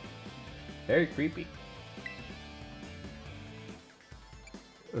 Very creepy.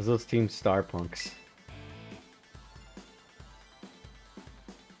 It was those Team Star punks.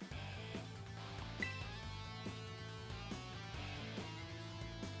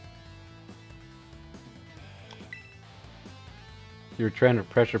 You're trying to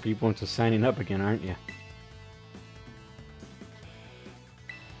pressure people into signing up again, aren't you?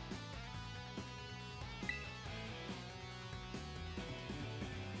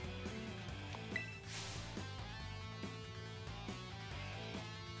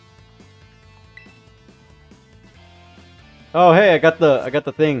 Oh, hey, I got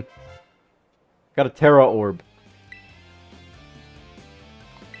the thing. Got a Terra orb.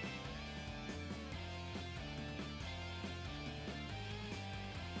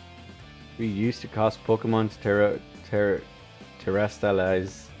 We used to cause Pokemon's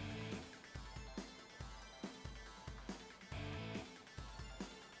terrestrialize.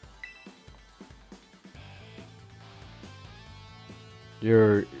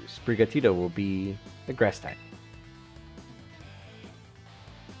 Your Sprigatito will be a grass type.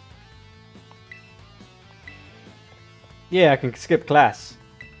 Yeah, I can skip class.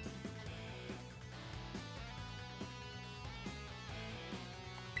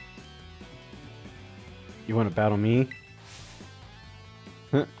 You want to battle me?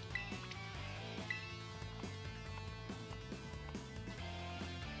 Huh.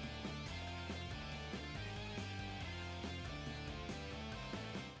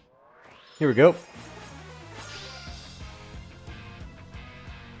 Here we go.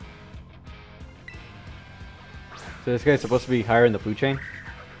 So this guy's supposed to be higher in the food chain?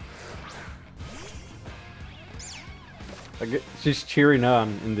 She's cheering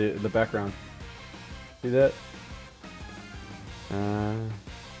on in the background. See that? When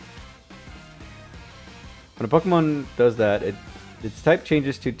a Pokemon does that, its type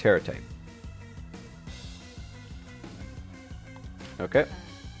changes to Terra type. Okay.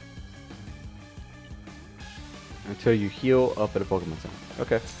 Until you heal up at a Pokemon Center.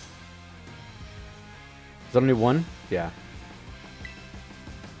 Okay. Is that only one? Yeah.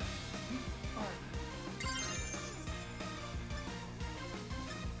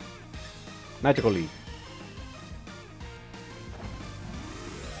 Magical Leaf.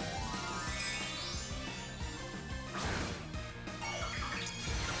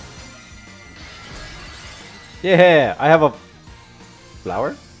 Yeah, I have a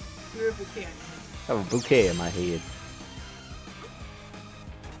flower? You're a bouquet. I have a bouquet in my head.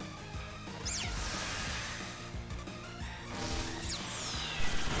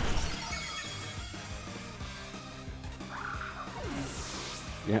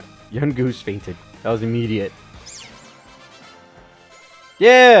 Yeah, young Goose fainted. That was immediate.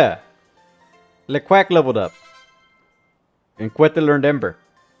 Yeah! LeQuack leveled up. And Quetta learned Ember.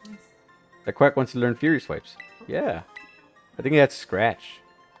 LeQuack wants to learn Fury Swipes. Yeah. I think that's Scratch.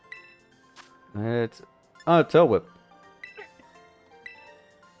 It's... Oh, Tail Whip.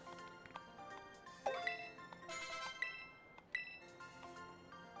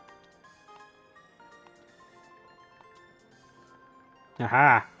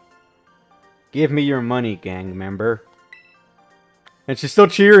 Haha. Give me your money, gang member. And she's still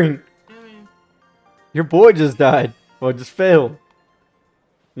cheering. Mm. Your boy just died. Well, just failed.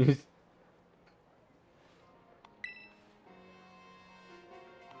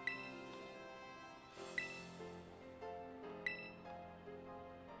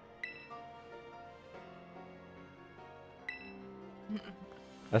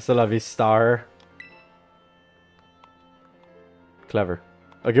 Hasta la vista. Clever.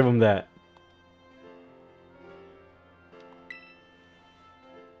 I'll give him that.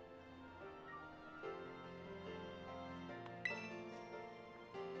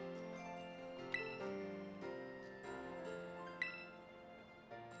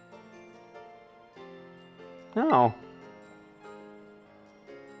 No.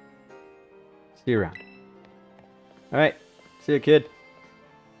 See you around. Alright. See you, kid.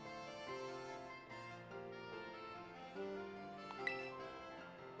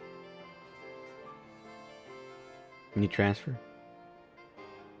 Need transfer?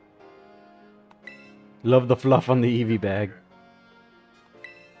 Love the fluff on the Eevee bag.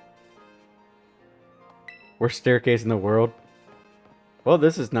 Worst staircase in the world. Well,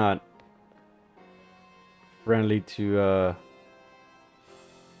 this is not friendly to,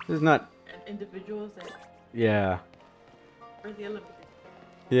 this is not... And individuals that... Yeah. Where's the elevator?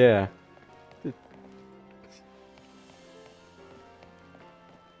 Yeah.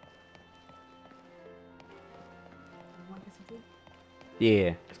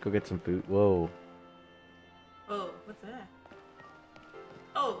 Yeah. Let's go get some food. Whoa. Oh, what's that?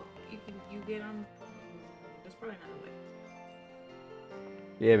 Oh, you get on... There's probably another way.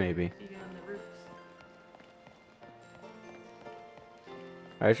 Yeah, maybe. You get on the roofs.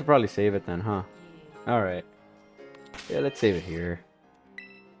 I should probably save it then, huh? Yeah. Alright. Yeah, let's save it here.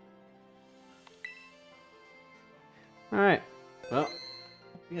 Alright. Well,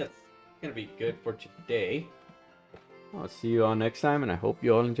 I think that's gonna be good for today. I'll see you all next time, and I hope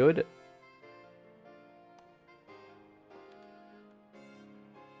you all enjoyed it.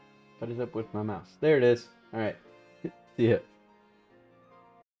 What is up with my mouse? There it is. Alright. See ya.